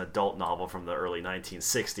this is an adult novel from the early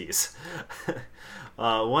 1960s.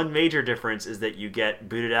 One major difference is that you get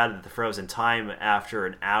booted out of the frozen time after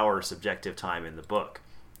an hour subjective time in the book.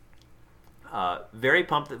 Very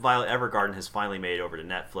pumped that Violet Evergarden has finally made it over to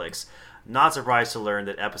Netflix. Not surprised to learn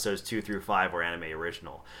that episodes 2 through 5 were anime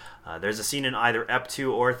original. There's a scene in either Ep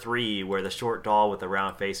 2 or 3 where the short doll with the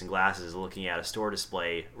round face and glasses is looking at a store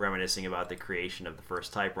display, reminiscing about the creation of the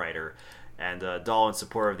first typewriter, and a doll in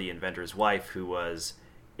support of the inventor's wife, who was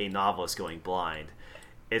a novelist going blind.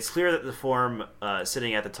 It's clear that the form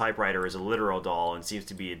sitting at the typewriter is a literal doll and seems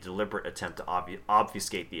to be a deliberate attempt to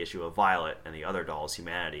obfuscate the issue of Violet and the other doll's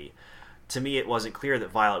humanity. To me, it wasn't clear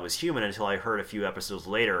that Violet was human until I heard a few episodes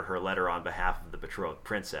later her letter on behalf of the betrothed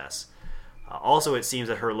princess. Also, it seems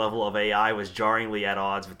that her level of AI was jarringly at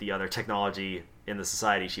odds with the other technology in the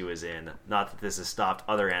society she was in. Not that this has stopped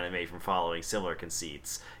other anime from following similar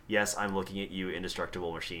conceits. Yes, I'm looking at you,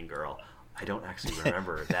 Indestructible Machine Girl. I don't actually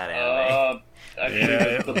remember that anime.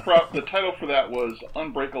 The title for that was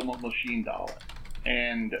Unbreakable Machine Doll.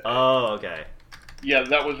 And oh, okay. Yeah,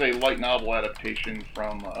 that was a light novel adaptation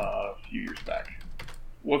from a few years back.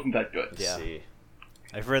 Wasn't that good. Yeah. See.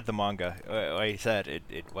 I've read the manga. Like I said,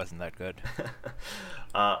 it wasn't that good.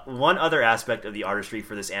 One other aspect of the artistry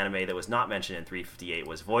for this anime that was not mentioned in 358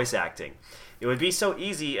 was voice acting. It would be so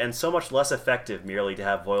easy and so much less effective merely to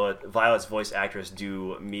have Violet's voice actress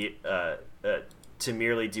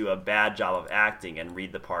merely do a bad job of acting and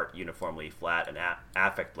read the part uniformly flat and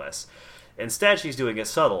affectless. Instead, she's doing it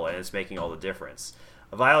subtle, and it's making all the difference.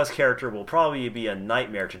 Violet's character will probably be a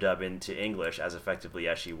nightmare to dub into English as effectively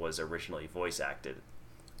as she was originally voice acted.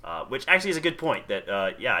 Which actually is a good point that,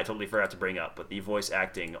 I totally forgot to bring up, but the voice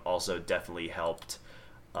acting also definitely helped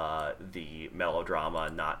the melodrama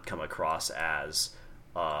not come across as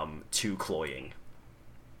too cloying.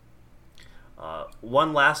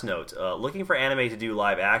 One last note, looking for anime to do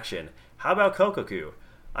live action, how about Kokoku?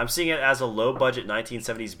 I'm seeing it as a low-budget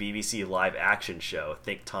 1970s BBC live-action show.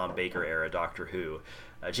 Think Tom Baker era Doctor Who.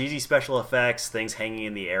 Cheesy special effects, things hanging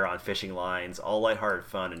in the air on fishing lines, all lighthearted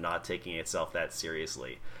fun and not taking itself that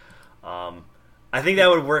seriously. I think that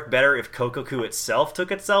would work better if Kokoku itself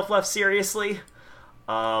took itself less seriously.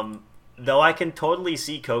 Though I can totally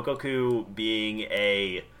see Kokoku being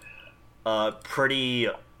a pretty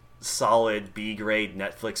solid B-grade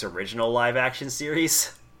Netflix original live-action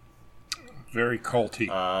series. Very culty.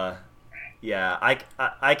 Yeah,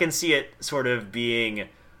 I can see it sort of being,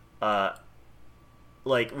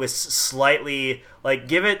 like with slightly like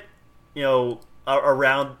give it,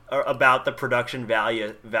 around about the production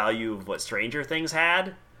value of what Stranger Things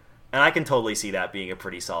had, and I can totally see that being a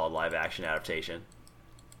pretty solid live action adaptation.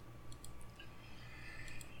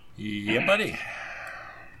 Yeah, buddy.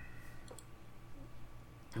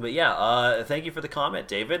 But yeah, thank you for the comment,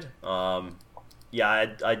 David. Yeah,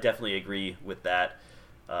 I definitely agree with that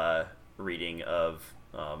reading of.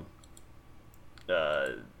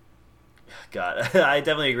 God, I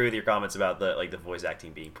definitely agree with your comments about the voice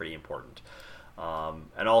acting being pretty important,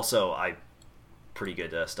 and also pretty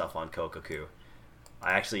good stuff on Kokoku.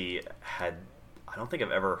 I don't think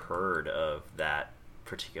I've ever heard of that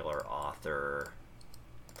particular author.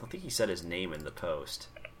 I don't think he said his name in the post.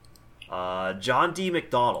 John D.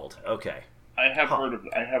 McDonald. Okay. I have heard of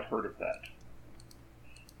that.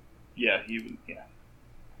 Yeah, yeah.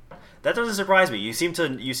 That doesn't surprise me. You seem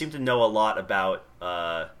to know a lot about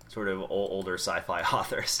sort of older sci-fi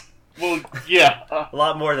authors. Well, yeah, a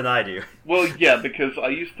lot more than I do. Well, yeah, because I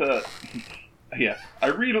used to. Yeah, I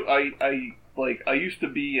read. I used to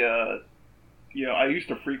be. I used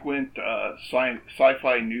to frequent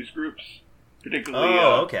sci-fi news groups, particularly.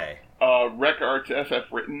 Oh, okay. Rec Arts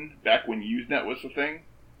SF Written, back when Usenet was a thing.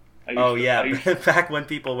 Back when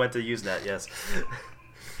people went to Usenet, yes.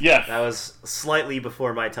 Yes. That was slightly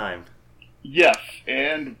before my time. Yes,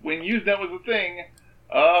 and when Usenet was a thing,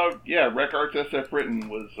 Rec Arts SF Written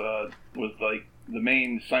was like the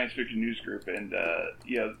main science fiction news group, and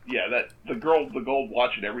that the gold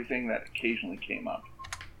watch and everything that occasionally came up.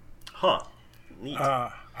 Huh. Neat.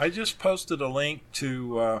 I just posted a link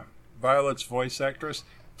to Violet's voice actress.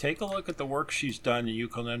 Take a look at the work she's done, and you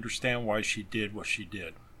can understand why she did what she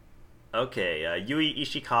did. Okay, Yui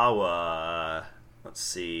Ishikawa. Let's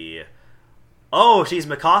see. Oh, she's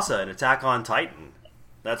Mikasa in Attack on Titan.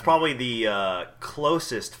 That's probably the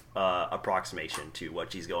closest approximation to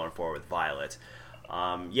what she's going for with Violet.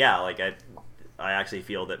 I actually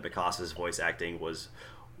feel that Mikasa's voice acting was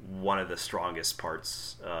one of the strongest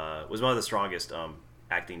parts. Was one of the strongest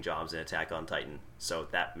acting jobs in Attack on Titan. So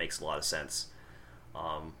that makes a lot of sense.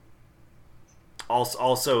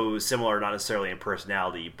 Also similar, not necessarily in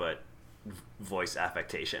personality, but voice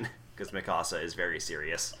affectation, because Mikasa is very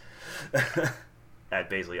serious at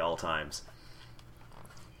basically all times.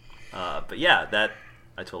 But yeah, that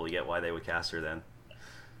I totally get why they would cast her then.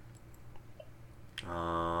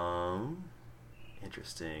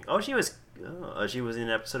 Interesting. She was in an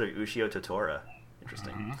episode of Ushio Totoro.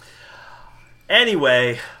 Interesting. Mm-hmm.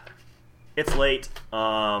 Anyway, it's late.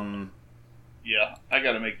 Yeah, I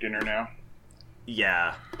gotta make dinner now.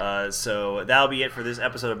 Yeah, so that'll be it for this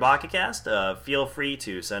episode of BakaCast. Feel free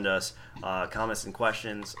to send us comments and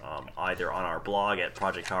questions either on our blog at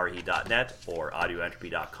projectharuhi.net or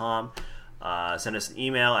audioentropy.com. Send us an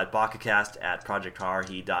email at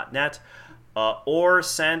bakacast@projectharuhi.net, or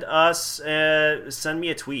send me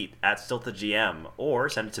a tweet at StilttheGM, or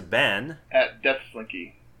send it to Ben at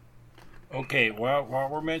DeathSlinky. Okay, well, while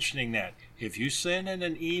we're mentioning that, if you send in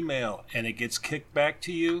an email and it gets kicked back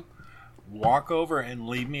to you, walk over and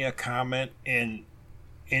leave me a comment in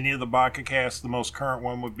any of the BakaCast. The most current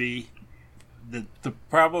one would be the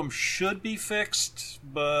problem should be fixed,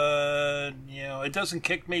 but it doesn't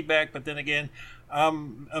kick me back. But then again,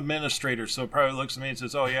 I'm administrator, so it probably looks at me and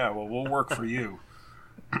says, "Oh yeah, well we'll work for you."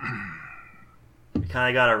 You kind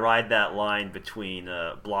of got to ride that line between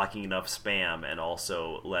blocking enough spam and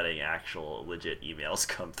also letting actual legit emails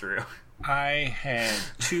come through. I had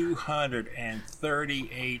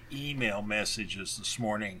 238 email messages this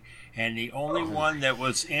morning, and the only one that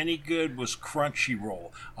was any good was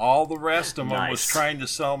Crunchyroll. All the rest of them was trying to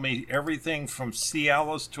sell me everything from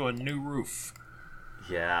Cialis to a new roof.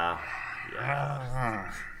 Yeah.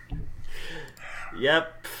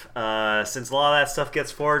 Yep. Since a lot of that stuff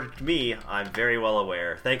gets forwarded to me, I'm very well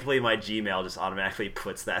aware. Thankfully, my Gmail just automatically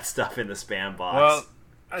puts that stuff in the spam box. Well,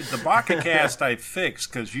 the BakaCast I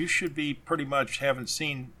fixed, because you should be pretty much haven't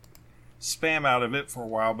seen spam out of it for a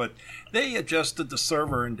while, but they adjusted the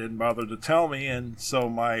server and didn't bother to tell me, and so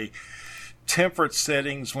my temperate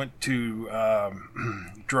settings went to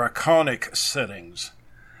draconic settings.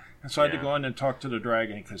 And so I had to go in and talk to the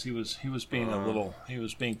dragon because he was being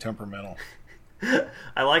temperamental.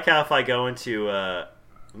 I like how if I go into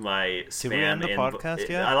my spam podcast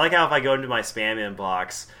yet? I like how if I go into my spam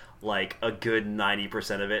inbox, like a good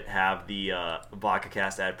 90% of it have the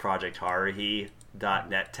BakaCast at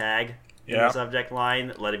projectharuhi.net tag in the subject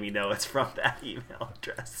line, letting me know it's from that email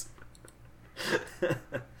address.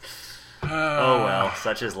 Oh well,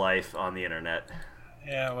 such is life on the internet.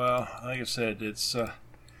 Yeah, well, like I said, it's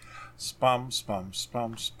Spum, spum,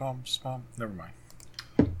 spum, spum, spum. Never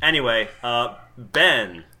mind. Anyway,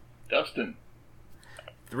 Ben. Dustin.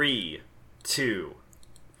 3, 2,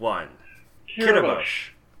 1. Kirabush.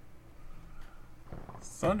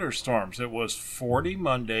 Thunderstorms. It was 40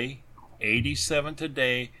 Monday, 87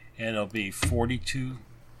 today, and it'll be 42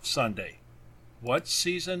 Sunday. What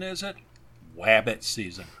season is it? Wabbit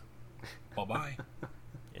season. Bye-bye.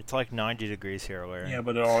 It's like 90 degrees here, Larry. Yeah,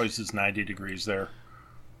 but it always is 90 degrees there.